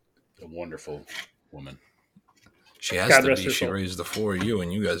 a wonderful woman. She has God to rest be. her She soul. raised the four of you,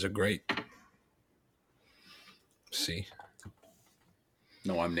 and you guys are great. See?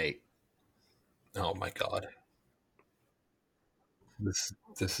 No, I'm Nate. Oh my god. This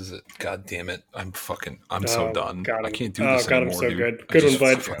is it. God damn it. I'm so Oh, done. got him. I can't do Oh, this got him anymore, so dude. good. I Good just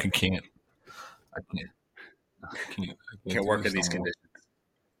one, bud. fucking can't. I can't Can't do work this in these no more. conditions.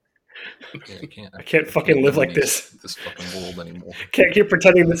 Yeah, I can't fucking live like this. This fucking world anymore. Can't keep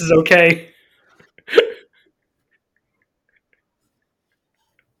pretending this is okay.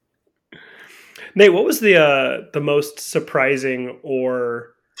 Nate, what was the most surprising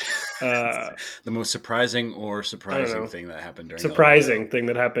or The most surprising or know. surprising thing that happened during surprising thing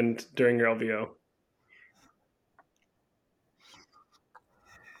that happened during your LVO?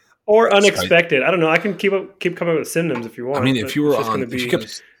 Or unexpected. I don't know. I can keep coming up with synonyms if you want. I mean, if you were It's just on, gonna if be, you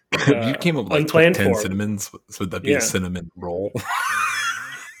kept, if you came up with like top unplanned 10 for. cinnamons, so would that be Yeah. a cinnamon roll?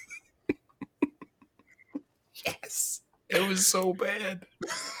 Yes. It was so bad.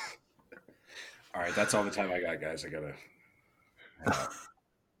 All right, that's all the time I got, guys. I gotta.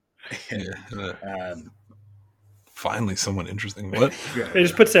 Yeah. Um, Finally, someone interesting. What? Hey,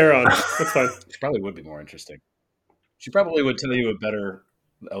 just put Sarah on. That's fine. she probably would be more interesting. She probably would tell you a better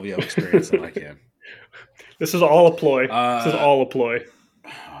LVO experience than I can. This is all a ploy. This is all a ploy.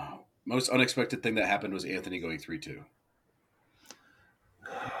 Most unexpected thing that happened was Anthony going 3-2.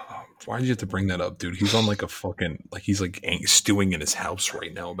 Why did you have to bring that up, dude? He's on like a fucking, like he's like stewing in his house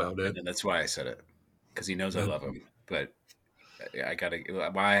right now about it. And that's why I said it, because he knows I love him. But I gotta,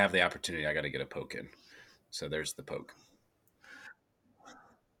 while I have the opportunity, I gotta get a poke in. So there's the poke.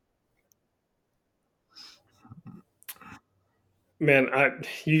 Man,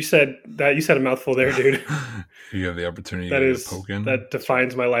 you said a mouthful there, dude. You have the opportunity That to is poke in. that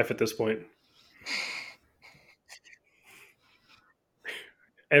defines my life at this point.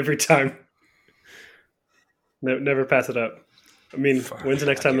 Every time. Never pass it up. I mean, Fuck. when's the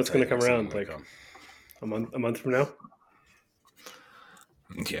next I time can't that's going to tell come you around? next Like time a month from now?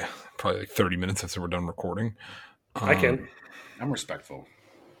 Yeah, probably like 30 minutes after we're done recording. I can. I'm respectful.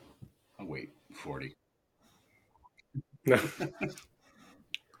 I'll wait 40. No.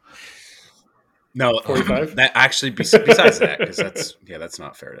 No, 45? That actually, besides that, because that's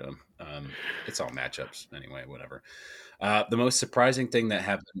not fair to them. It's all matchups anyway. Whatever. The most surprising thing that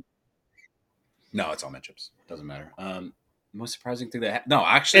happened. No, it's all matchups. Doesn't matter. The most surprising thing that no,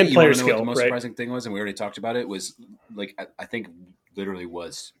 actually, And you player want to know what skill, the most right? surprising thing was, and we already talked about it. Was like I think literally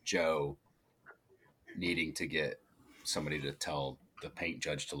was Joe needing to get somebody to tell the paint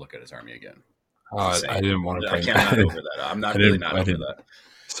judge to look at his army again. I didn't want to I bring cannot that. over that. I'm not I really didn't- not I over didn't- that.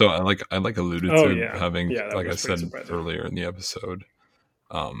 So I alluded Oh, to yeah. having, Yeah, that like I was pretty said surprising. earlier in the episode,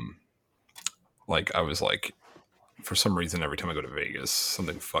 like I was like, for some reason, every time I go to Vegas,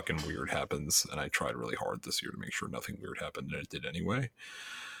 something fucking weird happens, and I tried really hard this year to make sure nothing weird happened, and it did anyway.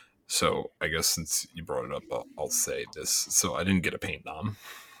 So I guess since you brought it up, I'll say this. So I didn't get a paint nom,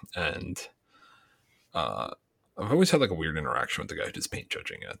 and I've always had like a weird interaction with the guy who does paint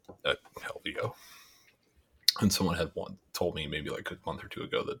judging at LVO. And someone had told me maybe like a month or two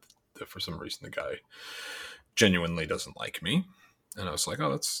ago that that for some reason the guy genuinely doesn't like me. And I was like,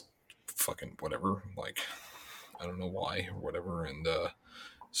 oh, that's fucking whatever. Like, I don't know why or whatever. And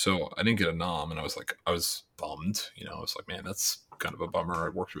so I didn't get a nom, and I was bummed. You know, I was like, man, that's kind of a bummer. I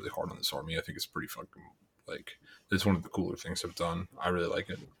worked really hard on this army. I think it's pretty fucking, like, it's one of the cooler things I've done. I really like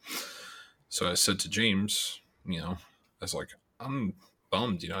it. So I said to James, you know, I was like, I'm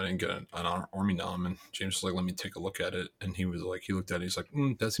bummed, you know, I didn't get an army nom. And James was like, let me take a look at it. And he was like, he looked at it, he's like,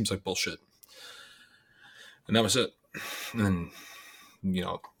 that seems like bullshit. And that was it. And then, you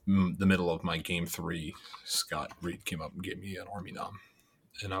know, the middle of my game 3, Scott Reed came up and gave me an army nom.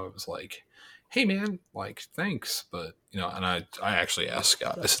 And I was like, hey man, like, thanks. But, you know, and I actually asked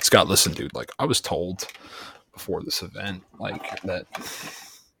Scott, I said, Scott, listen, dude, like, I was told before this event, like, that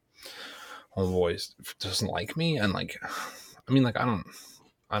homeboy doesn't like me. And, like, I mean, like, I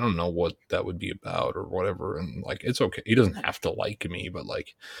don't know what that would be about or whatever. And, like, it's okay. He doesn't have to like me, but,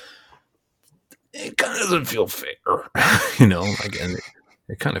 like, it kind of doesn't feel fair, you know, like, and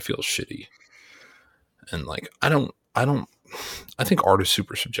it kind of feels shitty. And, like, I think art is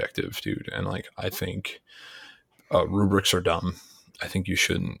super subjective, dude. And, like, I think rubrics are dumb. I think you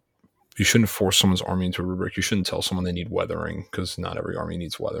shouldn't force someone's army into a rubric. You shouldn't tell someone they need weathering, because not every army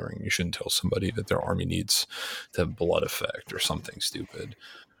needs weathering. You shouldn't tell somebody that their army needs to have blood effect or something stupid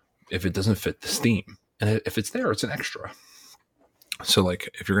if it doesn't fit this theme. And if it's there, it's an extra. So, like,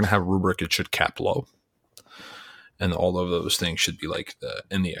 if you're going to have a rubric, it should cap low. And all of those things should be, like,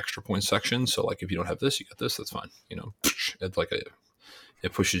 in the extra point section. So, like, if you don't have this, you got this, that's fine. You know, it's like it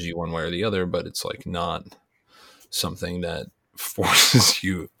pushes you one way or the other, but it's, like, not something that forces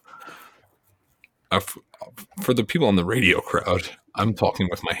you. For the people on the radio crowd, I'm talking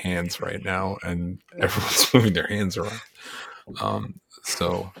with my hands right now, and everyone's moving their hands around.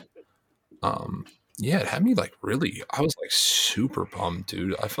 Yeah, it had me, like, really, I was, like, super bummed,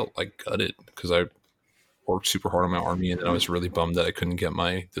 dude. I felt, like, gutted because I worked super hard on my army, and then I was really bummed that I couldn't get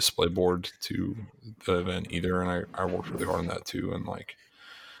my display board to the event either. And I worked really hard on that too. And, like,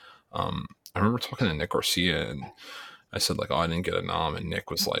 I remember talking to Nick Garcia, and I said, like, oh, I didn't get a nom. And Nick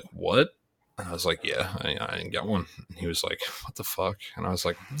was like, what? And I was like, yeah, I didn't get one. And he was like, what the fuck? And I was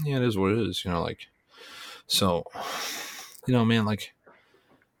like, yeah, it is what it is, you know, like, so, you know, man, like,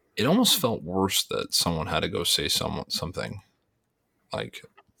 it almost felt worse that someone had to go say something, like,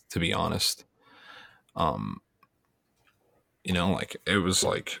 to be honest. You know, like, it was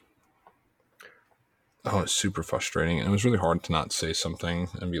like, oh, it's super frustrating. And it was really hard to not say something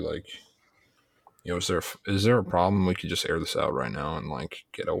and be like, you know, is there a problem? We could just air this out right now and, like,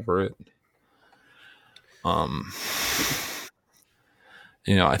 get over it. You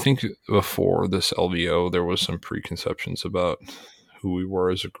know, I think before this LVO, there was some preconceptions about who we were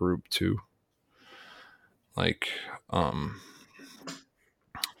as a group too. Like,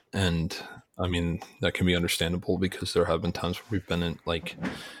 and I mean, that can be understandable because there have been times where we've been in, like,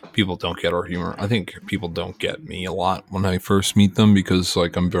 people don't get our humor. I think people don't get me a lot when I first meet them because,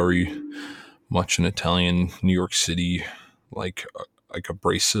 like, I'm very much an Italian, New York City, like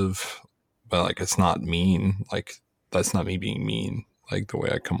abrasive, but, like, it's not mean. Like, that's not me being mean, like, the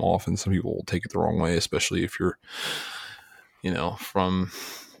way I come off, and some people will take it the wrong way, especially if you're, you know, from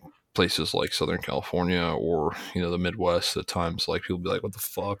places like Southern California or, you know, the Midwest. At times, like, people be like, what the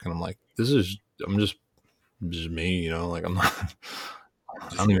fuck? And I'm like, I'm just me, you know, like, I'm not,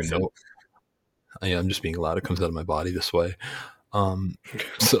 I don't even know. Yeah, I'm just being loud. It comes out of my body this way.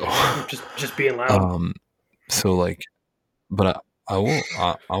 So just being loud. So, like, but I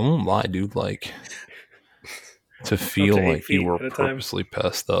won't lie, dude. Like, to feel like you were purposely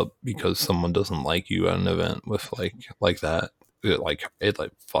passed up because someone doesn't like you at an event with like that,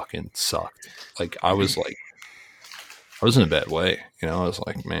 it fucking sucked. Like, I was in a bad way, you know. I was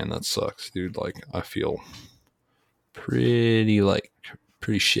like, man, that sucks, dude. Like, I feel pretty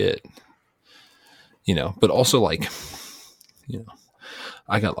shit, you know. But also, like, you know,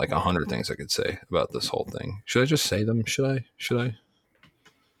 I got like 100 things I could say about this whole thing. Should I just say them? Should I?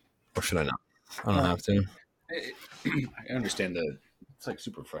 Or should I not? I don't have to. I understand it's like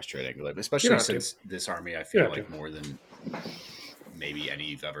super frustrating, like, especially since this army, I feel like more than maybe any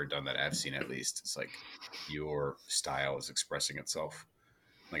you've ever done that I've seen, at least, it's like your style is expressing itself.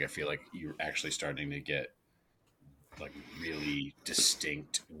 Like, I feel like you're actually starting to get, like, really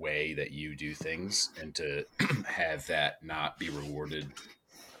distinct way that you do things, and to have that not be rewarded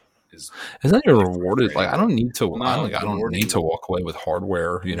is not even rewarded. Like, I don't need to. I don't need to walk away with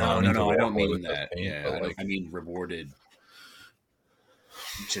hardware. You know. No, I don't mean that. Yeah, I mean rewarded.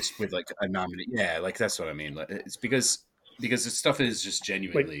 Just with, like, a nominee. Yeah, like, that's what I mean. It's because this stuff is just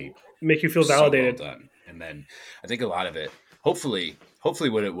genuinely, like, make you feel validated. So well done. And then I think a lot of it, hopefully, Hopefully,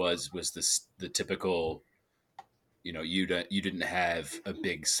 what it was the typical. You didn't have a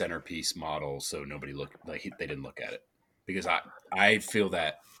big centerpiece model, so nobody looked like they didn't look at it, because I feel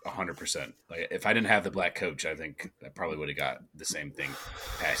that 100%. Like if I didn't have the black coach, I think I probably would have got the same thing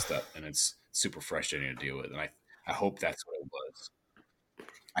passed up, and it's super frustrating to deal with. And I hope that's what it was.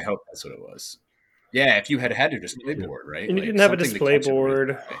 I hope that's what it was. Yeah, if you had had your display board, right? And you Like, didn't have a something to display catch it with, board,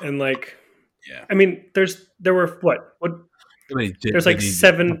 right? and like, Yeah. I mean, there were what? There's like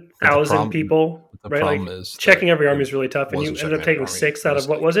 7,000 people, right? Like is checking every army is really tough, and you wasn't ended up checking taking every army. 6 out of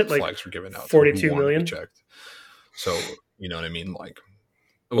what was it? Like flags were given out to 42 who wanted to be million? checked. So you know what I mean? Like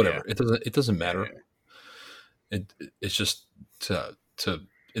whatever. Yeah. It doesn't matter. It's just to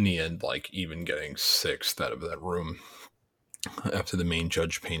in the end, like even getting 6th out of that room after the main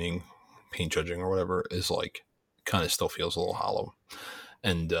judge paint judging or whatever is like kind of still feels a little hollow.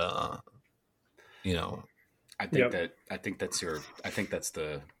 And you know, I think that's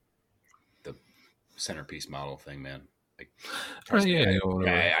the centerpiece model thing, man. Like, trust me,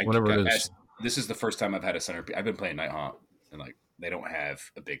 whatever it is. This is the first time I've had a centerpiece. I've been playing Nighthaunt, and like they don't have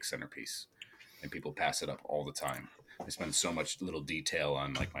a big centerpiece, and people pass it up all the time. I spend so much little detail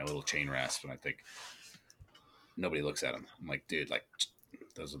on like my little chain rasp, and I think nobody looks at them. I'm like, dude, like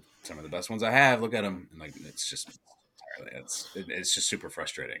those are some of the best ones I have. Look at them, and like it's just just super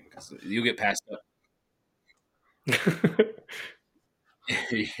frustrating because you get passed up.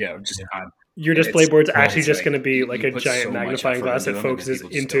 Yeah, just your display board's actually just like, going to be like a put giant so much magnifying effort glass into that them, and focuses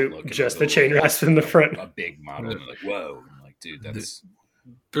people just don't into look, and just they'll the chain look at rasp in the front. a big model, and they're like, whoa. I'm like, dude, that's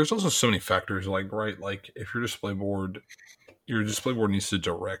there's also so many factors, like, right, like if your display board needs to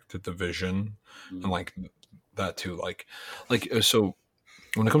direct the vision and like that too, like so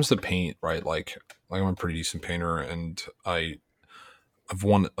when it comes to paint, right, like I'm a pretty decent painter, and I've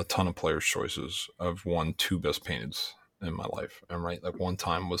won a ton of players' choices. I've won 2 best painteds in my life, and right, like one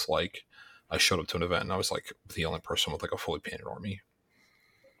time was like I showed up to an event and I was like the only person with like a fully painted army,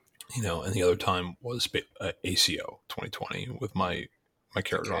 you know, and the other time was ACO 2020 with my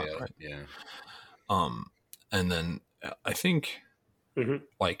character on, right? Yeah. And then I think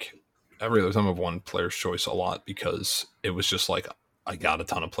like every other time I've won player's choice a lot because it was just like I got a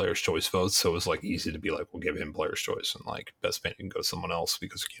ton of player's choice votes, so it was like easy to be like, we'll give him player's choice, and like best paint can go to someone else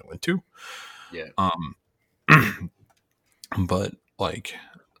because you can't win 2. Yeah. But like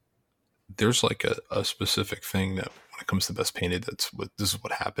there's like a specific thing that when it comes to best painted, this is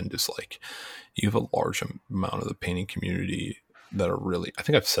what happened is like you have a large amount of the painting community that are really, I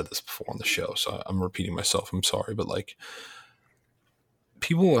think I've said this before on the show, so I'm repeating myself, I'm sorry, but like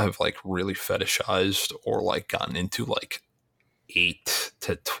people have like really fetishized or like gotten into like 8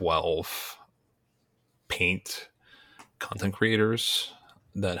 to 12 paint content creators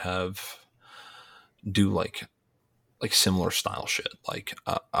that have do like similar style shit. Like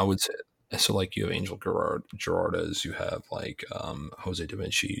I would say, so like you have Angel Girardez, you have like Jose Da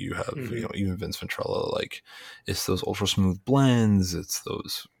Vinci, you have you know, even Vince Ventrella. Like it's those ultra smooth blends, it's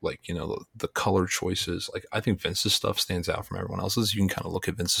those like, you know, the color choices. Like I think Vince's stuff stands out from everyone else's. You can kind of look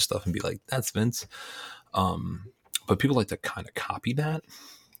at Vince's stuff and be like, that's Vince. But people like to kind of copy those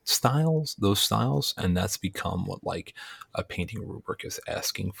styles, and that's become what like a painting rubric is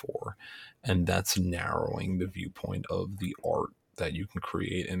asking for, and that's narrowing the viewpoint of the art that you can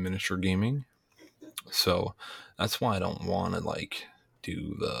create in miniature gaming. So that's why I don't want to like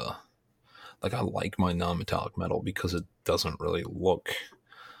do the like, I like my non-metallic metal because it doesn't really look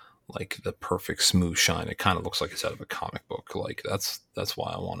like the perfect smooth shine. It kind of looks like it's out of a comic book. Like that's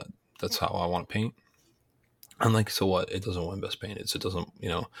why I want it. That's how I want to paint. And like, so what? It doesn't win best painted. It doesn't, you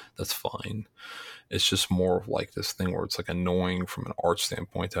know, that's fine. It's just more of like this thing where it's like annoying from an art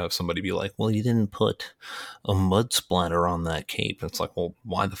standpoint to have somebody be like, well, you didn't put a mud splatter on that cape. And it's like, well,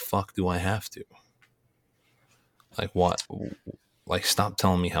 why the fuck do I have to? Like, what? Like, stop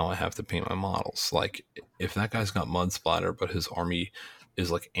telling me how I have to paint my models. Like, if that guy's got mud splatter, but his army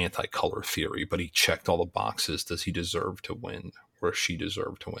is like anti-color theory, but he checked all the boxes, does he deserve to win? Or she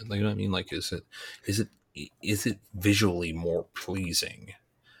deserve to win? Like, you know what I mean? Like, is it visually more pleasing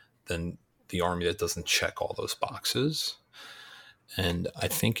than the army that doesn't check all those boxes? And I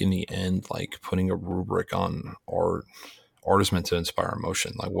think in the end, like putting a rubric on art is meant to inspire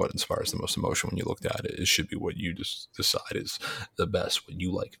emotion. Like what inspires the most emotion when you looked at it, it should be what you just decide is the best, what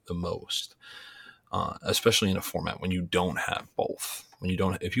you like the most. Especially in a format when you don't have both.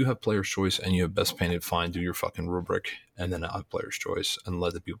 If you have player's choice and you have best painted, fine, do your fucking rubric and then have player's choice and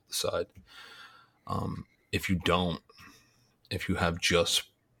let the people decide. If you don't, if you have just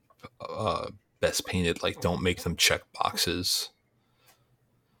best painted, like don't make them check boxes,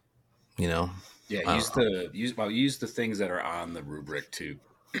 you know? Yeah, use the things that are on the rubric to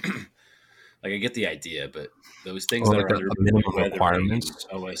like I get the idea, but those things Or that like are a on the rubric, minimum like weathering and requirements.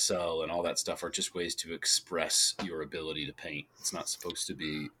 OSL and all that stuff, are just ways to express your ability to paint. It's not supposed to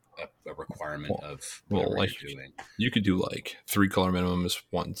be a requirement Well, of well, whatever like you're doing. you could do like 3-color minimum is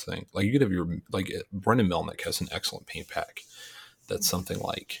one thing. Like you could have your like Brendan Melnick has an excellent paint pack. That's something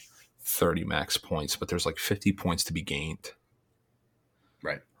like 30 max points, but there's like 50 points to be gained.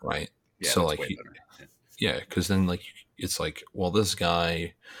 Right. Right. Yeah, So that's like way better. Yeah. yeah, because then like it's like, well, this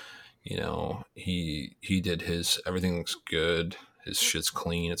guy, he did his, everything looks good. His shit's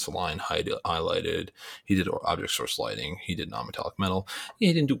clean. It's line highlighted. He did object source lighting. He did non-metallic metal.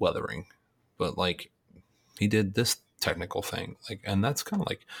 He didn't do weathering, but like he did this technical thing. Like, and that's kind of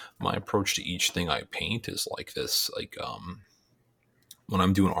like my approach to each thing I paint is like this. Like, when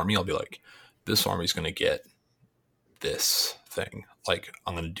I'm doing army, I'll be like, this army's going to get this thing. Like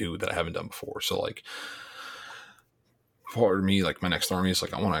I'm going to do that I haven't done before. So like, part of me, like my next army is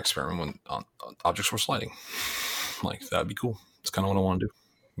like, I want to experiment on object source lighting. Like that'd be cool. It's kind of what I want to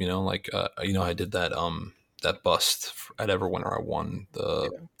do. Like, I did that, that bust at Everwinter. I won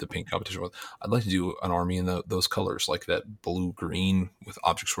the paint competition with. I'd like to do an army in those colors, like that blue green with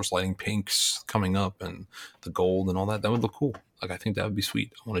object source lighting pinks coming up and the gold and all that. That would look cool. Like, I think that would be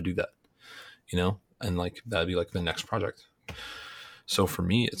sweet. I want to do that, and like, that'd be like the next project. So for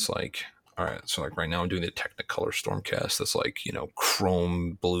me, it's like, all right, so like right now I'm doing the Technicolor Stormcast. That's like,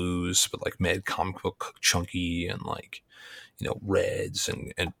 chrome blues, but like mad comic book chunky and like, reds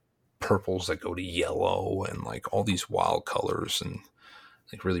and purples that go to yellow and like all these wild colors and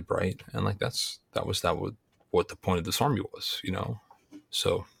like really bright. And like, that was what the point of this army was,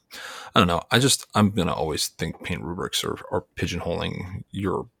 So I don't know. I'm going to always think paint rubrics are pigeonholing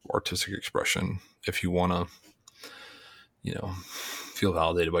your artistic expression if you want to, feel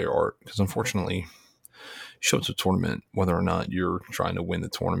validated by your art. Because unfortunately, show up to a tournament, whether or not you're trying to win the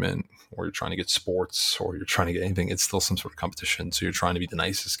tournament or you're trying to get sports or you're trying to get anything, it's still some sort of competition. So you're trying to be the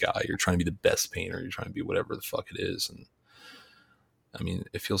nicest guy. You're trying to be the best painter. You're trying to be whatever the fuck it is. And I mean,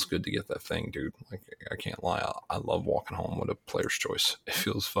 it feels good to get that thing, dude. Like, I can't lie. I love walking home with a player's choice. It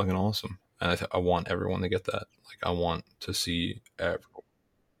feels fucking awesome. And I want everyone to get that. Like, I want to see I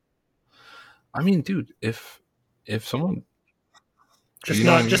mean, dude, if someone just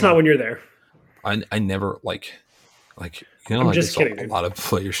not when you're there. I never like I'm like just kidding, a dude. lot of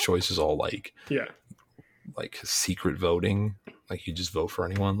players' choices all like Yeah. like secret voting. Like you just vote for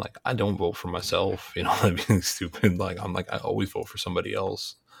anyone. Like I don't vote for myself. I'm being stupid. Like I always vote for somebody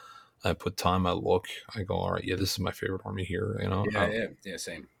else. I put time. I look. I go, all right. Yeah, this is my favorite army here. Yeah,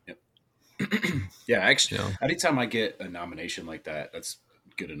 same. Yep. Yeah, actually, anytime I get a nomination like that, that's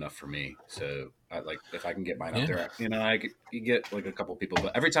good enough for me. So I like if I can get mine up there, you get like a couple people,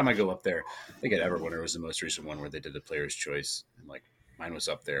 but every time I go up there, I think at Everwinter was the most recent one where they did the player's choice, and like mine was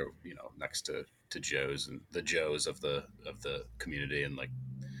up there, next to Joe's and the Joes of the community, and like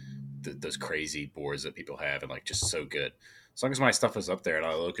those crazy boards that people have, and like just so good. As long as my stuff was up there, and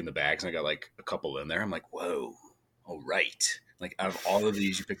I look in the bags, and I got like a couple in there, I'm like, whoa, all right. Like out of all of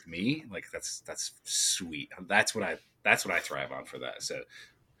these, you picked me. Like that's sweet. That's what I thrive on for that. So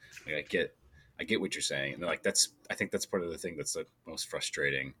like, I get what you're saying. And like I think that's part of the thing that's the most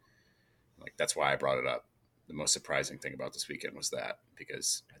frustrating. Like that's why I brought it up. The most surprising thing about this weekend was that,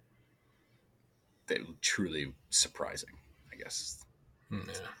 because they were truly surprising, I guess. Yeah.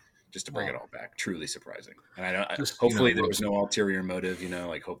 Just to bring it all back, truly surprising. And Hopefully there was no ulterior motive.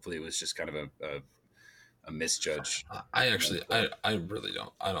 Like hopefully it was just kind of a misjudge. I really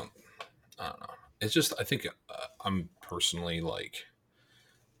don't. I don't know. It's just, I think I'm personally like,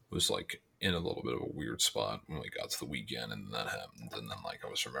 was like in a little bit of a weird spot when we got to the weekend and then that happened. And then like, I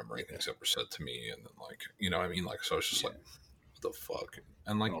was remembering things that were said to me and then like, what I mean? Like, so it's just like, what the fuck?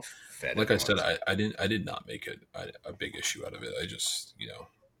 And like, I said, I did not make a big issue out of it. I just,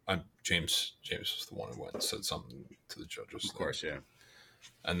 James was the one who went and said something to the judges. Of course. Yeah.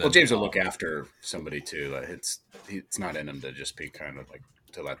 And then, James will look after somebody too. Like it's not in him to just be kind of like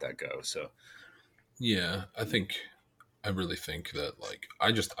to let that go. So yeah, I really think that like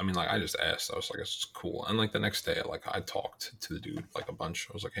I just asked. I was like, it's cool. And like the next day, like I talked to the dude like a bunch.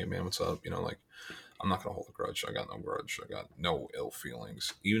 I was like, hey man, what's up? Like I'm not gonna hold a grudge. I got no grudge. I got no ill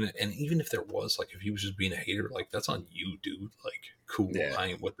feelings. Even if there was, like, if he was just being a hater, like that's on you, dude. Like cool. Yeah. I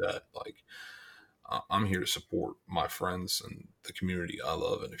ain't with that. Like I'm here to support my friends and the community I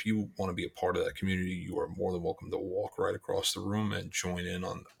love. And if you want to be a part of that community, you are more than welcome to walk right across the room and join in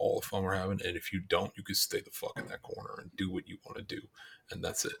on all the fun we're having. And if you don't, you can stay the fuck in that corner and do what you want to do. And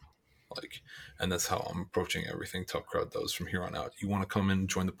that's it. Like, and that's how I'm approaching everything Tough Crowd does from here on out. You want to come in,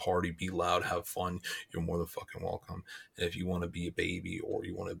 join the party, be loud, have fun, you're more than fucking welcome. And if you want to be a baby, or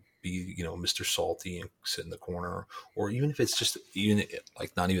you want to be, Mr. Salty and sit in the corner, or even if it's just, even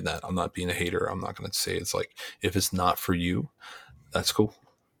like, not even that, I'm not being a hater. I'm not going to say it's like, if it's not for you, that's cool.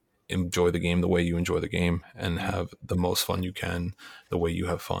 Enjoy the game the way you enjoy the game, and have the most fun you can the way you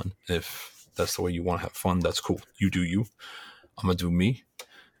have fun. If that's the way you want to have fun, that's cool. You do you. I'm going to do me.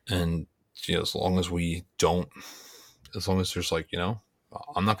 And as long as there's like,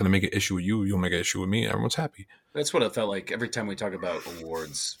 I'm not going to make an issue with you, you'll make an issue with me, everyone's happy. That's what it felt like every time we talk about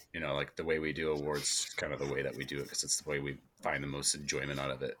awards, like the way we do awards, kind of the way that we do it, because it's the way we find the most enjoyment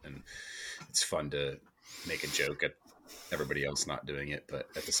out of it. And it's fun to make a joke at everybody else not doing it. But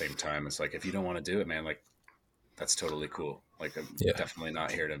at the same time, it's like, if you don't want to do it, man, like, that's totally cool. Like, I'm definitely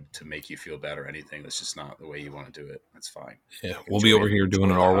not here to make you feel bad or anything. That's just not the way you want to do it. That's fine. Yeah, we'll be over here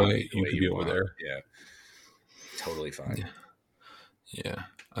doing it our way. You could be over there. Yeah, totally fine. Yeah,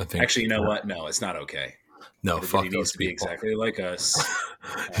 I think. Actually, you know what? No, it's not okay. No, everybody fuck needs to be people. Exactly like us.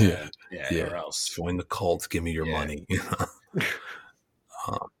 Yeah, or else. Join the cult. Give me your money.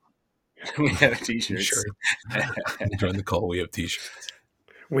 We have t-shirts. Sure. Join the cult. We have t-shirts.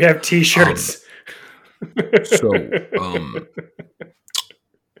 We have t-shirts. So,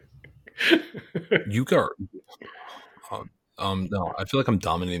 you got. No, I feel like I'm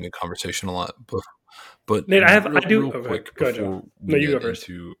dominating the conversation a lot, but Nate, real quick go ahead, before no, we you get go first.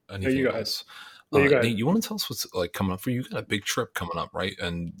 into No, anything you go else. ahead. Nate, you want to tell us what's like coming up for you? You got a big trip coming up, right?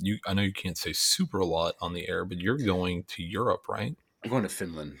 And I know you can't say super a lot on the air, but you're going to Europe, right? I'm going to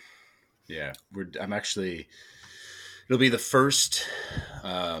Finland. Yeah, it'll be the first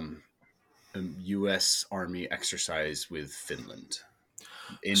U.S. Army exercise with Finland.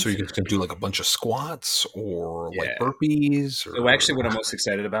 So you're just going to do like a bunch of squats or like burpees? Or... So actually, what I'm most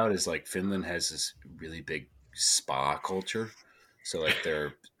excited about is like Finland has this really big spa culture. So like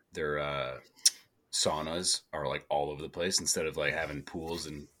their saunas are like all over the place, instead of like having pools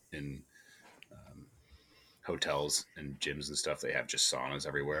in hotels and gyms and stuff. They have just saunas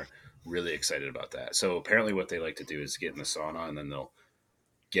everywhere. Really excited about that. So apparently what they like to do is get in the sauna, and then they'll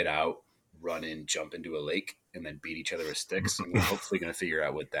get out, run in, jump into a lake, and then beat each other with sticks. And we're hopefully going to figure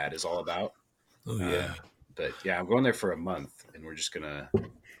out what that is all about. Oh, yeah. But yeah, I'm going there for a month, and we're just going to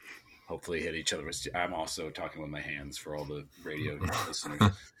hopefully hit each other with I'm also talking with my hands for all the radio listeners.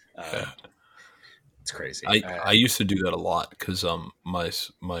 It's crazy. I used to do that a lot because my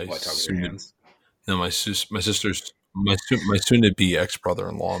sister's my soon to be ex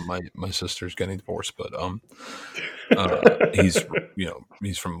brother-in-law, my sister's getting divorced, but he's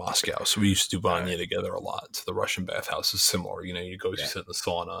from Moscow, so we used to do Vanya together a lot. So the Russian bathhouse is similar. You go sit in the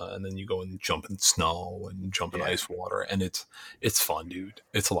sauna, and then you go and jump in snow and jump in ice water, and it's fun, dude.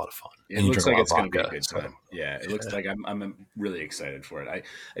 It's a lot of fun. It looks like it's going to be a good time. Yeah, it looks like I'm really excited for it.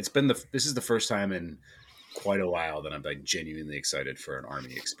 This is the first time in quite a while that I'm like genuinely excited for an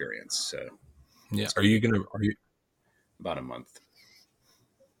Army experience. So yeah, are you about a month?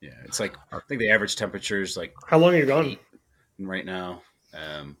 Yeah, it's like I think the average temperature is like. How long are you gone right now?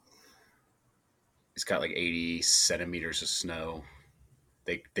 It's got like 80 centimeters of snow.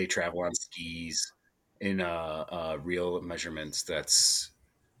 They travel on skis. In real measurements, that's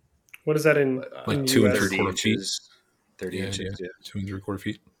what is that in like 2 and 3/4 feet? 30 inches. Yeah. 2 and 3/4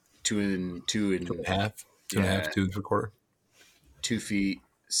 feet. 2 and 2.5. 2.5, 2 3/4. 2 feet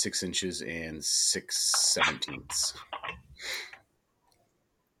 6 inches and 6/17.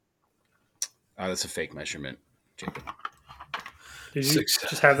 That's a fake measurement, Jacob. Did you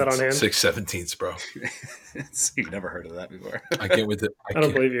just have that on hand? 6/17, bro. You've never heard of that before. I can't wait to. I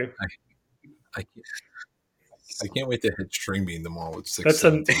don't believe you. I can't wait to hit string bean tomorrow with 6.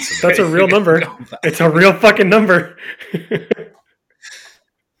 That's a real number. It's a real fucking number.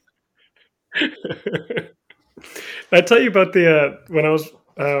 I tell you about when I was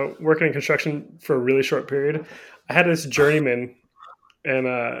working in construction for a really short period. I had this journeyman, and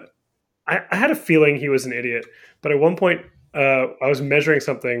I had a feeling he was an idiot. But at one point, I was measuring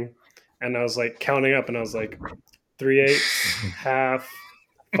something, and I was like counting up, and I was like 3/8, half,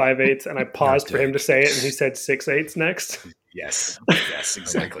 5/8, and I paused for him to say it, and he said 6/8 next. Yes,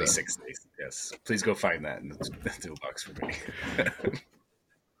 exactly 6/8. Yes, please go find that in the toolbox for me.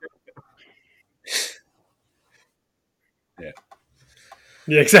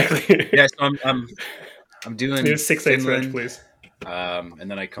 Yeah, exactly. Yeah, so I'm doing 6/8 wrench, please. And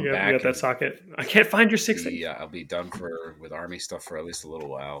then I come back. back. You got that socket? I can't find your 6/8. Yeah, I'll be done with Army stuff for at least a little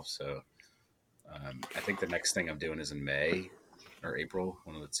while. So I think the next thing I'm doing is in May or April,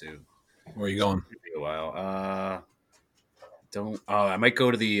 one of the two. Where are you going? It'll be a while. don't. Oh, I might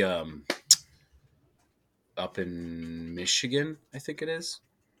go to the up in Michigan. I think it is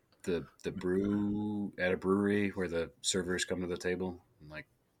the brew at a brewery where the servers come to the table and like.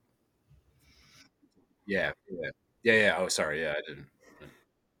 Yeah. Oh, sorry. Yeah, I didn't.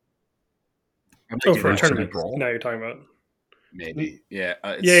 I'm Oh, thinking for a actually tournament. Brawl? Now you're talking about. maybe. Yeah.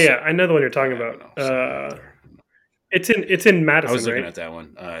 Yeah. I know the one you're talking I don't about. know, somewhere up there. It's in Madison, I was looking right? at that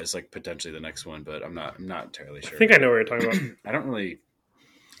one. It's like potentially the next one, but I'm not entirely sure. I think I know what you're talking about.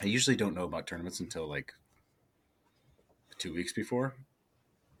 I usually don't know about tournaments until like 2 weeks before,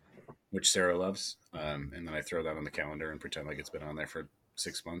 which Sarah loves. And then I throw that on the calendar and pretend like it's been on there for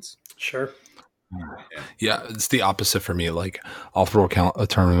 6 months. Sure. Yeah, it's the opposite for me. Like, I'll throw a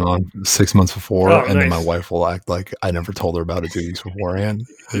tournament on 6 months before, Oh, and then my nice. wife will act like I never told her about it 2 weeks beforehand.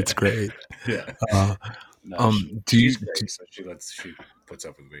 It's great. Yeah. Uh, do you She's great, so she puts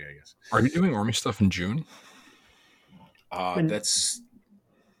up with me, I guess. are you doing army stuff in June? It's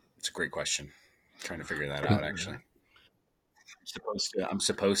a great question. I'm trying to figure that out actually. I'm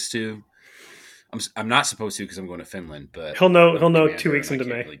supposed to. I'm not supposed to because I'm going to Finland, but He'll know I'm a 2 commander weeks and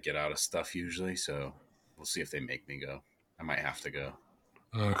into I can't May. really get out of stuff usually, so we'll see if they make me go. I might have to go.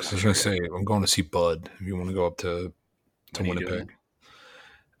 Because I was going to say I'm going to see Bud. If you want to go up to When are you doing Winnipeg,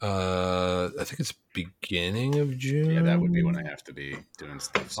 I think it's beginning of June. Yeah, that would be when I have to be doing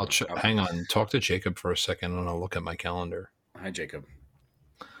stuff. I'll hang on. Talk to Jacob for a second, and I'll look at my calendar. Hi, Jacob.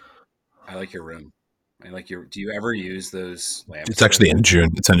 I like your room. Do you ever use those lamps? It's actually in June.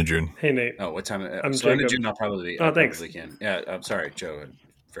 It's end of June. Hey, Nate. Oh, what time? I'm so end of Jacob. June, I'll probably. Oh, I thanks. probably can. Yeah, I'm sorry, Joe.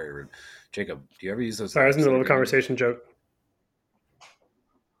 Very rude. Jacob, do you ever use those? Sorry, I was in the middle of a lamps? conversation joke.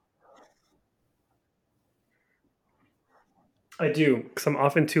 I do, because I'm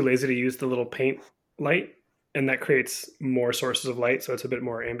often too lazy to use the little paint light, and that creates more sources of light, so it's a bit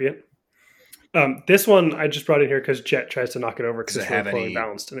more ambient. This one I just brought in here because Jet tries to knock it over because Does it's it have really poorly any-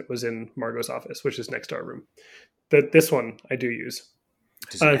 balanced, and it was in Margot's office, which is next to our room. This one I do use.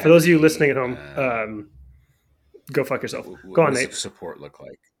 Does it For have those of you any, listening at home, go fuck yourself. what Go on, does Nate. the support look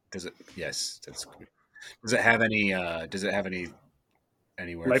like? Does it? Yes, that's good. Does it have any?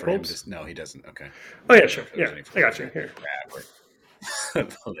 Anywhere Light for him bulbs? to? No, he doesn't. Okay. Oh yeah, sure. If there was Yeah, any I got you. for- Here.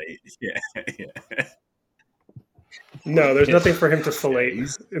 Yeah. No, there's nothing for him to fillet.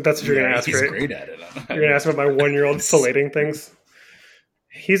 He's- If that's what you're gonna ask, he's right? great at it. You're gonna ask about my 1-year-old filleting things.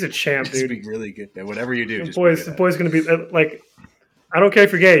 He's a champ, Just dude. be really good. At whatever you do, The just boy's be the good boy's gonna be like, I don't care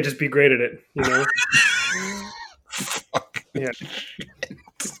if you're gay, just be great at it. You know. Yeah.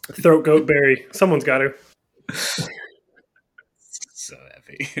 Throat goat berry. Someone's got to. at it. So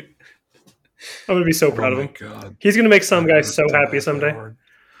happy. I'm gonna be so proud oh of my him. God. He's gonna make some guys so That happy was someday. hard.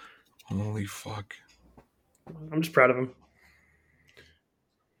 Holy fuck. I'm just proud of him.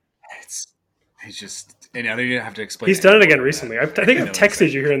 He's just, and I don't even have to explain. He's done it again anymore. recently. I think I've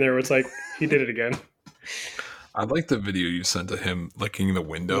texted you here and there where it's like he did it again. I like the video you sent to him licking the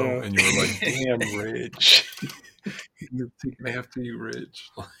window, Yeah. and you were like, "Damn, Rich, you're taking after you, Rich."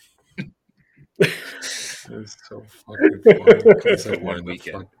 It's so fucking funny. He's like One wearing the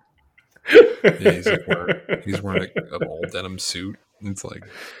weekend. yeah, he's wearing an all denim suit. It's like,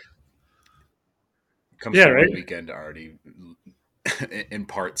 Comes Yeah, from right? one weekend already in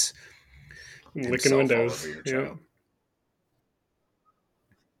parts. Licking himself all windows. over your Yeah. child.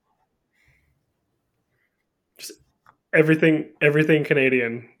 Just everything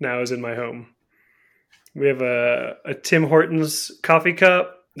Canadian now is in my home. We have a Tim Hortons coffee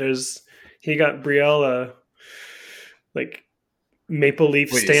cup. He got Brielle a like maple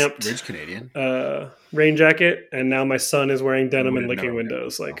leaf Wait, stamped is Ridge Canadian? rain jacket, and now my son is wearing denim and would've licking known.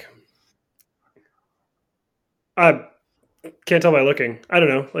 windows. Like, I can't tell by looking. I don't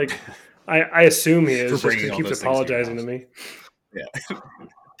know. Like, I assume he is For just 'cause bringing he all keeps those things to your apologizing to me. Yeah.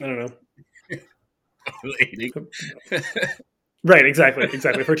 I don't know. Lady. Right, exactly.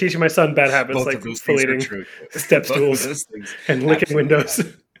 For teaching my son bad habits Both like of those things are filleting true. step Both of stools those things and licking absolutely windows.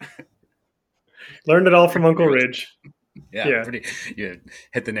 happen. Learned it all from Uncle Agree with Ridge. Yeah, Yeah. you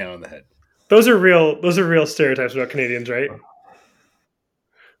hit the nail on the head. Those are real stereotypes about Canadians, right?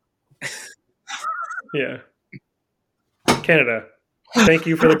 Yeah. Canada. Thank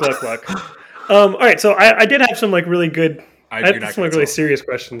you for the gluck luck. All right, so I did have some like really good I You're had not some gonna like really tell. serious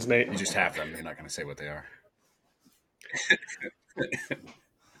questions, Nate. You just have them. You're not going to say what they are.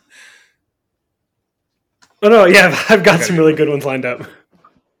 Oh no, yeah, I've got some really good ones lined up.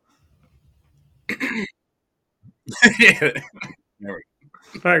 Yeah. All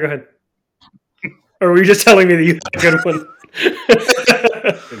right, go ahead. Or were you just telling me that you had a good one?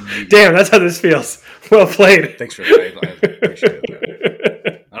 Damn, that's how this feels. Well played. Thanks for that. I appreciate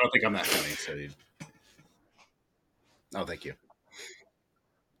that. I don't think I'm that funny. So Oh, thank you.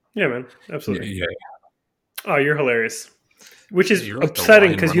 Yeah, man. Absolutely. Yeah, Oh, you're hilarious. Which is you're like the upsetting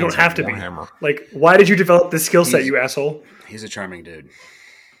Ryan because you don't Reynolds have of to be. Warhammer. Like, why did you develop this skill set, you asshole? He's a charming dude.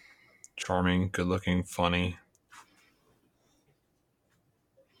 Charming, good looking, funny.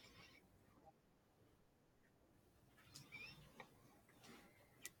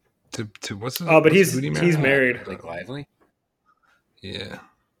 To what's his? Oh, but who did he he's marry? married. Blake Lively? Yeah.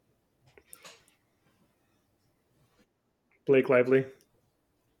 Blake Lively.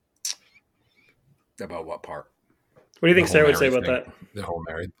 About what part? What do you think The Sarah whole would say married about thing. that? The whole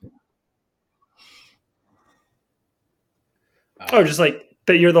married thing. Oh, just like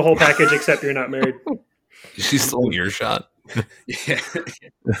that you're the whole package except you're not married. Is she still in earshot? Yeah.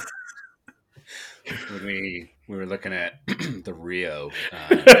 When we were looking at the Rio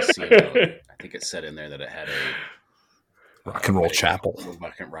casino, I think it said in there that it had a Rock and Roll Chapel.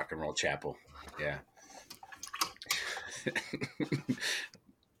 Rock and roll chapel. Yeah.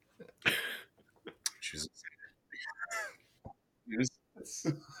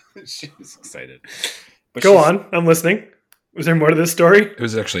 She was excited. But Go on, I'm listening. Was there more to this story? It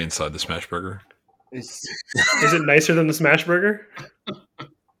was actually inside the Smash Burger. Is it nicer than the Smash Burger?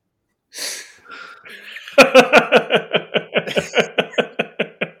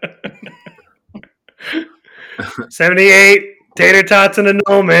 78 tater tots and a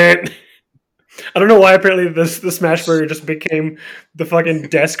moment. I don't know why. Apparently, the Smash Burger just became the fucking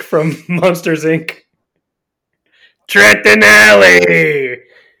desk from Monsters Inc. Trenton Alley,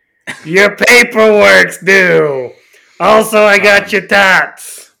 your paperwork's due. Also, I got your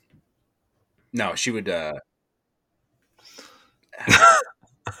tots. No, she would.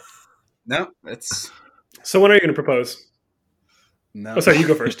 No, that's So when are you going to propose? no. Oh, sorry, you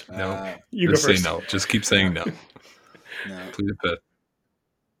go first. No. You Just go say first. no. Just keep saying no. No. Plead the fifth.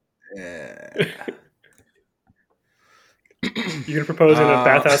 You going to propose in a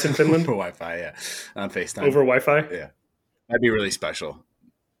bathhouse in Finland over Wi-Fi, yeah, on FaceTime. over Wi-Fi? Yeah, that'd be really special.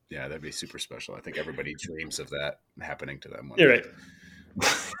 Yeah, that'd be super special. I think everybody dreams of that happening to them. One You're day.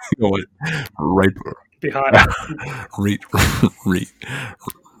 right. You know what? Right, Be hot.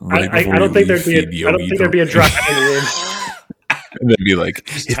 right, I don't think there'd be a dry in the room. And they'd be like,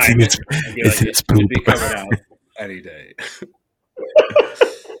 Just it's time in its, it and be it's like, in its it should poop. be coming out any day.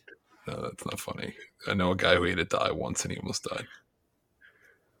 No, that's not funny. I know a guy who ate a die once and he almost died.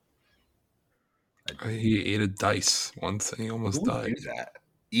 He ate a dice once and he almost Who would died. do that?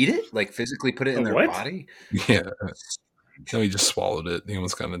 Eat it? Like physically put it in A their what? body? Yeah. No, he just swallowed it. He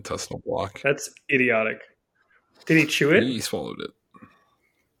almost got an intestinal block. That's idiotic. Did he chew it? He swallowed it.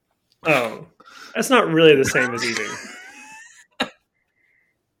 Oh, that's not really the same as eating.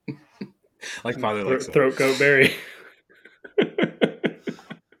 Like Father likes it. Throat goat berry.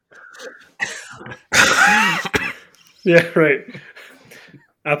 Yeah, right.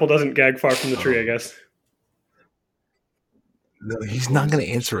 Apple doesn't gag far from the tree, I guess. No, he's not going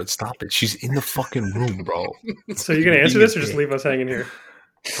to answer it. Stop it. She's in the fucking room, bro. So you're gonna answer this, or just leave us hanging here?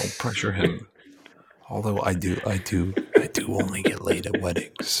 Don't pressure him. Although I do only get laid at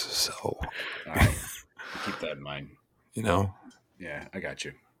weddings. So, All right. Keep that in mind. you know, Yeah, I got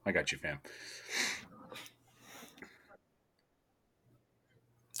you, fam.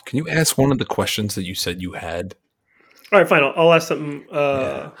 can you ask one of the questions that you said you had? All right, fine. I'll ask something.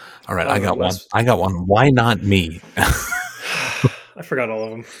 All right, I got one. last- I got one. Why not me? I forgot all of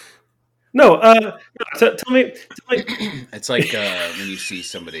them. No, tell me. It's like when you see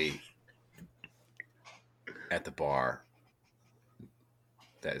somebody at the bar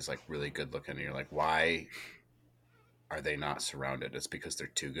that is like really good looking, and you're like, why are they not surrounded? It's because they're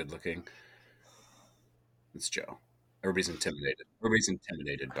too good looking. It's Joe. Everybody's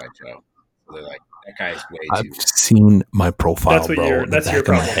intimidated by Joe. So they're like, that guy's way I've too. seen my profile, That's what bro. your- The that's back your of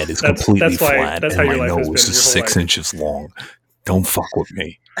my problem. head is That's completely why- flat, that's and how my your life has nose been is your whole 6 life. inches long. Don't fuck with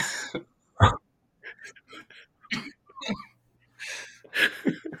me.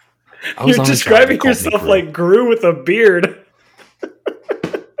 I was You're on a job, describing they called me yourself Gru. like Gru with a beard.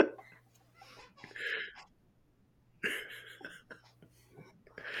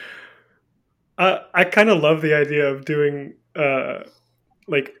 I kind of love the idea of doing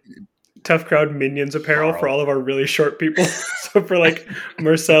like Tough Crowd Minions apparel for all of our really short people. So for like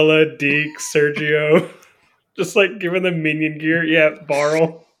Marcella, Deke, Sergio, just like giving them minion gear. Yeah,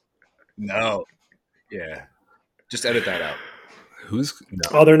 Barl. No. Yeah. Just edit that out. Who's no?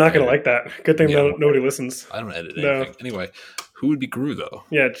 Oh, they're not going to like that. Good thing Yeah. nobody listens. I don't edit No. anything. Anyway, who would be Gru though?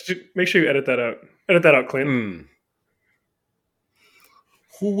 Yeah, make sure you edit that out. Edit that out, Clint. Mm.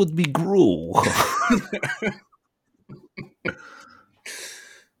 Who would be Gru?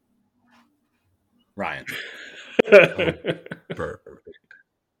 Ryan. Perfect.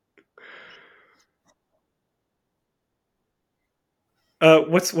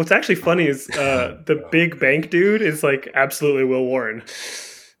 What's actually funny is the big bank dude is like absolutely Will Warren.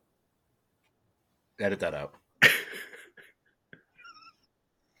 Edit that out.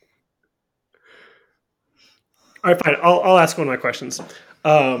 All right, fine. I'll ask one of my questions.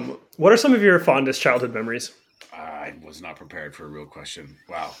 What are some of your fondest childhood memories? I was not prepared for a real question.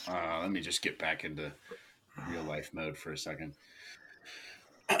 Wow. Let me just get back into real life mode for a second.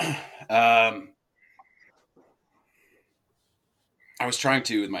 I was trying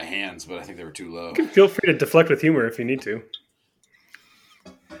to with my hands, but I think they were too low. Feel free to deflect with humor if you need to.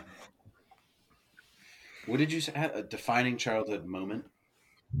 What did you say? A defining childhood moment?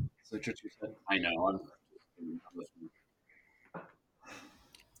 Is that what you said? I know. I'm listening.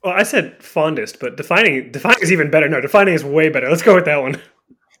 Well, I said fondest, but defining is even better. No, defining is way better. Let's go with that one.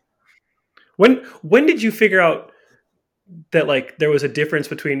 When did you figure out that like there was a difference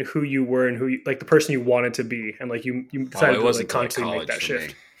between who you were and who you, like the person you wanted to be, and like you decided to like consciously make that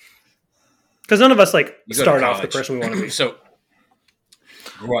shift? Because none of us like start off the person we want to be. So,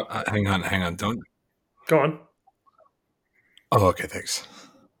 grew up. Hang on. Don't Go on. Oh, okay, thanks.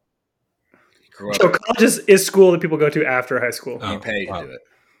 So college is school that people go to after high school. You pay to do it.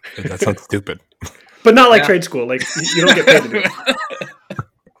 That sounds stupid. But not like trade school. Like you don't get paid to do it.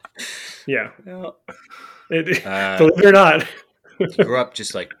 Yeah. Believe it or not. Grew up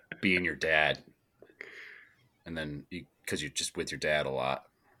just like being your dad. And then because you're just with your dad a lot.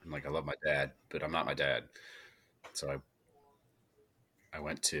 I'm like, I love my dad, but I'm not my dad. So I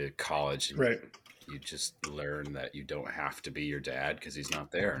went to college. And right. You just learn that you don't have to be your dad because he's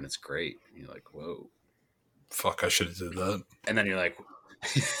not there. And it's great. And you're like, whoa. Fuck, I should have did that. And then you're like,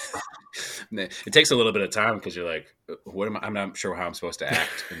 it takes a little bit of time because you're like, what am I? I'm not sure how I'm supposed to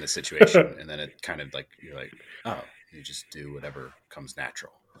act in this situation. And then it kind of like, you're like, oh, you just do whatever comes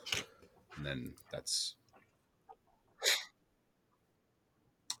natural. And then that's.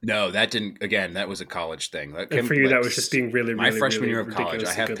 No, that didn't. Again, that was a college thing. And for you, that was just being really, my freshman really year of college.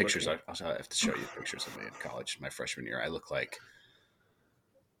 I have pictures. Looking. I'll have to show you pictures of me in college. My freshman year, I look like.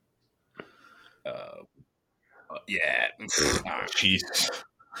 Yeah. Jesus.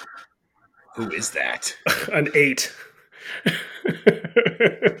 Who is that? An 8.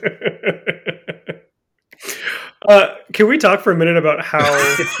 Can we talk for a minute about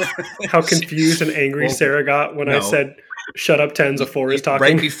how confused and angry Sarah got when I said, "Shut up, Tens, a 4 is talking"?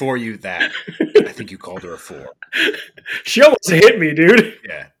 Right before you that, I think you called her a 4. She almost hit me, dude.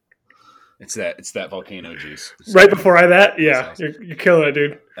 Yeah, it's that volcano juice. So, right before yeah, awesome. You're killing it,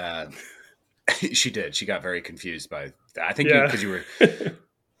 dude. She did. She got very confused by that. I think because you were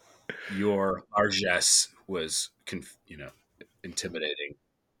your largesse was intimidating.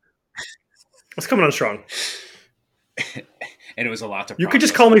 It's coming on strong. And it was a lot to. You could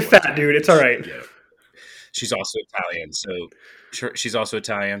just call me fat, dude. It's all right. Yeah. She's also Italian,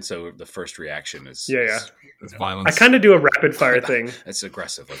 so the first reaction is It's violence. I kind of do a rapid fire thing. It's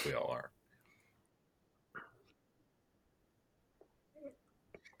aggressive, like we all are.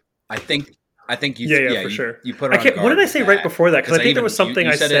 I think you. For sure. You put her on guard what did I say with right that. before that? Because I think there was something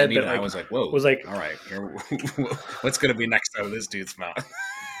you I said said it, that I was like, "Whoa!" Was like, "All right, what's going to be next out of this dude's mouth?"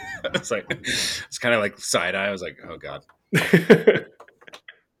 It's like it's kind of like side eye. I was like, "Oh god."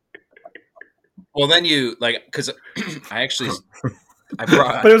 Well, then you because I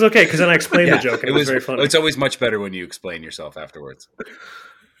brought, but it was okay because then I explained the joke. And it was very funny. It's always much better when you explain yourself afterwards.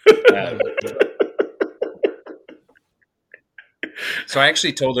 So I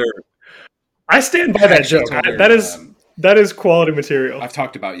actually told her. I stand by that joke. That is quality material. I've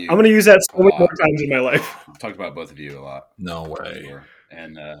talked about you. I'm going to use that so many more times in my life. I've talked about both of you a lot. No way.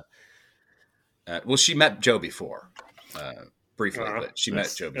 And well, she met Joe before, briefly, but she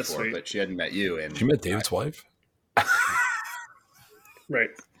met Joe before, but she hadn't met you. And she met David's wife.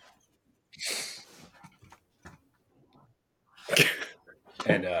 Right.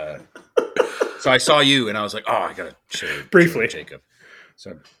 And so I saw you, and I was like, "Oh, I gotta show you briefly, Jacob."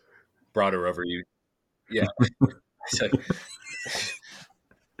 So I brought her over. Yeah. So, I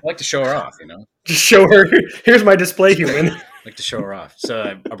like to show her off, Just show her. Here's my display human. I like to show her off.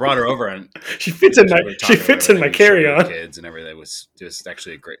 So I brought her over, and she fits in my carry-on. Kids and everything. It was just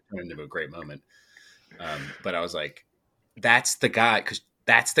actually turned into a great moment. But I was like, "That's the guy," because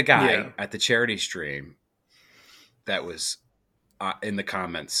that's the guy at the charity stream that was in the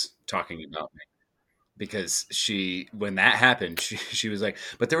comments talking about me. Because when that happened, she was like,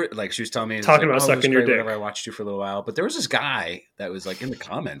 but there were like, she was telling me talking about sucking your dick. Whatever, I watched you for a little while, but there was this guy that was like in the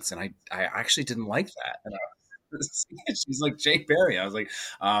comments, and I actually didn't like that. She's like, Jay Barry. I was like,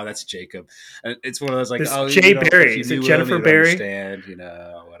 oh, that's Jacob. And it's one of those like, This oh, Jay Barry. if you Is it knew him, Jennifer you'd Barry? Understand,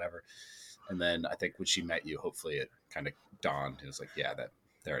 whatever. And then I think when she met you, hopefully it kind of dawned. It was like, yeah,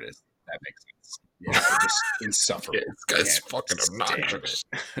 there it is. That makes sense. Yeah, they're just insufferable. Yeah, this guy's Can't fucking stand obnoxious.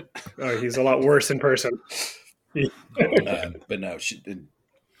 it. Oh, he's a lot worse in person. But no,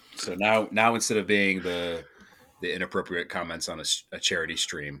 so now instead of being the inappropriate comments on a charity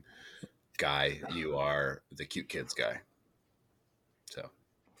stream guy, you are the cute kids guy. So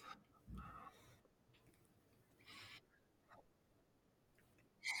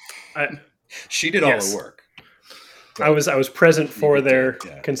she did all the work. I was present for their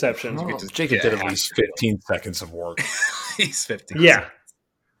yeah. conception. Oh, Jacob did at least 15 seconds of work. He's 50. Yeah.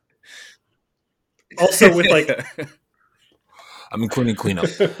 Also with like I'm including cleanup.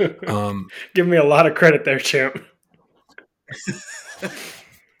 give me a lot of credit there, champ.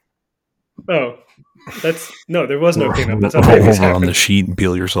 Oh, there was no cleanup. That's how Roll things over on happen. the sheet and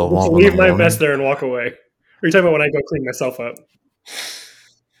peel yourself off. Leave my mess there and walk away. Are you talking about when I go clean myself up?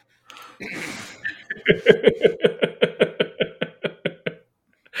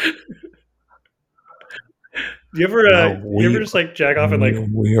 You ever just like jack off and like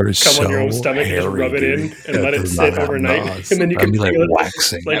we are come on your own stomach and just rub it in and let it sit overnight, and then you can be like feel it?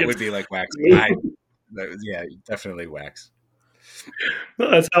 waxing. Like That it's- would be like wax. Yeah, definitely wax. No,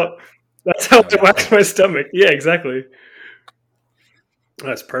 that's how I wax my stomach. Yeah, exactly.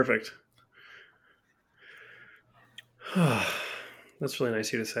 That's perfect. That's really nice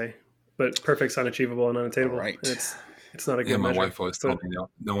of you to say. But perfect's unachievable and unattainable. Right. And it's not a good Yeah, my measure. wife always told me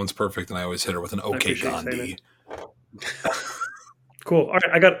no one's perfect, and I always hit her with an okay appreciate you saying Gandhi. Cool. All right,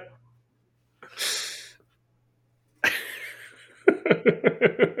 I got.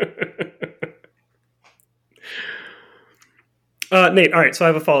 Nate, all right, so I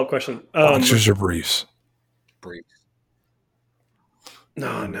have a follow-up question. Boxers or briefs? Brief. No,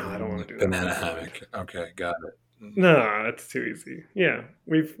 I don't want to do that. Banana hammock. Okay, got it. No, that's too easy. Yeah,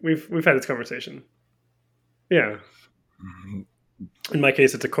 we've had this conversation. Yeah, Mhm. in my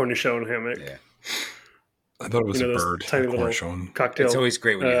case, it's a cornichon hammock. Yeah. I thought it was a those bird. tiny little cornichon. cocktail. It's always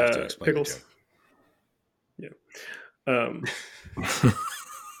great when you have to explain pickles. the joke. Yeah.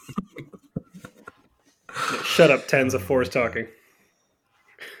 Shut up, tens of fours talking.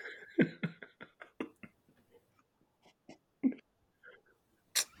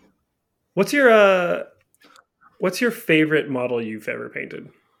 What's your favorite model you've ever painted?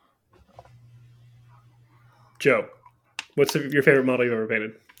 Joe, what's your favorite model you've ever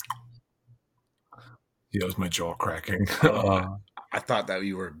painted? Yeah, it was my jaw cracking. I thought that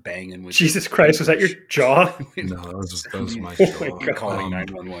you were banging with Jesus Christ, was that your jaw? No, that was my Oh jaw. my God. calling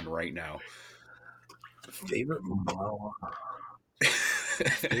 911 right now. Favorite model.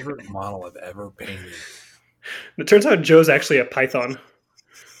 Favorite model I've ever painted. It turns out Joe's actually a python.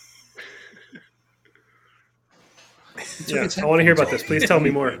 Yeah, I want to hear about this. Please tell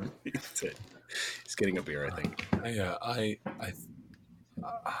me more. That's it. He's getting a beer, I think.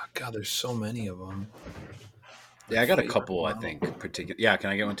 God, there's so many of them. Yeah, I got a couple, I think. Particular. Yeah,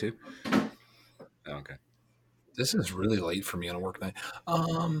 can I get one too? Oh, okay. This is really late for me on a work night.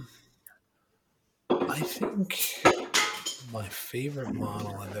 I think my favorite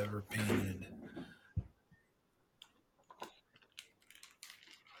model I've ever painted.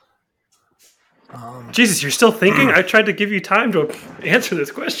 Jesus, you're still thinking? I tried to give you time to answer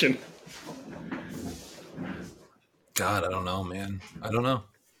this question. God, I don't know, man. I don't know.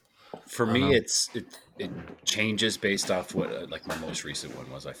 For me, it changes based off what like my most recent one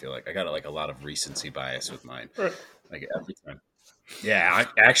was. I feel like I got like a lot of recency bias with mine. Right. Like every time. Yeah,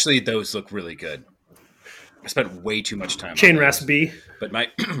 actually, those look really good. I spent way too much time. Chain on Rasp those. B. But my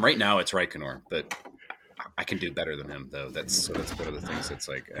right now it's Raikkonen, but I can do better than him though. That's one of the things that's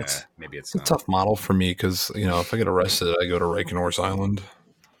like maybe it's It's a not. tough model for me because, if I get arrested, I go to Reikenor's Island.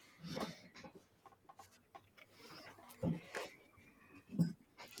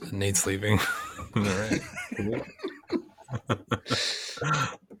 Nate's leaving. All right.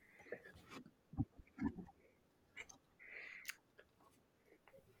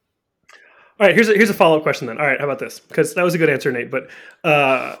 All right, here's a follow-up question then. All right, how about this? Because that was a good answer, Nate. But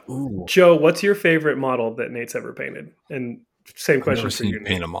Ooh. Joe, what's your favorite model that Nate's ever painted? And same I've question never for seen you, you Nate.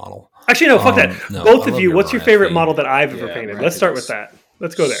 paint a model. Actually, no, fuck that. No, Both I of love you, your what's your Mariah favorite paint. model that I've ever Yeah, painted? Mariah Let's start was with that.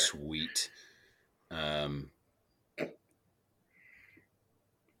 Let's go there. Sweet.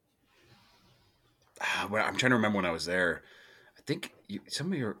 Well, I'm trying to remember when I was there. I think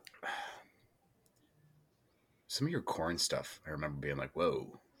some of your corn stuff. I remember being like,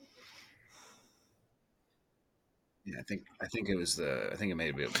 "Whoa." Yeah, I think it was I think it may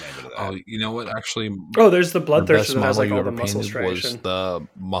have been of that. Oh, you know what? Actually, Oh, there's the the Bloodthirster best that has model like you all ever the muscle painted was striation. the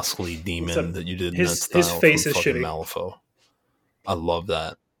muscly demon Except that you did in his that style face from is fucking shitty. Malifaux. I love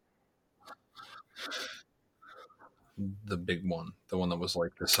that. The big one, the one that was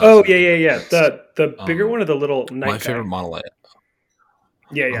like the size. Oh of yeah, the yeah, yeah. pants. The bigger one or the little knight My guy? favorite model.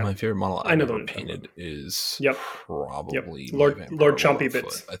 Yeah, yeah. My favorite model I I've know the ever one you're talking painted is Yep. probably Yep. my Lord Vampire Chompy Warfoot.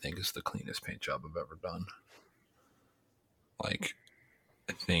 Bits. I think it's the cleanest paint job I've ever done. Like,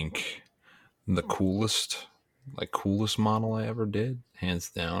 I think the coolest model I ever did, hands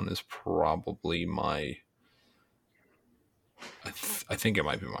down, is probably my. I think it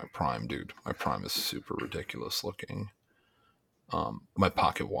might be my Prime, dude. My Prime is super ridiculous looking. My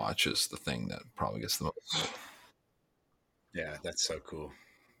pocket watch is the thing that probably gets the most. Yeah, that's so cool.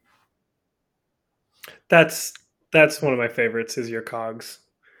 That's one of my favorites. Is your cogs?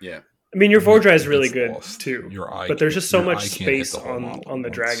 Yeah. I mean, your Vordry is It really gets good lost. too. Your eye but there's can't- just so your much eye can't hit space the whole model on the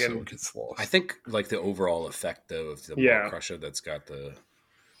at once, dragon. so it gets lost. I think like the overall effect though of the Yeah. Crusher that's got the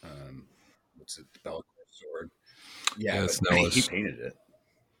what's it, the Bellacore sword. Yeah, it's but he Noah's. painted it.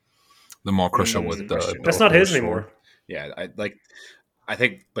 The Maw-Krusha with the. That's not his Bellacore anymore. sword. Yeah, I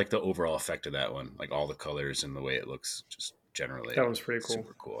think like the overall effect of that one, like all the colors and the way it looks, just generally That one's pretty cool.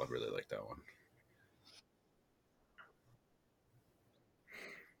 super cool. I really like that one.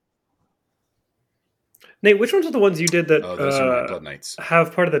 Nate, which ones are the ones you did that Oh, those are my Blood Knights.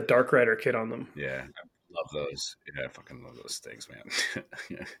 have part of the Dark Rider kit on them? Yeah, I love those. Yeah, I fucking love those things, man.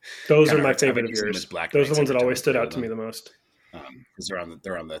 Yeah. Those Kinda are my hard time favorite of using them yours. as Black Those are the Knights ones that every time always I stood play out with to me them. the most. Because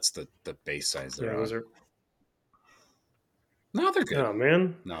they're on that's the base size Yeah, they're those on. are. No, they're good. Oh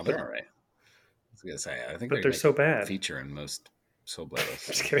man, No, they're all right. I was gonna say, I think but they're gonna so make a bad. feature in most Soul Blade lists.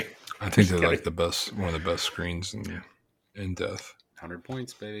 Just kidding. I think they're kidding. like the best, one of the best screens in Death. 100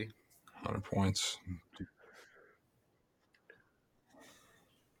 points, baby. 100 points.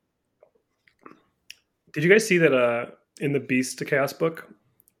 Did you guys see that in the Beast to Chaos book,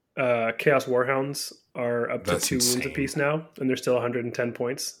 Chaos Warhounds are up to That's 2 wounds insane. apiece now, and they're still 110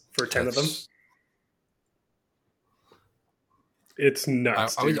 points for 10 of them? That's- It's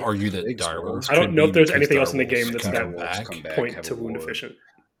nuts. I would dude. argue that Big Direwolves. I don't could know be if there's because anything else in the Direwolves game that's can that come back. Come back, point have to a wound ward. efficient.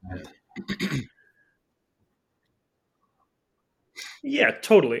 Yeah,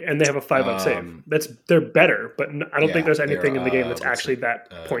 totally. And they have a 5-up save. They're better, but I don't think there's anything in the game that's what's actually it? that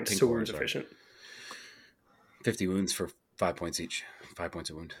points Pink to Wars wounds are- efficient. 50 wounds for 5 points each. 5 points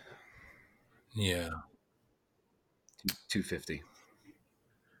a wound. Yeah, 250.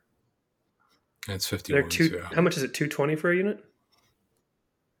 it's 50 They're wounds. two. How much is it? 220 for a unit?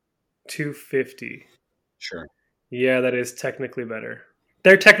 250. Sure. Yeah, that is technically better.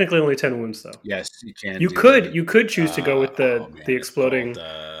 They're technically only 10 wounds though. Yes, you can. You do could that. choose to go with the Man, the it's exploding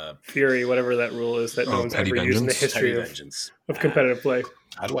called, fury, whatever that rule is that no one's Petty ever used in the Vengeance? history Petty of, Vengeance. of competitive play.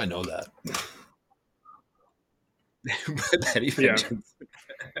 How do I know that? Petty Yeah. Vengeance.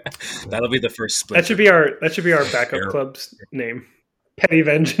 That'll be the first split. That should be our backup Fair. club's name. Petty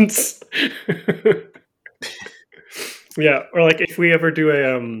Vengeance. Yeah, or like if we ever do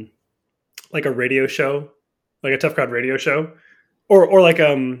a radio show, like a Tough Crowd radio show, or like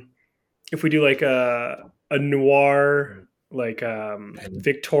if we do like a noir like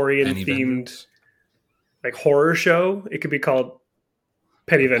Victorian Penny themed Vengeance? like horror show, it could be called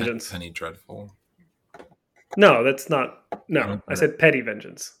Petty Vengeance. Penny Dreadful. No, that's not. No, Okay. I said Petty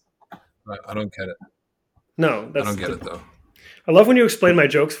Vengeance. I don't get it. No, I that's. don't get it though. I love when you explain my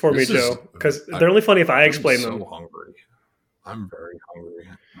jokes for me, This is- Joe, because they're only funny if I explain I'm them. so hungry. I'm very hungry.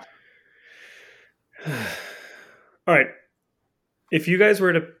 All right. If you guys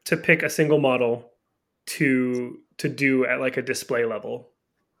were to pick a single model to do at like a display level,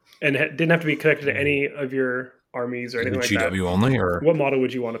 and didn't have to be connected to any of your armies or anything like that, GW only, or what model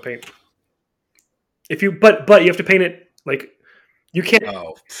would you want to paint? If you but you have to paint it like you can't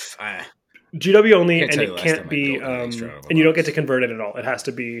Oh, GW only, Can't and tell you it last can't time I be built an extra out of a and you don't box. get to convert it at all. It has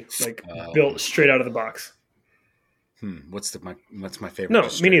to be like Oh. built straight out of the box. what's my favorite? No, me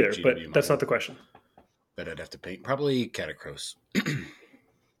straight neither. GW But that's model not the question. that I'd have to paint. Probably Catacross.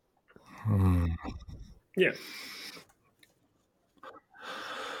 Yeah.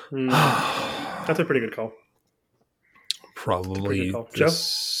 That's a pretty good call. probably good call. the Joe?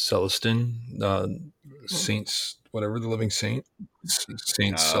 Celestine, Saints, whatever, the Living Saint,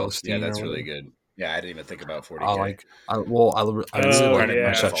 Saint Oh, Celestine. yeah, that's or really whatever. good. Yeah, I didn't even think about 40K. I like. I really Oh, like yeah.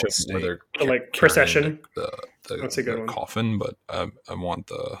 my section Default state. where they're The, like, carrying procession. the That's a good one. coffin, but I want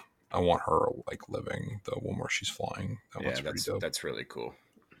her like living, the one where she's flying. That Yeah, one's pretty dope. that's really cool.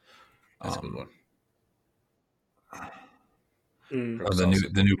 That's a good one.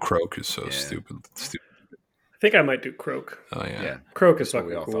 Mm. The new Croak is so Yeah. stupid. I think I might do Croak. Oh yeah. Yeah, Croak is that's what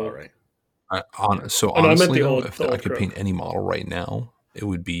we fucking all cool. thought, right? So Oh, no, I meant honestly, the though, old- if the I old could Croak. paint any model right now, it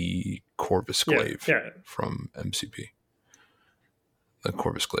would be Corvus Yeah, Glaive yeah. from MCP. The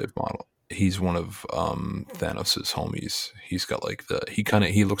Corvus Glaive model. He's one of Thanos' homies. He's got like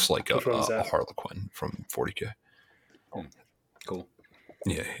he looks like a Which one's that? Harlequin from 40K. Cool.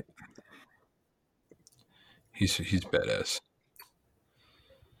 Yeah, he's badass.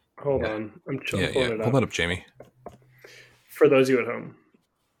 Hold Yeah. on. I'm Yeah, pulling it pull up. that up, Jamie. For those of you at home.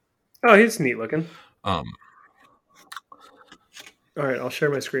 Oh, he's neat looking. Um, All right, I'll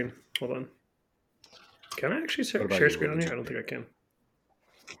share my screen. Hold on. Can I actually What about share you, screen on Logan? here? I don't think I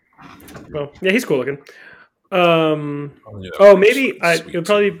can. Well, yeah, he's cool looking. yeah, Oh, maybe Sweet, it would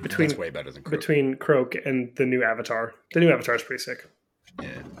probably be sweet. That's way better than Croak. between Croak and the new Avatar. The new Avatar is pretty sick. Yeah,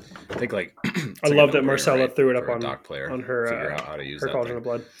 I think like I love that Marcella threw it up on dock player on her figure out how to use her that Cauldron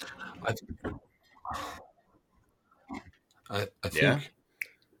thing. of Blood. I think Yeah?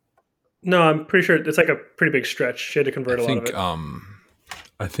 No, I'm pretty sure it's like a pretty big stretch. She had to convert a lot of it.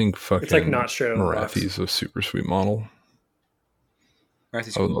 I think fucking It's like not straight out of the box. Marathi's a super sweet model.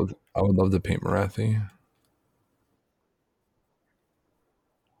 Marathi's I would cool. love to paint Marathi.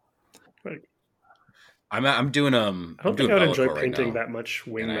 I'm doing I don't I'm think doing I would enjoy Bellicor right painting now, that much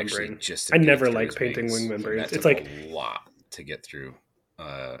wing and I actually membrane. just I did never through like his painting wings, wing and membranes. that It's took like a lot to get through.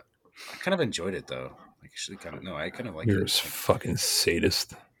 I kind of enjoyed it though. Actually, I kind of like You're a it. fucking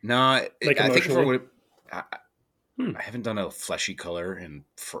sadist. No, Like I think for emotionally? what I haven't done a fleshy color in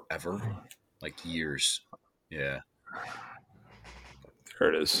forever, like years. Yeah,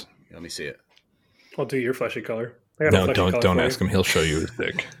 There it is. let me see it. I'll do your fleshy color. I got a No, fleshy color don't for ask you. him. He'll show you his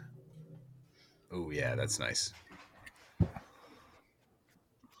dick. Oh yeah, that's nice.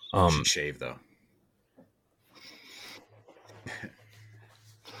 Um, Should shave though.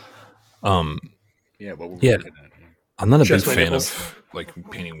 Yeah, what were we Yeah. looking at? I'm not a Just big my fan nipples. of like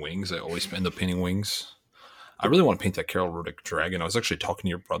painting wings. I always end up painting wings. I really want to paint that Carol Rudick dragon. I was actually talking to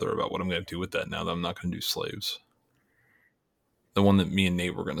your brother about what I'm going to do with that now that I'm not going to do slaves. The one that me and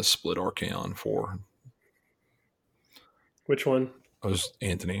Nate were going to split Archaon for. Which one? I was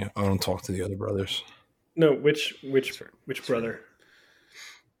Anthony. I don't talk to the other brothers. No, which Sure. brother?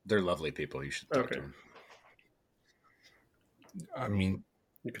 They're lovely people. You should talk Okay. to them. I mean,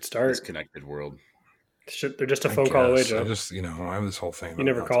 You could start. This connected world. Shit, they're just a I phone call away, guess. Joe. I just, I have this whole thing. You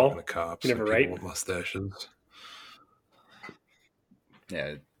never call? To cops. You never and people write? with mustaches.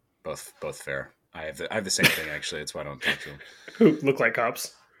 Yeah, both fair. I have the same thing actually. That's why I don't talk to them. Who look like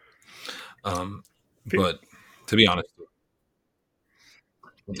cops? But to be honest,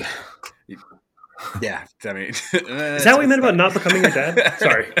 Yeah, I mean, Is that what you meant about not becoming your dad?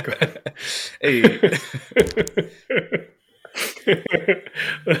 Sorry. Go ahead. Hey,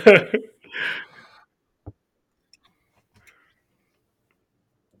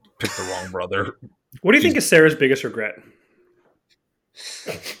 pick the wrong brother. What do you think is Sarah's biggest regret?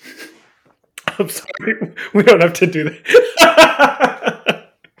 I'm sorry. We don't have to do that.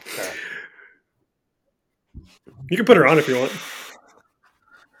 You can put her on if you want.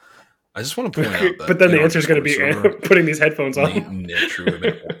 I just want to point out that But then in the our answer is going to be Discord server, putting these headphones Nate on. and Nick True have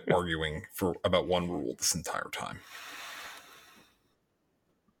been arguing about one rule this entire time.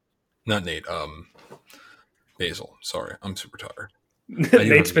 Not Nate, Basil. Sorry, I'm super tired. I do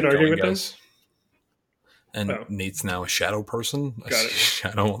Nate's have been to keep arguing going, with them. guys. And Oh. Nate's now a shadow person. I Got see it. a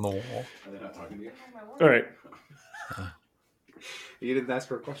shadow on the wall. are they not talking to you? All right. You didn't ask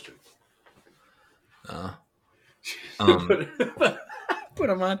for a question. Put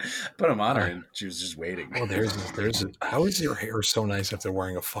him on her, and she was just waiting. Well, there's. How is your hair so nice after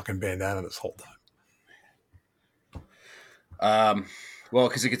wearing a fucking bandana this whole time? Well,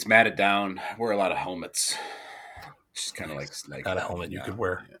 because it gets matted down. I wear a lot of helmets. Just kind of like Got a helmet you yeah. could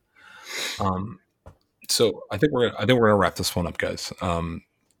wear. Yeah. So I think we're gonna wrap this one up, guys.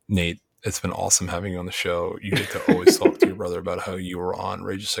 Nate, it's been awesome having you on the show. You get to always talk to your brother about how you were on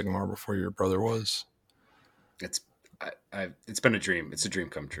Rage of Sigmar before your brother was. It's been a dream. It's a dream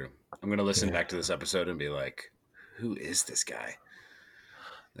come true. I'm gonna listen back to this episode and be like, "Who is this guy?"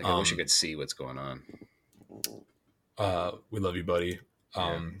 Like, I wish I could see what's going on. We love you, buddy.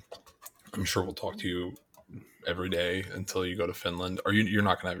 I'm sure we'll talk to you every day until you go to Finland. You're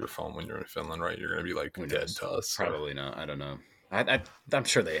not gonna have your phone when you're in Finland, right? You're gonna be like Who dead knows? to us. Probably not. I don't know. I'm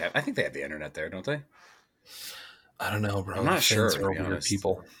sure they have. I think they have the internet there, don't they? I don't know, bro. I'm not The sure, Finns to are be weird honest.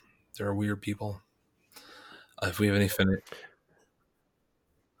 people. They're weird people. If we have any Finn,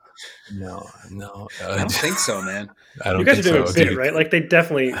 no. I don't think so, man. I don't You guys are think doing so, a bit, dude. right? Like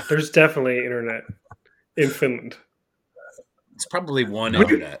there's definitely internet in Finland. It's probably one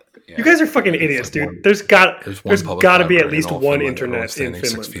internet You guys are fucking idiots, dude. There's got to be at least one internet in standing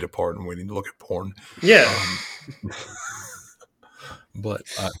Finland. 6 feet apart and waiting to look at porn. Yeah. But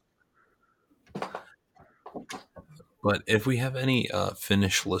if we have any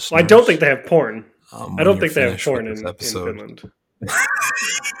Finnish listeners, Well, I don't think they have porn. I don't think they have finished porn with in this episode, Finland.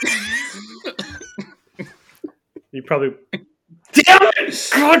 You probably. Damn it!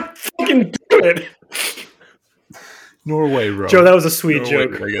 God fucking damn it! Norway, bro. Joe, that was a sweet Norway,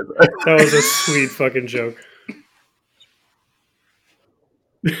 joke. did I get that? That was a sweet fucking joke.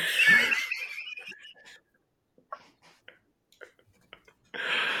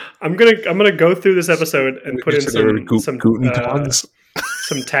 I'm gonna go through this episode and put in some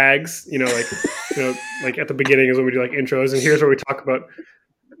tags. Like at the beginning is when we do like intros, and here's where we talk about.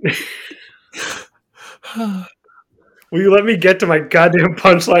 Will you let me get to my goddamn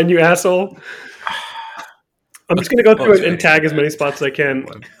punchline, you asshole? I'm just gonna go through and tag as many spots as I can,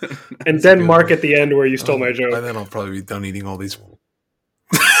 and then mark at the end where you stole my joke. By then I'll probably be done eating all these.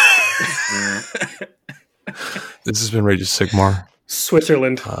 This has been Rage of Sigmar.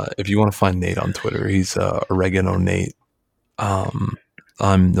 Switzerland. If you want to find Nate on Twitter, he's Oregano Nate.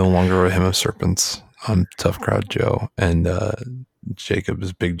 I'm no longer a Hymn of Serpents. I'm Tough Crowd Joe, and Jacob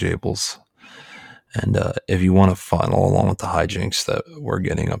is Big Jables. And if you want to follow along with the hijinks that we're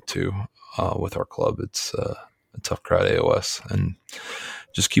getting up to with our club, it's Tough Crowd AOS. And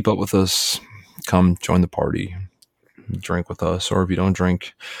just keep up with us. Come join the party. Drink with us. Or if you don't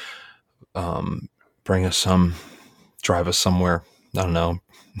drink, bring us some. Drive us somewhere. I don't know.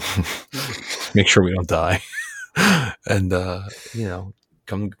 Make sure we don't die. And,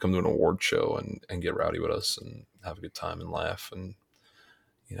 come to an award show and get rowdy with us and have a good time and laugh. And,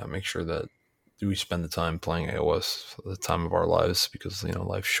 make sure that we spend the time playing AOS for the time of our lives because,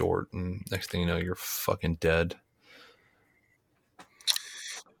 life's short. And next thing you know, you're fucking dead.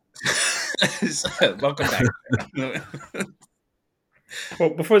 Welcome back. Well,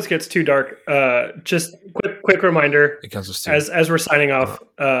 before this gets too dark, just quick reminder. It counts as 2. As we're signing off,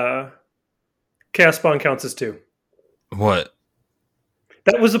 Chaos Spawn counts as 2. What?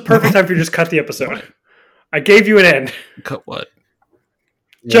 That was the perfect time for you to just cut the episode. I gave you an end. Cut what?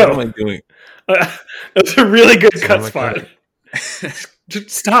 Joe. What am I doing? It was a really good cut spot. Just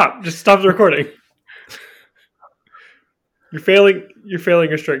stop the recording. You're failing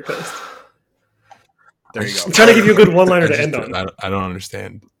your strength test. There you go. I'm trying to give you a good one-liner to end on. I don't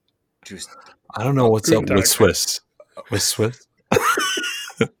understand. Just I don't know what's Guten up Tag. with Swiss. With Swiss?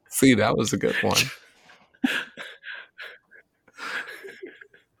 See, that was a good one.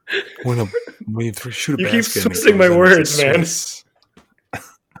 When you shoot a You keep basket and it twisting my goes in, words, it's a man. Swiss.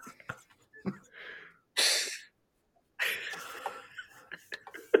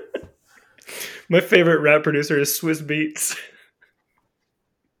 My favorite rap producer is Swiss Beats.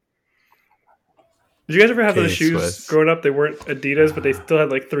 Did you guys ever have those shoes K-Swiss. growing up? They weren't Adidas, but they still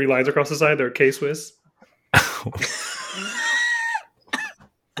had like 3 lines across the side. They were K-Swiss.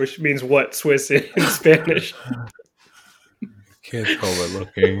 Which means what? Swiss in Spanish. Can't tell by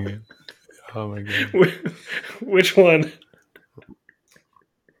looking. Oh my god. Which one?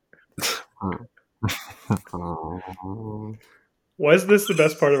 Why is this the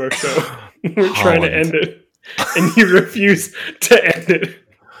best part of our show? We're trying to Holland. end it, and you refuse to end it.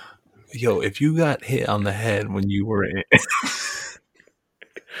 Yo, if you got hit on the head when you were in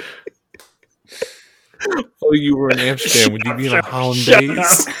you were in Amsterdam, would you be in a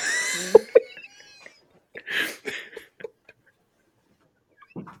hollandaise?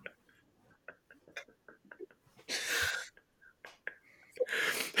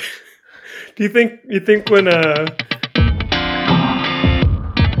 Do you think when